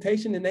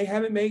presentation and they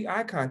haven't made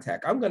eye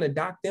contact. I'm going to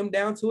dock them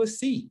down to a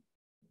C.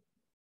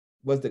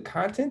 Was the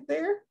content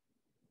there?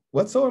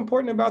 What's so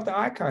important about the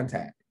eye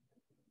contact?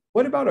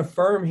 What about a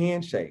firm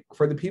handshake?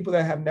 For the people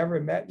that have never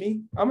met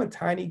me, I'm a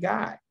tiny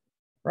guy,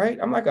 right?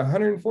 I'm like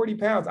 140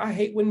 pounds. I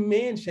hate when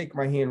men shake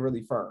my hand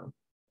really firm.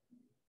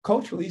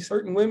 Culturally,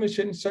 certain women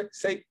shouldn't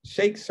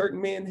shake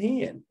certain men's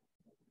hand.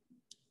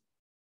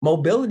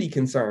 Mobility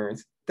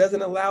concerns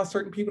doesn't allow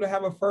certain people to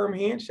have a firm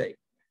handshake.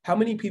 How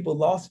many people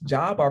lost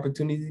job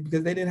opportunities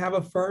because they didn't have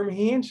a firm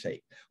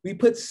handshake? We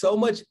put so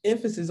much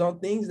emphasis on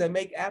things that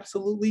make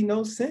absolutely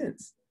no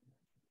sense.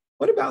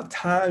 What about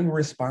timed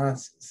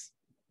responses?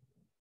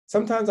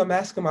 Sometimes I'm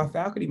asking my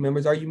faculty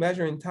members, are you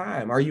measuring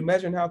time? Are you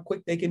measuring how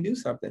quick they can do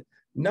something?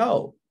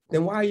 No,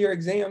 then why your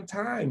exam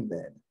time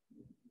then?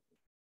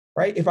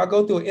 Right? If I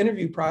go through an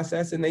interview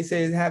process and they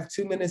say have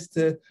 2 minutes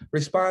to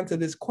respond to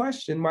this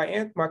question,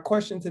 my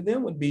question to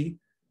them would be,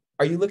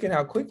 are you looking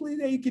how quickly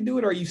they can do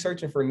it, or are you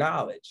searching for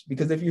knowledge?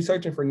 Because if you're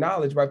searching for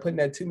knowledge, by putting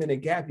that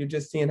 2-minute gap, you're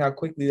just seeing how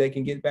quickly they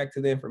can get back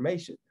to the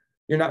information.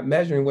 You're not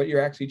measuring what you're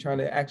actually trying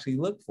to actually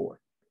look for.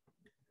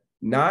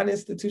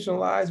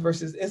 Non-institutionalized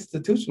versus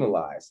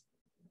institutionalized.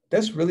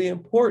 That's really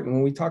important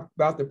when we talk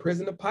about the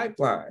prison to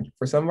pipeline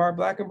for some of our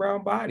Black and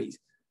brown bodies.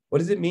 What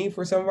does it mean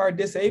for some of our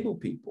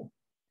disabled people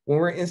when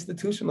we're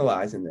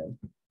institutionalizing them?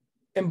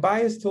 And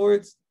bias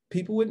towards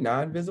people with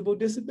non-visible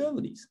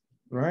disabilities,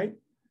 right?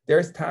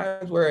 There's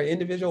times where an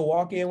individual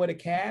walk in with a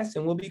cast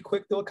and we'll be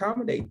quick to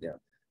accommodate them.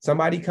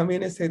 Somebody come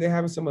in and say they're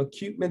having some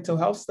acute mental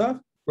health stuff,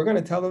 we're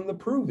gonna tell them to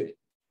prove it.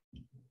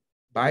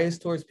 Bias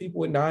towards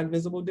people with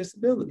non-visible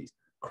disabilities,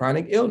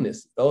 chronic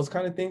illness, those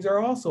kind of things are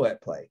also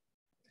at play.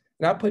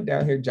 And I put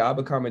down here Job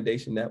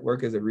Accommodation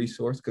Network as a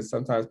resource because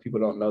sometimes people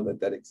don't know that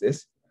that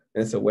exists.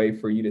 And it's a way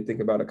for you to think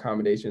about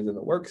accommodations in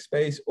the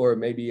workspace, or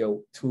maybe a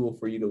tool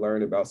for you to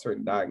learn about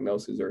certain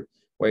diagnoses or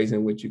ways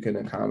in which you can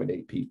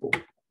accommodate people.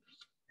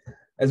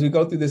 As we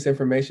go through this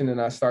information and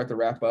I start to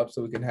wrap up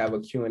so we can have a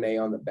Q&A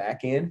on the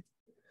back end,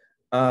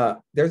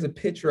 there's a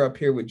picture up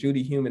here with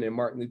Judy Heumann and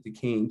Martin Luther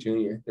King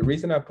Jr. The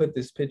reason I put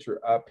this picture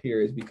up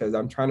here is because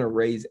I'm trying to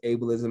raise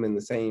ableism in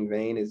the same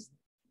vein as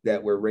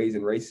that we're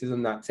raising racism,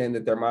 not saying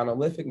that they're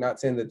monolithic,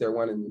 not saying that they're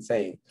one and the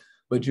same.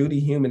 But Judy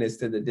Heumann is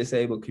to the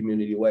disabled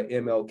community what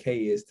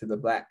MLK is to the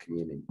Black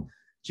community.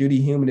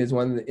 Judy Heumann is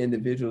one of the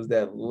individuals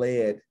that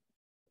led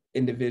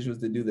individuals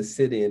to do the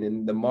sit-in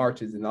and the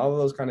marches and all of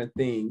those kind of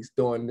things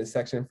during the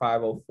Section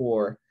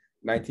 504,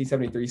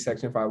 1973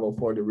 Section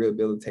 504, the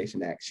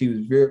Rehabilitation Act. She was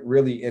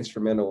really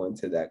instrumental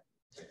into that.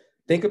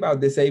 Think about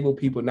disabled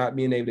people not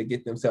being able to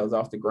get themselves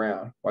off the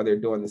ground while they're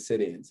doing the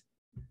sit-ins.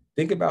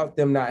 Think about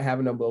them not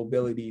having the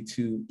mobility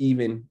to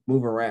even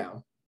move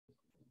around.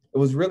 It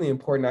was really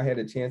important. I had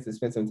a chance to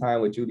spend some time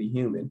with Judy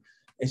Heumann,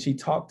 and she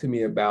talked to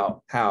me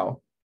about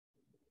how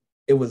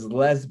it was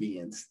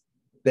lesbians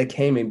that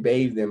came and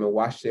bathed them and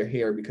washed their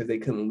hair because they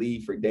couldn't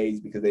leave for days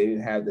because they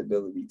didn't have the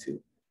ability to.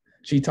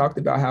 She talked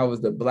about how it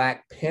was the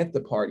Black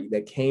Panther Party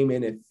that came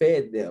in and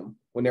fed them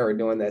when they were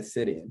doing that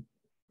sit-in.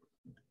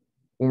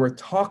 When we're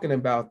talking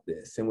about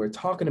this and we're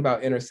talking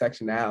about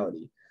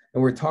intersectionality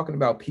and we're talking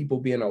about people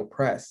being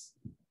oppressed,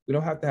 we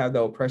don't have to have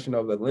the oppression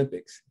of the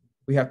Olympics.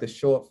 We have to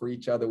show up for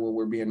each other where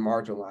we're being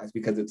marginalized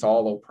because it's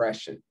all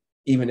oppression,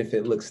 even if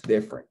it looks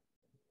different.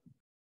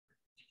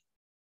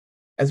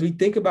 As we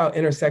think about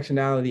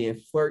intersectionality and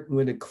flirting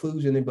with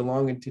inclusion and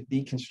belonging to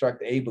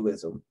deconstruct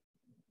ableism,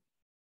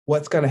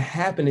 what's going to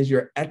happen is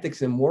your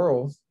ethics and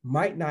morals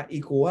might not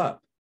equal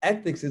up.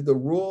 Ethics is the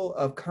rule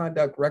of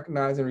conduct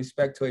recognized in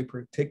respect to a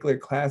particular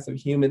class of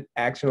human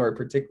action or a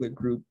particular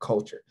group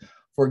culture.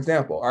 For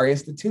example, our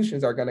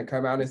institutions are going to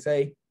come out and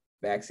say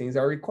vaccines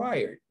are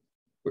required.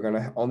 We're going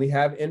to only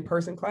have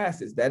in-person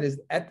classes. That is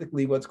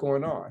ethically what's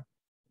going on.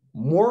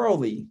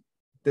 Morally,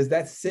 does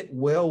that sit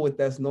well with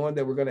us knowing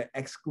that we're going to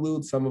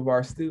exclude some of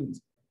our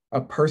students?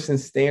 A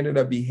person's standard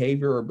of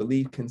behavior or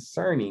belief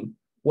concerning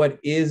what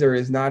is or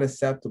is not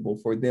acceptable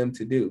for them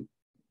to do.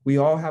 We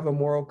all have a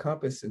moral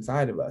compass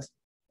inside of us.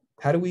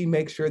 How do we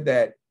make sure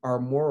that our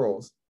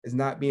morals is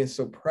not being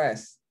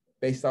suppressed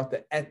based off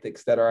the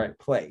ethics that are at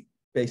play,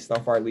 based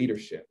off our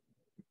leadership?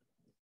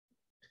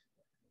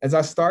 As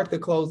I start to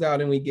close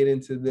out and we get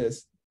into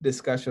this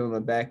discussion on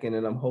the back end,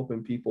 and I'm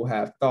hoping people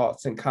have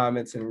thoughts and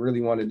comments and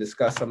really want to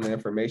discuss some of the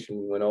information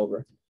we went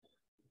over,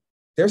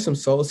 there's some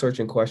soul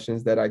searching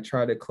questions that I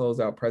try to close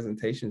out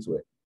presentations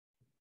with.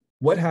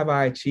 What have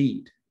I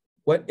achieved?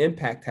 What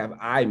impact have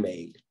I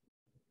made?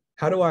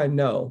 How do I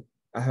know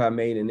I have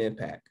made an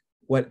impact?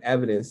 What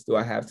evidence do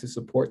I have to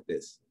support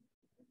this?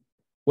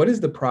 What is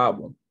the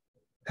problem?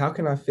 How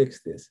can I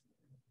fix this?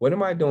 What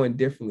am I doing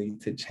differently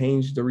to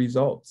change the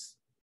results?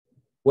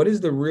 What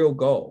is the real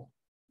goal?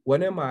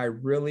 What am I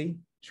really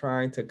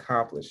trying to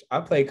accomplish?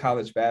 I played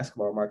college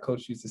basketball. My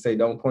coach used to say,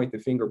 don't point the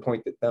finger,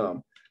 point the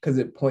thumb, because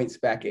it points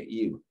back at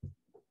you.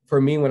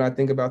 For me, when I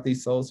think about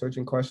these soul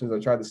searching questions, I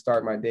try to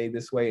start my day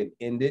this way and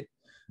end it.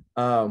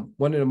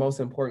 One of the most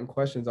important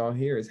questions on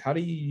here is, how do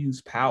you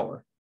use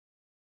power?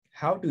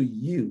 How do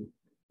you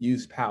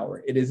use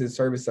power? It is in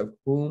service of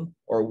whom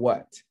or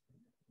what?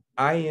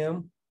 I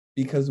am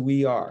because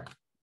we are,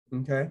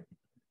 okay?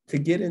 To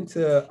get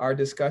into our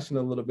discussion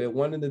a little bit,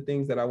 one of the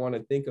things that I want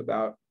to think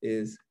about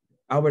is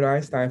Albert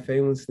Einstein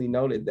famously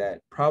noted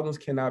that problems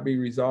cannot be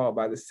resolved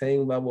by the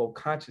same level of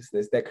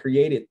consciousness that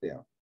created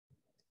them.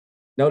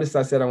 Notice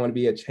I said I want to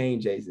be a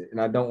change agent and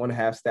I don't want to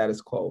have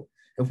status quo.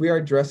 If we are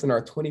addressing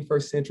our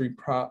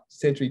 21st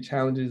century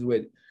challenges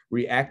with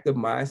reactive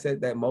mindset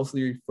that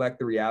mostly reflect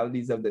the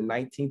realities of the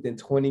 19th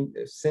and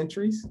 20th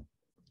centuries,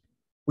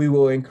 we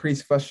will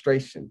increase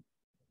frustration,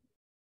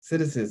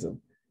 cynicism,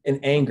 and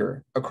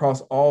anger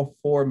across all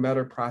four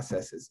meta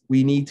processes.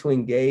 We need to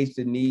engage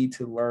the need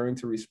to learn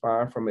to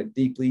respond from a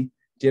deeply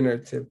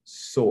generative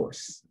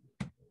source.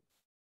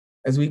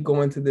 As we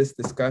go into this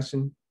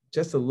discussion,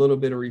 just a little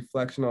bit of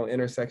reflection on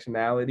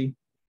intersectionality.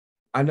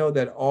 I know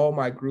that all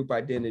my group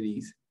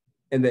identities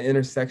and the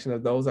intersection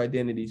of those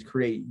identities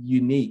create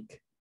unique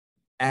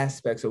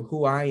aspects of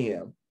who I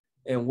am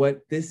and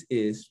what this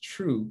is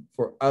true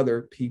for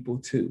other people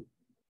too.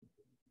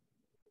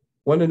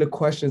 One of the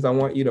questions I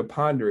want you to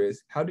ponder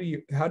is, how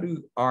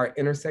do our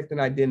intersecting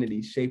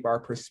identities shape our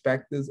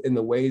perspectives and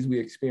the ways we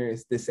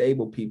experience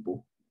disabled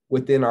people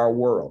within our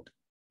world?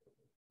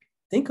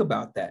 Think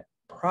about that,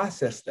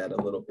 process that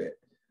a little bit.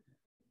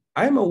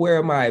 I'm aware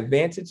of my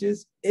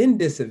advantages and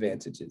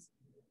disadvantages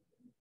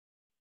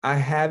I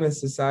have in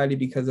society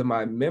because of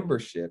my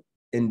membership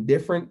in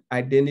different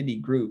identity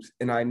groups,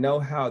 and I know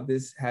how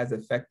this has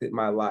affected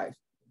my life.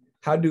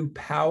 How do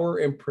power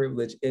and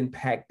privilege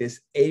impact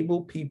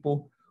disabled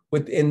people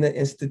within the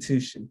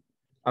institution?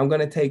 I'm going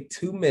to take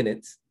 2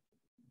 minutes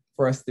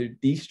for us to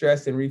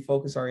de-stress and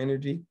refocus our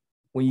energy.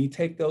 When you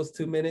take those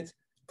 2 minutes,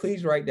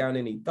 please write down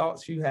any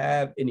thoughts you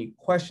have, any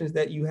questions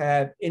that you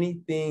have,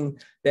 anything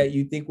that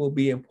you think will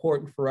be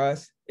important for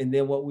us. And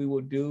then what we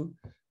will do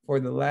for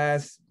the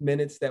last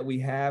minutes that we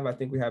have, I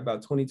think we have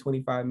about 20,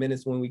 25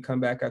 minutes when we come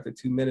back after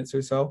 2 minutes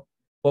or so.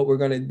 What we're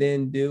going to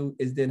then do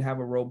is then have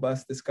a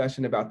robust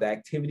discussion about the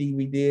activity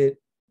we did,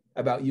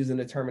 about using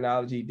the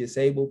terminology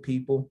disabled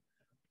people,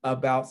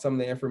 about some of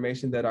the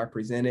information that I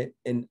presented,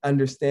 and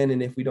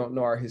understanding, if we don't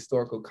know our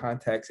historical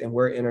context, and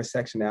where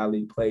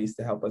intersectionality plays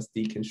to help us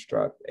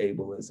deconstruct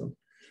ableism.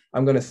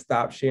 I'm going to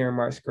stop sharing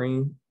my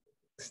screen,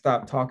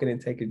 stop talking and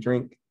take a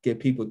drink, give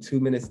people 2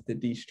 minutes to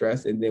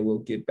de-stress, and then we'll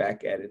get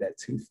back at it at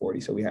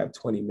 2:40. So we have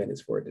 20 minutes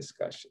for a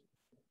discussion.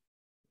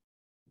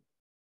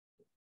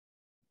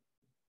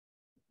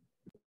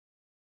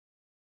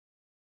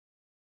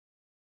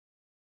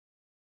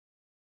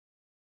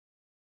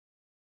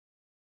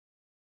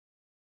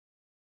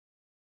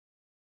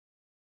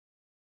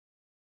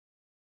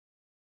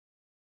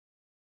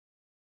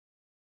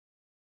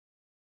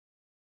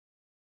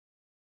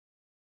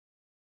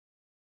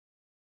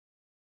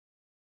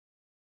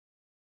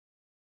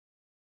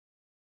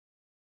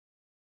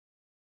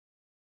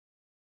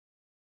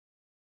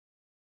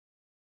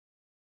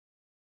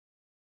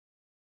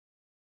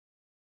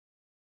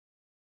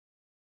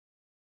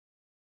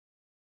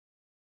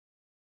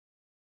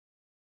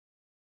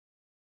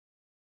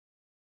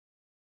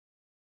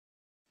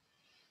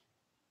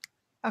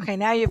 Okay,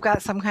 now you've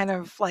got some kind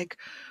of like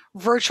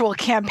virtual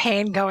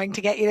campaign going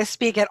to get you to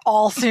speak at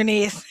all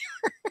SUNYs.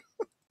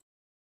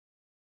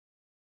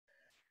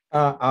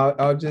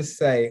 I'll just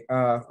say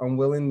I'm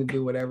willing to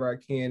do whatever I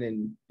can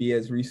and be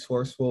as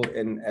resourceful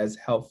and as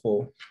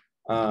helpful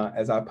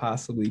as I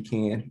possibly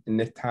can, and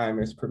if time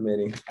is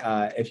permitting.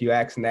 If you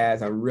ask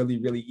Naz, I'm really,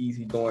 really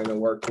easygoing to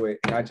work with,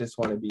 and I just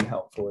want to be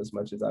helpful as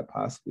much as I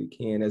possibly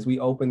can. As we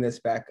open this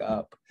back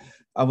up,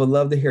 I would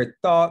love to hear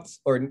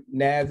thoughts, or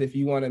Naz, if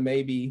you want to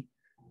maybe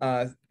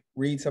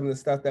read some of the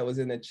stuff that was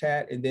in the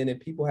chat, and then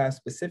if people have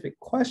specific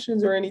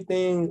questions or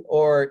anything,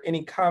 or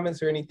any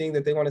comments or anything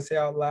that they want to say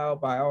out loud,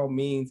 by all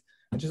means.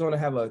 I just want to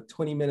have a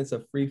 20 minutes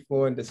of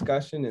free-flowing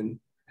discussion and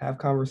have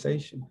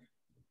conversation.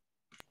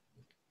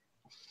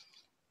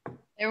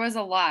 There was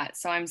a lot,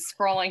 so I'm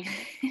scrolling.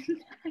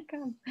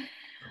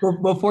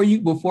 Before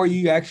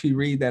you actually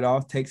read that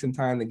off, take some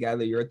time to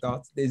gather your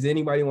thoughts. Does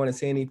anybody want to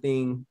say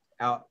anything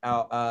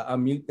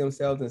unmute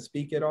themselves and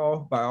speak at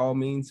all? By all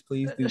means,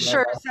 please do.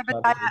 Sure.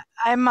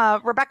 I'm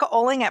Rebecca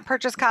Oling at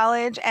Purchase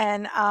College,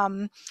 and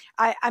I'm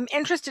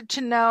interested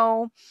to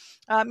know,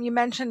 you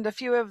mentioned a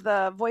few of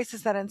the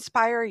voices that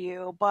inspire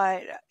you,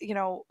 but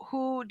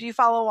who do you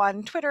follow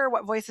on Twitter?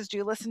 What voices do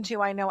you listen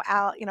to? I know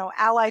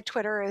Ally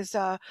Twitter is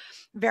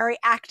very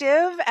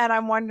active, and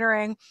I'm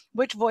wondering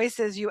which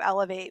voices you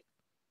elevate.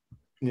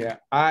 Yeah,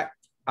 I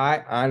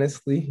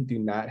honestly do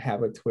not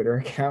have a Twitter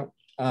account.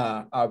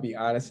 I'll be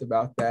honest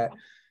about that.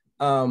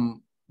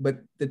 But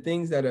the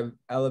things that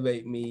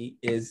elevate me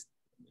is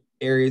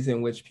areas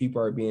in which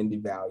people are being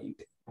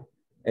devalued.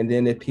 And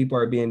then if people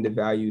are being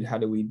devalued, how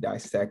do we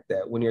dissect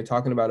that? When you're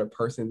talking about a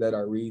person that I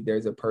read,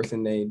 there's a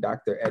person named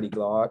Dr. Eddie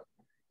Glaude.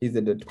 He's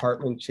the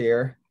department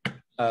chair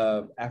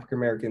of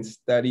African-American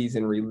Studies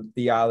and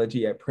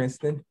Theology at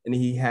Princeton. And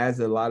he has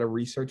a lot of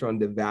research on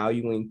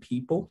devaluing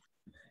people.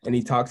 And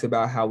he talks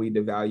about how we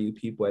devalue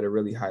people at a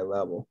really high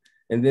level.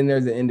 And then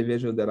there's an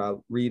individual that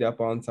I'll read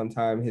up on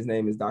sometime. His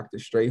name is Dr.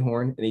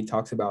 Strayhorn, and he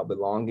talks about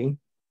belonging.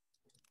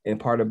 And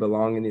part of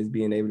belonging is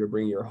being able to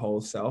bring your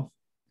whole self.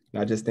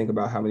 And I just think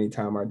about how many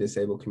times our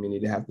disabled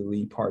community have to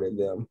leave part of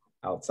them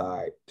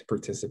outside to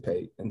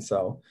participate. And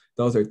so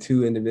those are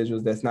two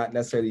individuals that's not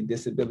necessarily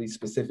disability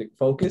specific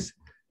focus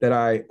that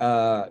I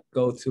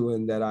go to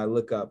and that I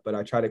look up, but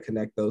I try to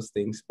connect those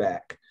things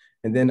back.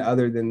 And then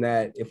other than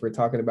that, if we're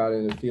talking about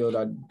in the field,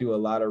 I do a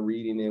lot of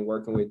reading and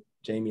working with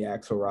Jamie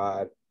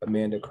Axelrod,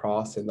 Amanda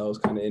Cross, and those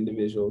kind of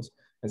individuals.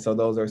 And so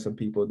those are some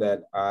people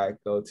that I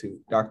go to.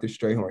 Dr.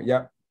 Strayhorn,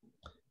 yep.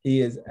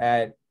 He's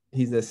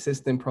the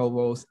assistant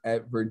provost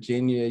at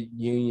Virginia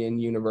Union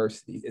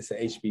University. It's a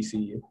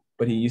HBCU,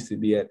 but he used to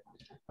be at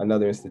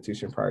another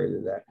institution prior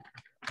to that.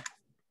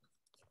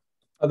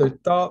 Other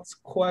thoughts,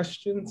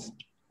 questions?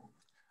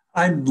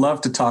 I'd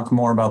love to talk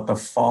more about the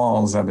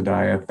fall,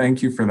 Zebediah.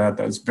 Thank you for that.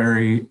 That's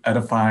very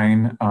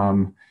edifying.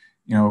 You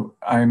know,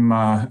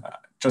 I'm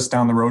just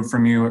down the road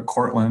from you at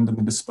Cortland in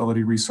the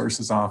Disability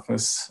Resources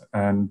Office,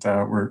 and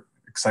we're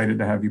excited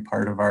to have you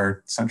part of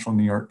our Central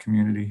New York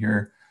community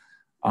here.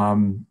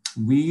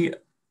 We've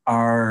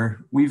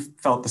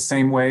felt the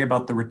same way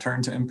about the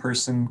return to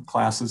in-person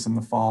classes in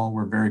the fall.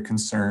 We're very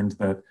concerned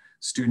that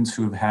students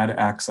who have had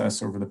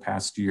access over the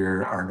past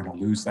year are going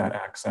to lose that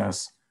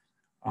access.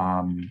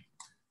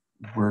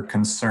 We're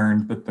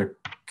concerned that the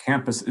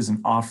campus isn't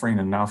offering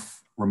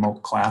enough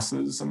remote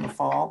classes in the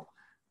fall.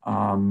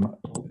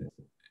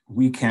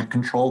 We can't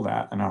control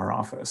that in our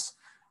office.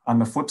 On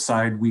the flip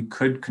side, we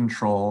could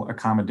control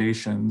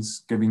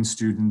accommodations, giving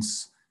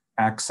students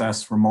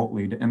access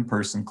remotely to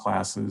in-person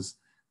classes,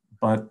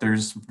 but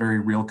there's very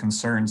real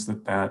concerns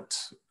that that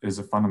is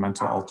a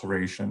fundamental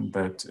alteration,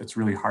 that it's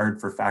really hard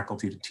for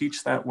faculty to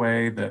teach that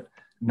way, that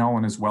no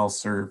one is well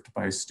served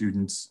by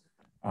students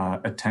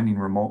attending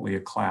remotely a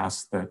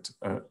class that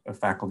a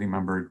faculty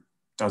member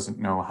doesn't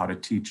know how to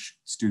teach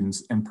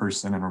students in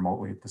person and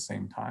remotely at the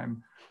same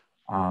time.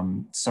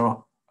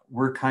 So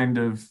we're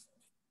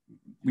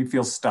we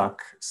feel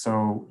stuck.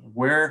 So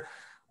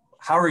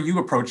how are you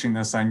approaching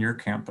this on your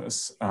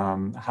campus?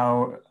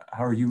 How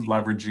are you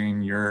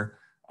leveraging your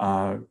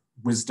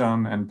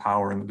wisdom and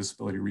power in the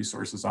Disability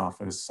Resources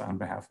Office on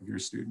behalf of your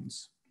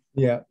students?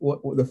 Yeah,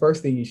 the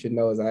first thing you should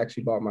know is I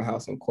actually bought my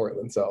house in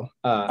Cortland, so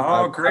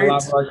great. I'm a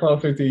lot more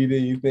closer to you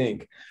than you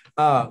think.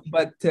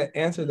 But to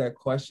answer that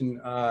question,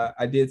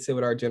 I did sit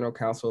with our general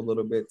counsel a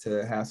little bit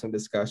to have some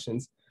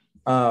discussions.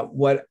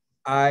 What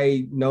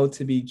I know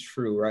to be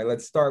true, right?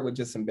 Let's start with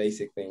just some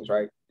basic things,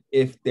 right?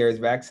 If there's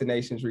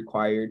vaccinations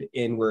required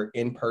and we're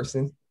in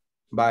person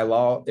by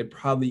law, it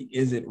probably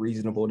isn't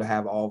reasonable to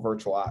have all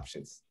virtual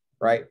options,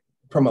 right?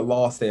 From a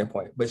law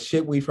standpoint, but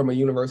should we from a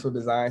universal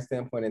design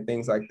standpoint and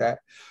things like that?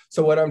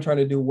 So what I'm trying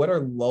to do, what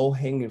are low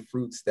hanging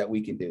fruits that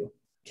we can do?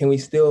 Can we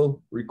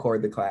still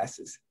record the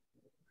classes,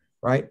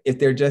 right? If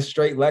they're just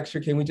straight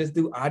lecture, can we just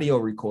do audio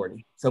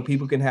recording so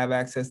people can have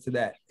access to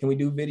that? Can we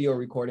do video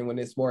recording when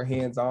it's more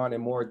hands-on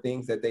and more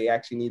things that they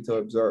actually need to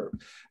observe?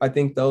 I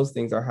think those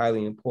things are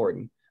highly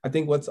important. I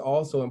think what's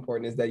also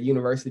important is that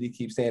university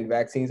keeps saying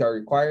vaccines are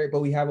required,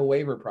 but we have a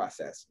waiver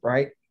process,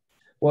 right?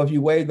 Well, if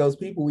you waive those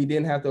people, we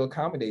didn't have to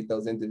accommodate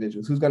those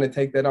individuals. Who's going to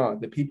take that on?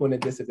 The people in the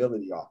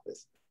disability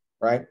office,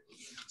 right?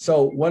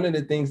 So one of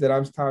the things that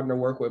I'm starting to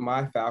work with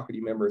my faculty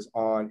members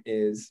on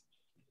is,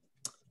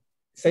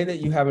 say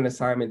that you have an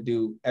assignment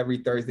due every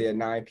Thursday at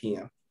 9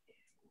 p.m.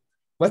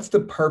 What's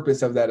the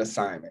purpose of that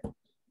assignment?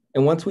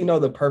 And once we know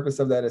the purpose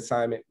of that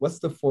assignment, what's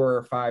the 4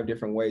 or 5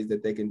 different ways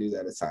that they can do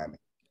that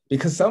assignment?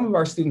 Because some of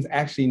our students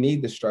actually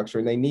need the structure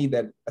and they need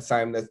that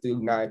assignment that's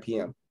due 9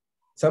 p.m.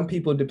 Some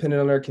people, depending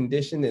on their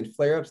condition and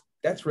flare-ups,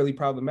 that's really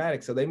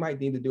problematic. So they might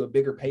need to do a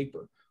bigger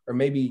paper or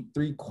maybe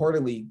 3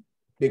 quarterly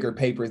bigger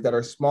papers that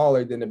are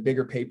smaller than a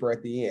bigger paper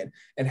at the end.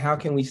 And how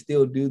can we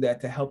still do that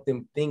to help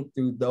them think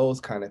through those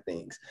kind of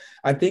things?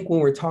 I think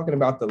when we're talking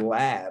about the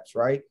labs,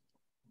 right?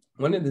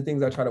 One of the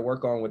things I try to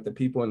work on with the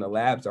people in the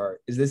labs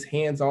is this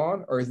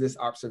hands-on or is this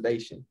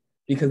observation?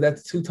 Because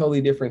that's 2 totally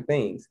different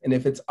things. And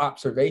if it's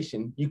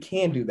observation, you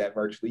can do that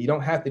virtually. You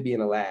don't have to be in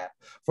a lab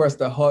for us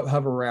to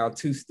hover around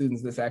 2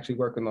 students that's actually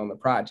working on the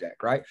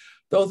project, right?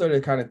 Those are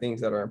the kind of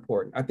things that are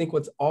important. I think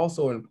what's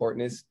also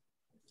important is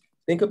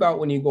think about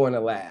when you go in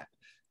a lab.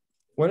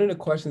 One of the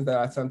questions that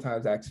I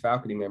sometimes ask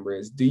faculty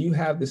members is, do you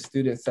have the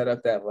students set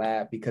up that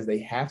lab because they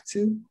have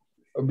to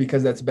or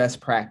because that's best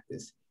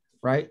practice,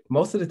 right?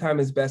 Most of the time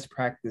it's best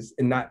practice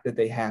and not that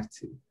they have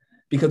to.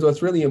 Because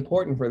what's really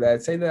important for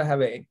that, say that I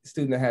have a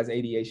student that has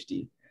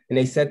ADHD and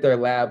they set their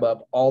lab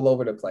up all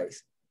over the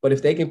place. But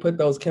if they can put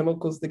those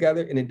chemicals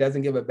together and it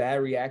doesn't give a bad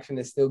reaction,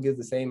 it still gives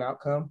the same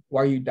outcome,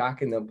 why are you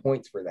docking them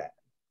points for that,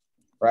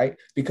 right?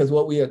 Because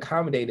what we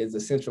accommodate is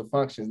essential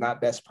functions,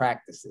 not best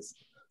practices.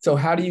 So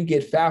how do you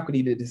get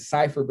faculty to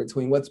decipher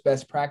between what's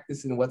best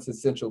practice and what's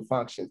essential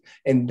functions?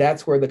 And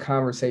that's where the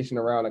conversation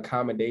around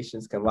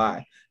accommodations can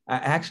lie. I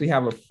actually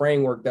have a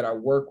framework that I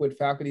work with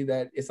faculty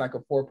that it's like a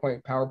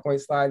 4-point PowerPoint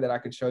slide that I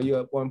could show you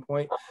at one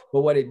point.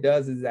 But what it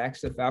does is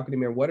ask the faculty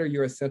member, what are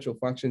your essential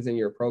functions in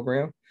your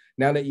program?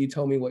 Now that you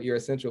told me what your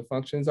essential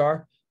functions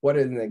are, what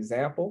is an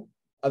example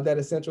of that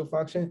essential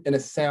function and a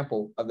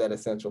sample of that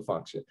essential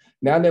function?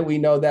 Now that we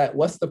know that,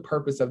 what's the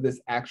purpose of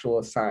this actual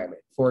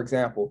assignment? For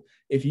example,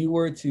 if you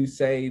were to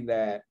say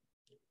that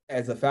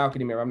as a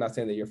faculty member, I'm not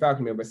saying that you're a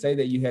faculty member, but say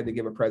that you had to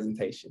give a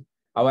presentation.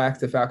 I'll ask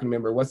the faculty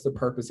member, what's the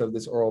purpose of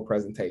this oral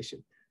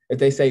presentation? If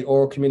they say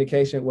oral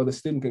communication, well, the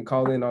student can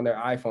call in on their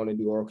iPhone and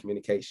do oral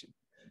communication.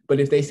 But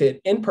if they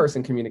said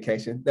in-person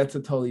communication, that's a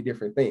totally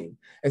different thing.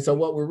 And so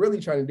what we're really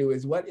trying to do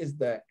is what is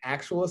the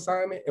actual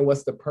assignment and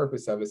what's the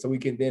purpose of it? So we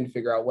can then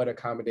figure out what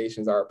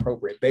accommodations are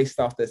appropriate based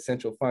off the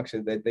essential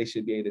functions that they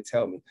should be able to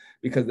tell me,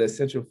 because the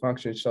essential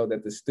functions show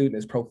that the student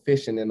is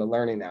proficient in the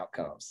learning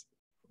outcomes.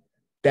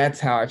 That's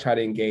how I try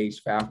to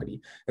engage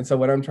faculty. And so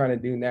what I'm trying to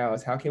do now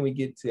is how can we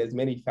get to as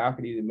many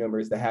faculty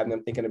members to have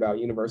them thinking about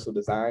universal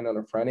design on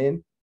the front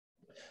end?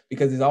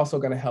 Because it's also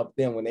going to help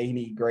them when they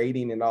need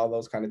grading and all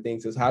those kind of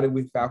things. Is how do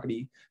we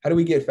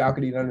get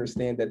faculty to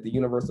understand that the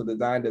universal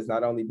design does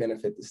not only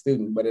benefit the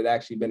student, but it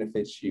actually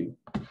benefits you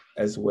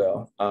as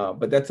well.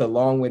 But that's a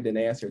long-winded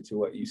answer to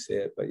what you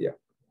said, but yeah.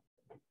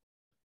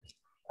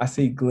 I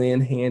see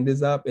Glenn's hand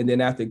is up, and then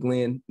after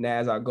Glenn,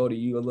 Naz, I'll go to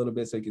you a little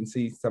bit so you can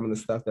see some of the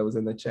stuff that was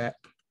in the chat.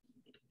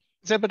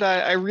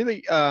 Zebediah, I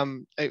really,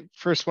 I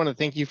first want to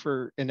thank you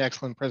for an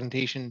excellent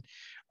presentation.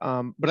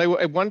 But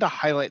I wanted to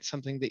highlight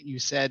something that you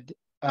said,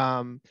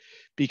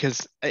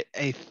 because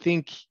I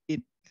think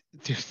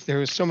there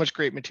was so much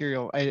great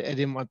material. I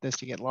didn't want this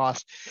to get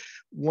lost.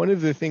 One of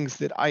the things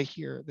that I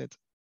hear that's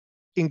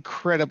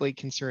incredibly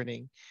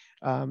concerning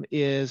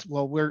is,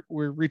 well, we're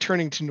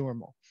returning to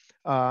normal,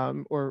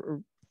 or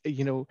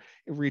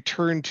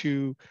return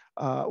to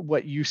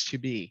what used to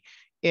be.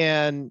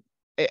 And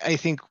I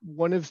think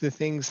one of the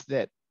things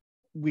that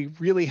we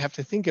really have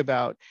to think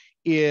about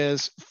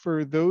is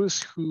for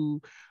those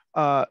who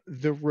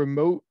the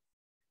remote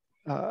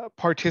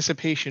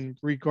participation,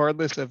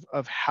 regardless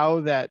of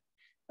how that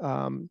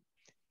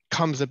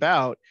comes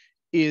about,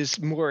 is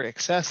more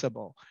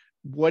accessible.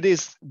 What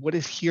is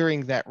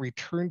hearing that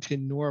return to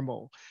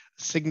normal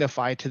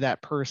signify to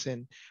that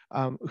person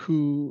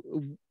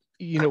who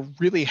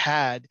really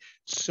had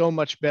so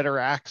much better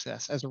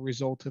access as a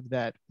result of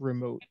that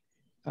remote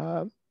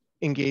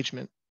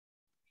engagement?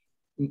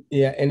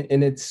 Yeah,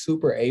 and it's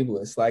super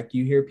ableist. Like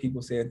you hear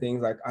people saying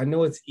things like, I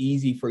know it's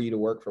easy for you to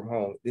work from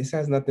home. This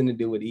has nothing to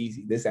do with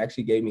easy. This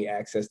actually gave me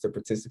access to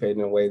participate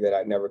in a way that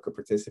I never could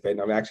participate.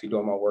 And I'm actually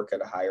doing my work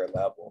at a higher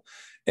level.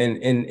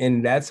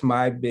 And that's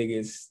my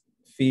biggest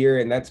fear.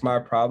 And that's my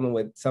problem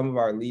with some of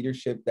our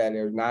leadership that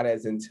are not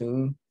as in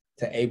tune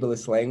to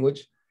ableist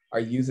language, are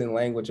using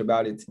language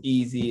about it's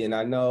easy. And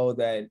I know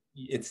that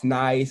it's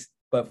nice,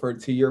 but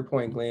to your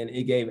point, Glenn,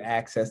 it gave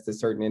access to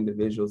certain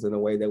individuals in a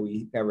way that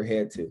we never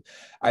had to.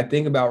 I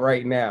think about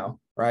right now,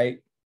 right?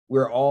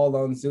 We're all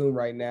on Zoom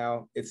right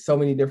now. It's so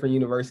many different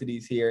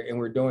universities here, and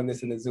we're doing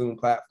this in the Zoom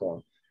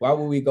platform. Why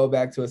would we go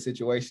back to a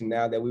situation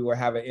now that we will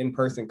have an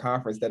in-person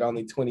conference that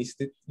only 20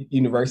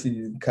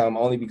 universities come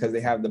only because they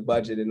have the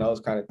budget and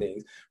those kind of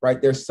things,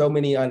 right? There's so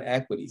many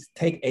inequities.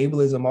 Take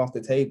ableism off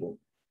the table.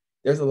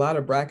 There's a lot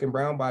of Black and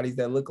brown bodies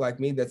that look like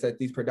me that's at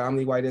these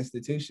predominantly white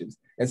institutions.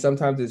 And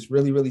sometimes it's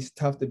really, really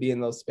tough to be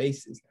in those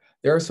spaces.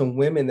 There are some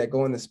women that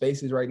go into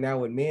spaces right now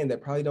with men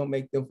that probably don't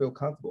make them feel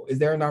comfortable. Is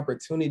there an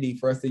opportunity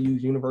for us to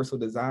use universal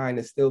design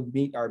and still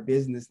meet our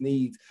business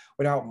needs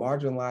without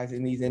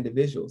marginalizing these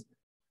individuals?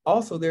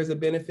 Also, there's a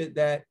benefit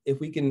that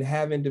if we can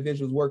have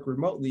individuals work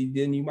remotely,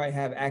 then you might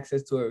have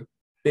access to a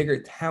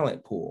bigger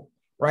talent pool.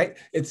 Right?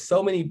 It's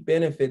so many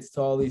benefits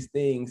to all these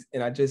things.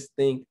 And I just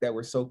think that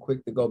we're so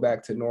quick to go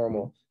back to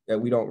normal that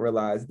we don't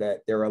realize that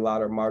there are a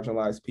lot of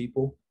marginalized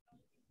people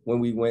when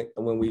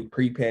we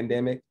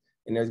pre-pandemic,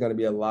 and there's going to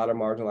be a lot of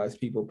marginalized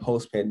people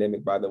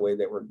post-pandemic by the way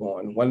that we're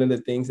going. One of the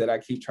things that I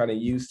keep trying to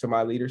use to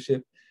my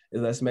leadership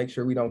is let's make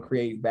sure we don't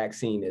create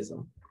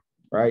vaccineism,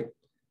 right?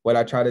 What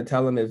I try to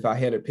tell them, if I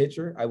had a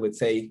picture, I would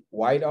say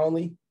white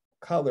only,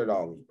 colored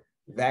only,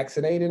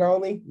 vaccinated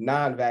only,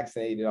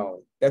 non-vaccinated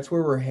only. That's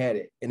where we're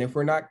headed. And if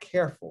we're not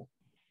careful,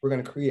 we're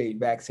going to create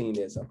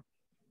vaccineism.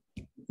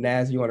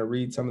 Naz, you want to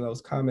read some of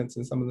those comments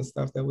and some of the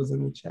stuff that was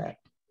in the chat?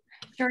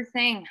 Sure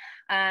thing.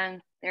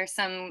 There's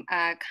some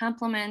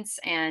compliments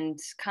and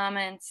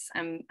comments.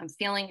 I'm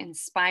feeling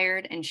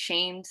inspired and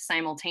shamed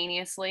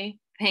simultaneously.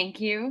 Thank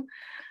you.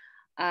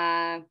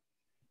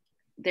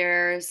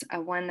 There's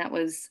one that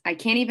was, I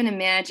can't even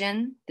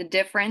imagine the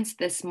difference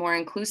this more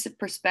inclusive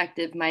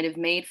perspective might have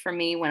made for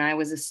me when I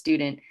was a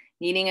student,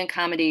 needing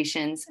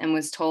accommodations and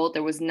was told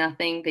there was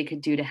nothing they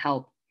could do to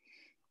help.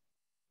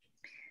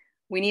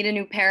 We need a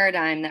new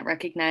paradigm that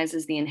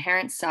recognizes the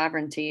inherent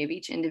sovereignty of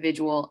each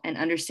individual and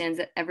understands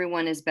that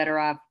everyone is better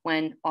off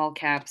when, all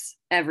caps,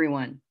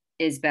 everyone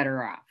is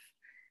better off.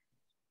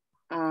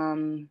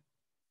 Hold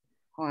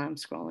on, I'm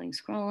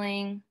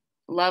scrolling.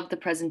 Love the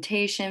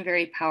presentation,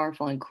 very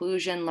powerful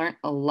inclusion, learned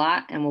a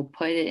lot and will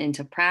put it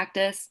into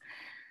practice.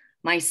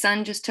 My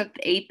son just took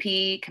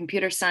the AP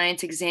computer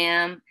science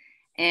exam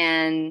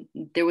and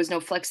there was no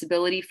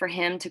flexibility for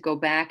him to go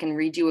back and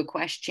redo a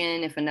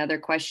question if another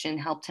question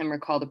helped him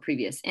recall the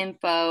previous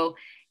info.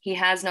 He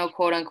has no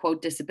quote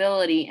unquote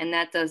disability, and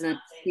that doesn't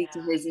speak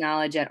to his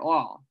knowledge at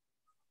all.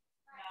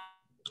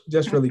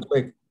 Just really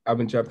quick, I'm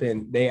gonna jump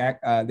in. They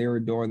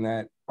were doing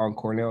that on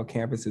Cornell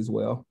campus as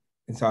well.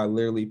 And so I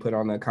literally put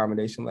on the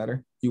accommodation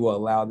letter, you will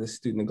allow this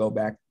student to go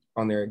back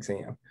on their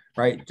exam,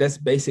 right?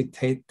 Just basic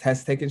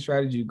test taking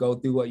strategy. You go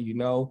through what you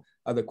know.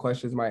 Other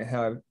questions might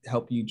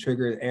help you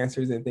trigger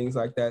answers and things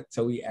like that.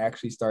 So we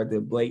actually started to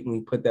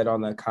blatantly put that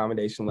on the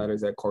accommodation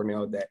letters at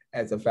Cornell, that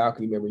as a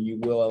faculty member, you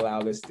will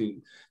allow the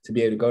student to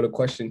be able to go to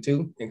question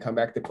 2 and come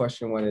back to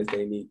question 1 as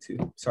they need to.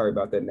 Sorry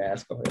about that,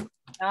 Naz. Go ahead.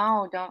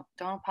 No, don't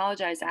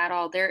apologize at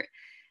all.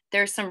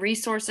 There's some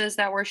resources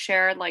that were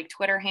shared, like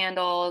Twitter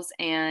handles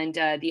and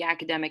the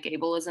academic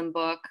ableism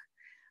book,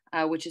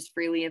 which is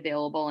freely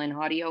available in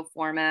audio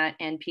format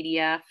and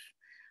PDF.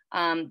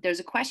 There's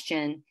a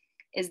question.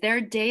 Is there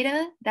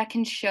data that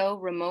can show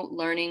remote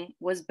learning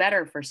was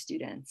better for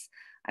students?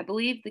 I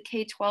believe the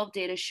K-12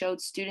 data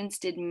showed students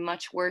did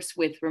much worse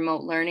with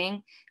remote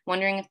learning.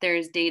 Wondering if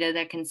there's data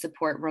that can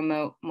support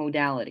remote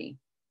modality.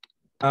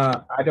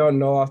 I don't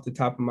know off the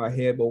top of my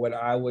head, but what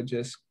I would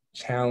just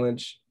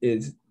challenge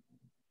is,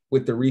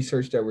 with the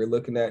research that we're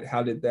looking at,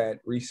 how did that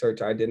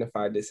research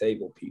identify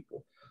disabled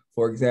people?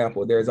 For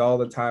example, there's all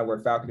the time where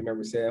faculty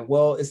members saying,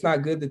 well, it's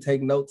not good to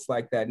take notes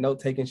like that.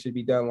 Note taking should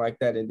be done like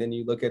that. And then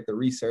you look at the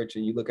research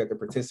and you look at the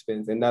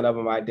participants and none of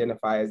them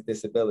identify as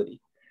disability,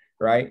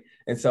 right?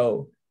 And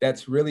so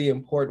that's really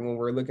important when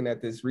we're looking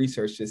at this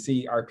research to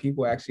see, are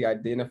people actually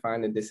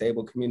identifying the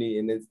disabled community,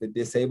 and is the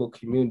disabled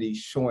community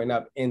showing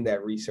up in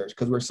that research?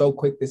 Because we're so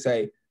quick to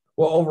say,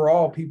 well,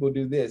 overall people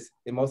do this,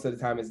 and most of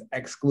the time it's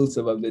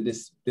exclusive of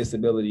the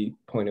disability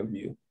point of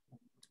view.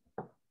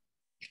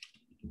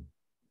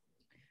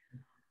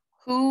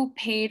 Who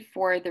paid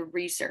for the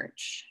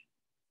research?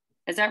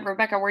 Is that,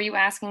 Rebecca, were you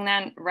asking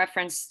that in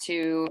reference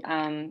to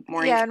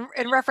more? Yeah,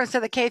 in reference to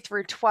the K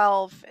through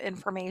 12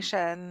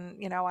 information,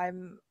 you know,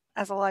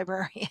 as a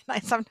librarian, I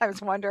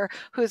sometimes wonder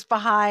who's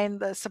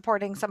behind the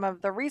supporting some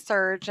of the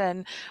research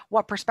and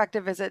what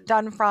perspective is it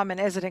done from, and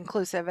is it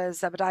inclusive, as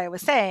Zebediah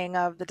was saying,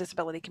 of the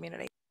disability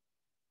community?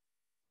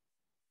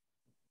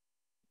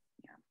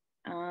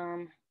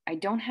 Yeah. I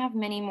don't have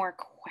many more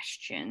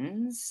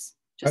questions.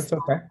 That's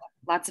okay.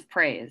 Lots of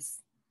praise.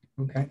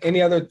 Okay.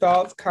 Any other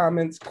thoughts,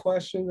 comments,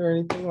 questions, or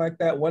anything like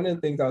that? One of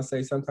the things I'll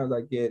say, sometimes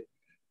I get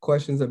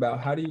questions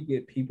about how do you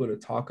get people to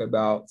talk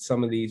about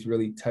some of these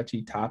really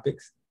touchy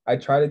topics. I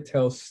try to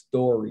tell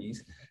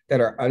stories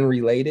that are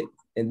unrelated,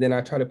 and then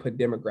I try to put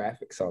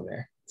demographics on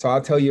there. So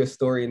I'll tell you a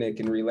story and it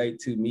can relate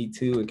to Me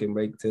Too, it can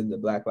relate to the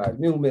Black Lives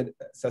Movement,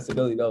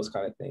 accessibility, those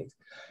kind of things.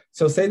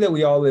 So say that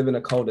we all live in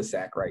a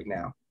cul-de-sac right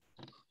now,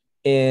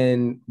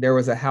 and there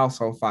was a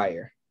house on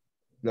fire.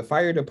 The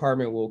fire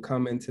department will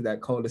come into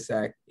that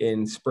cul-de-sac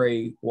and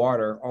spray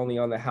water only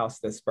on the house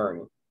that's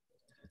burning.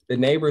 The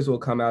neighbors will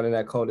come out in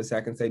that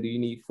cul-de-sac and say, do you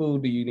need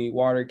food? Do you need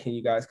water? Can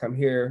you guys come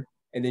here?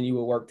 And then you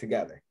will work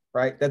together,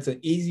 right? That's an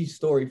easy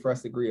story for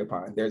us to agree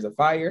upon. There's a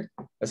fire,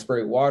 let's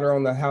spray water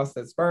on the house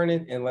that's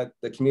burning and let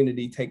the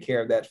community take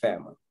care of that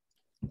family.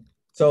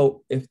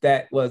 So if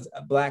that was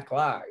a Black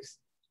lives,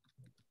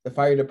 the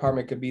fire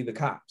department could be the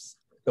cops.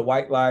 The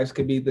white lives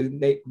could be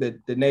the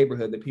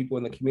neighborhood, the people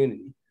in the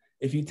community.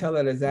 If you tell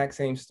that exact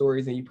same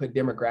stories and you put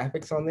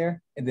demographics on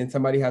there, and then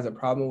somebody has a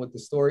problem with the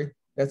story,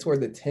 that's where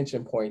the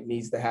tension point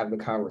needs to have the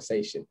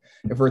conversation.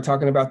 If we're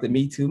talking about the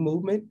Me Too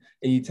movement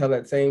and you tell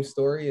that same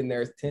story and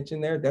there's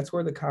tension there, that's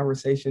where the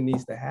conversation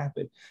needs to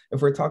happen.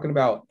 If we're talking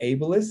about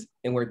ableists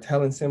and we're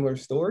telling similar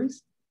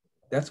stories,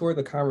 that's where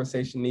the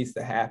conversation needs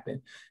to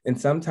happen. And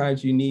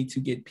sometimes you need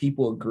to get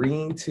people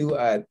agreeing to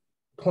a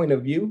point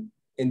of view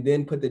and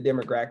then put the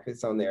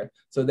demographics on there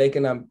so they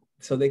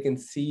can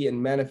see and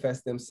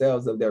manifest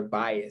themselves of their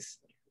bias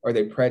or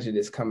their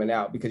prejudice coming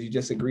out, because you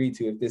just agreed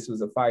to, if this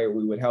was a fire,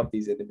 we would help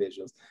these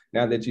individuals.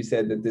 Now that you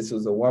said that this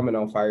was a woman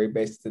on fire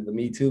based on the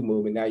Me Too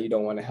movement, now you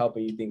don't want to help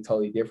and you think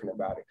totally different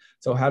about it.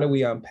 So how do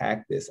we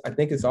unpack this? I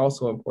think it's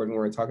also important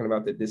when we're talking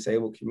about the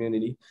disabled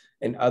community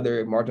and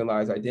other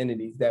marginalized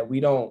identities that we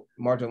don't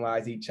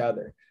marginalize each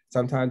other.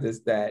 Sometimes it's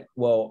that,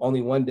 well,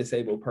 only one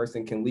disabled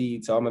person can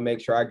lead, so I'm gonna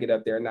make sure I get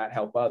up there and not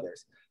help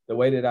others. The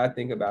way that I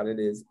think about it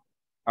is,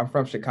 I'm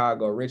from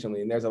Chicago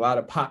originally, and there's a lot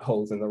of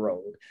potholes in the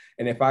road.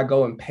 And if I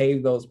go and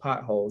pave those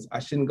potholes, I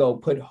shouldn't go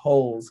put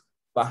holes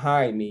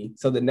behind me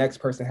so the next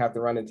person have to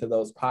run into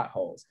those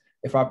potholes.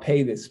 If I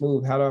pave it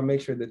smooth, how do I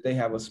make sure that they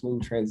have a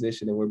smooth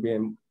transition and we're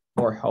being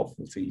more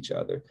helpful to each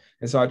other?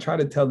 And so I try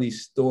to tell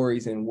these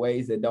stories in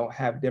ways that don't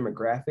have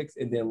demographics,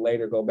 and then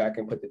later go back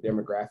and put the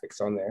demographics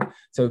on there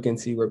so we can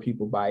see where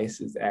people's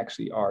biases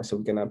actually are, so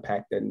we can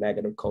unpack their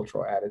negative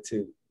cultural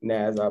attitude.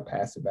 Naz, I'll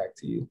pass it back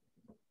to you.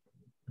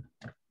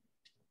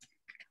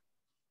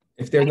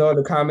 If there's no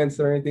other comments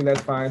or anything,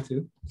 that's fine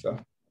too. So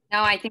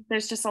no, I think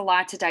there's just a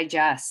lot to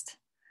digest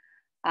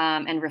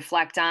and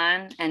reflect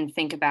on and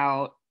think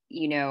about,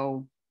 you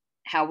know,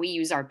 how we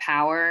use our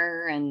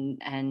power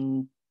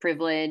and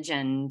privilege,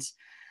 and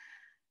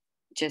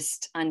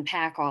just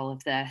unpack all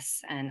of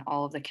this and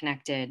all of the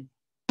connected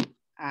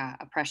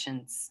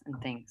oppressions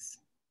and things.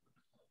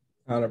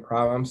 Not a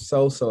problem. I'm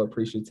so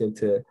appreciative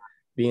to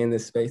be in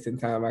this space and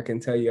time. I can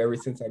tell you, ever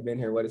since I've been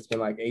here, what it's been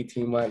like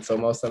 18 months. So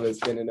most of it's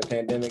been in the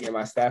pandemic, and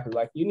my staff is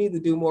like, you need to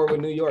do more with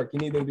New York. You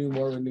need to do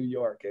more with New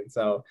York. And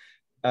so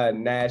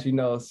Nash, you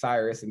know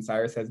Cyrus, and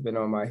Cyrus has been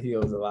on my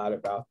heels a lot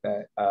about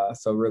that.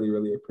 So really,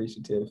 really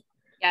appreciative.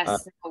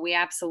 Yes, we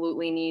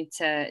absolutely need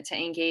to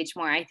engage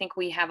more. I think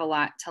we have a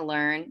lot to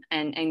learn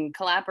and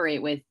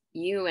collaborate with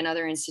you and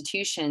other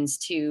institutions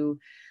to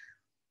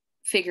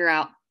figure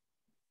out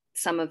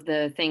some of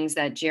the things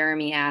that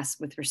Jeremy asked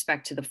with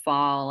respect to the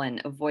fall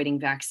and avoiding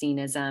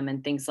vaccinism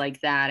and things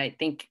like that. I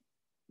think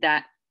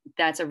that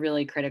that's a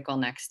really critical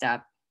next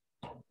step.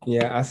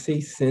 Yeah, I see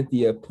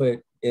Cynthia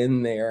put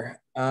in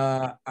there.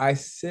 I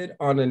sit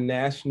on a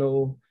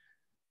national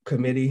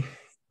committee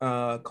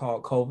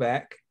called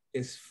COVAC.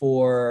 It's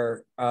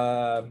for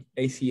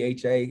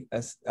ACHA,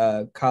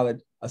 College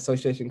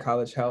Association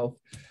College Health.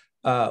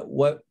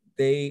 What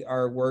they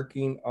are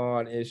working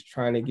on is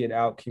trying to get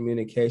out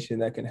communication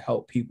that can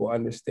help people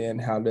understand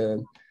how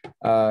to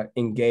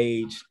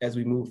engage as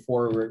we move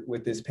forward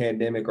with this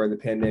pandemic or the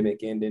pandemic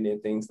ending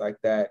and things like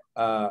that.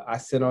 I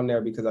sit on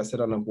there because I sit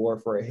on the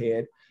board for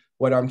AHEAD.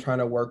 What I'm trying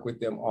to work with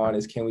them on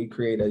is, can we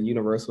create a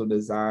universal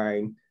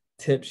design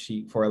tip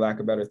sheet, for lack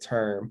of a better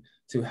term,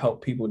 to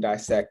help people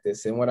dissect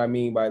this? And what I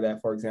mean by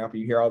that, for example,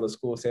 you hear all the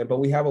schools saying, but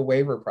we have a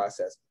waiver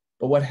process.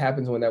 But what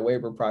happens when that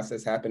waiver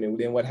process happens? And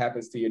then what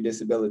happens to your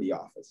disability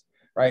office,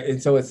 right?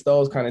 And so it's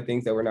those kind of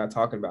things that we're not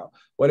talking about.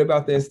 What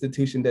about the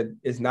institution that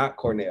is not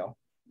Cornell,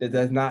 that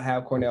does not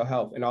have Cornell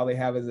Health, and all they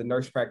have is a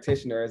nurse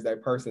practitioner as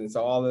that person?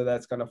 So all of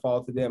that's going to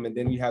fall to them. And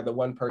then you have the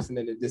one person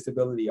in the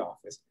disability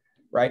office,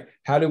 right?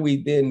 How do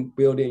we then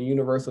build in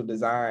universal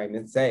design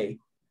and say,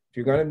 if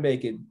you're going to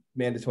make it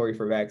mandatory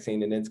for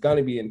vaccine and it's going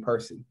to be in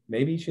person,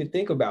 maybe you should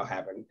think about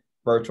having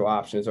virtual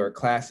options or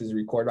classes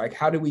recorded? Like,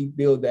 how do we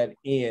build that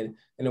in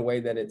a way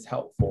that it's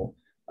helpful?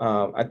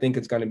 I think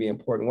it's going to be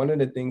important. One of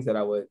the things that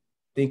I would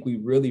think we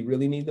really,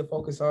 really need to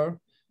focus on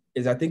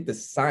is, I think the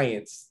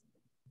science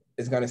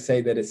is going to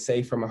say that it's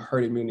safe from a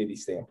herd immunity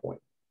standpoint.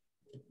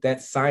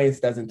 That science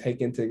doesn't take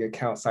into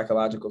account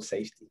psychological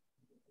safety.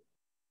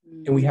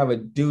 And we have a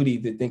duty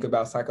to think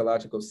about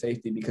psychological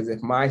safety, because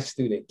if my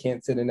student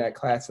can't sit in that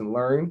class and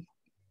learn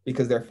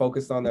because they're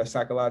focused on their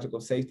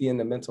psychological safety and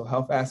the mental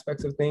health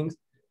aspects of things,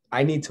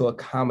 I need to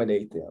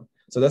accommodate them.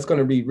 So that's going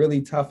to be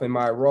really tough in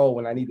my role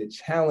when I need to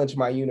challenge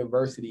my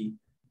university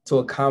to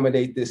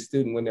accommodate this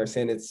student when they're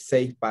saying it's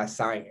safe by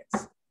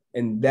science.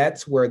 And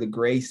that's where the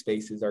gray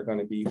spaces are going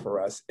to be for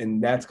us.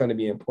 And that's going to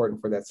be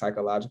important for that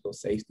psychological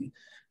safety,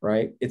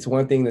 right? It's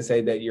one thing to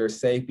say that you're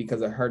safe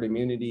because of herd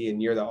immunity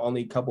and you're the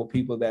only couple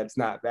people that's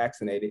not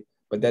vaccinated,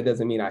 but that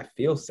doesn't mean I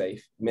feel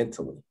safe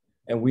mentally.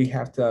 And we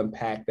have to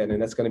unpack that.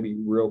 And that's going to be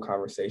real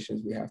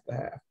conversations we have to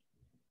have.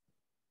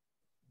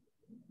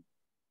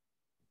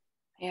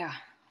 Yeah.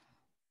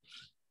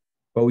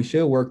 But we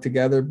should work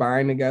together,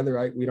 bind together,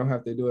 right? We don't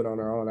have to do it on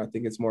our own. I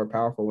think it's more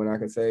powerful when I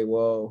can say,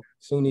 well,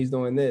 SUNY's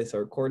doing this,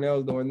 or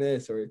Cornell's doing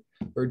this, or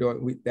we're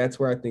doing, that's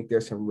where I think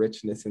there's some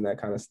richness in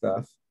that kind of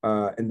stuff.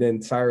 And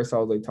then Cyrus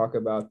always talk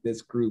about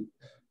this group,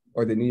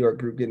 or the New York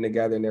group, getting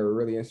together, and they were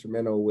really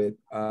instrumental with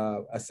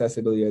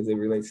accessibility as it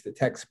relates to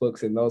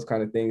textbooks and those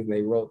kind of things. And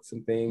they wrote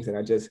some things, and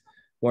I just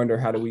wonder,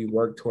 how do we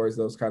work towards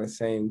those kind of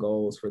same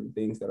goals for the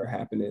things that are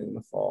happening in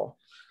the fall?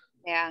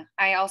 Yeah,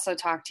 I also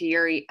talked to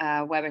Yuri,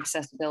 web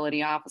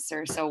accessibility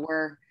officer. So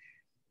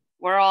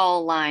we're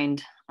all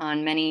aligned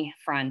on many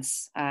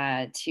fronts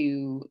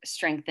to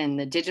strengthen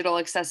the digital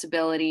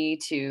accessibility,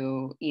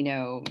 to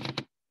eliminating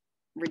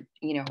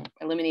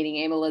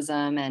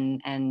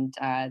ableism, and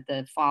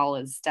the fall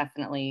is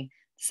definitely,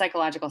 the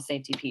psychological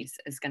safety piece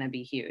is going to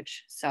be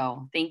huge.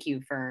 So thank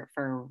you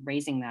for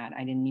raising that.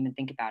 I didn't even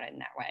think about it in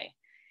that way.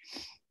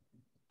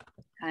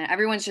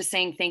 Everyone's just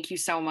saying thank you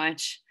so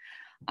much.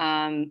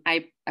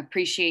 I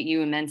appreciate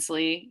you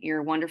immensely. You're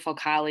a wonderful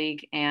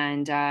colleague,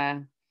 and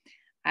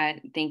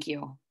thank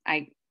you.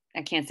 I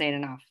can't say it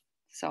enough.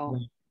 So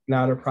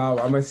not a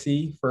problem. I'm gonna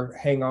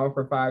hang on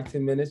for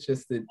 5-10 minutes.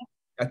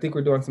 I think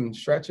we're doing some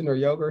stretching or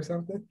yoga or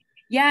something.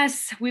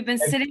 Yes, we've been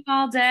sitting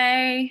all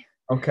day.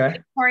 Okay.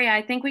 Victoria,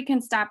 I think we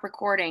can stop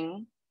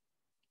recording.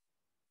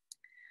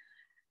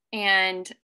 And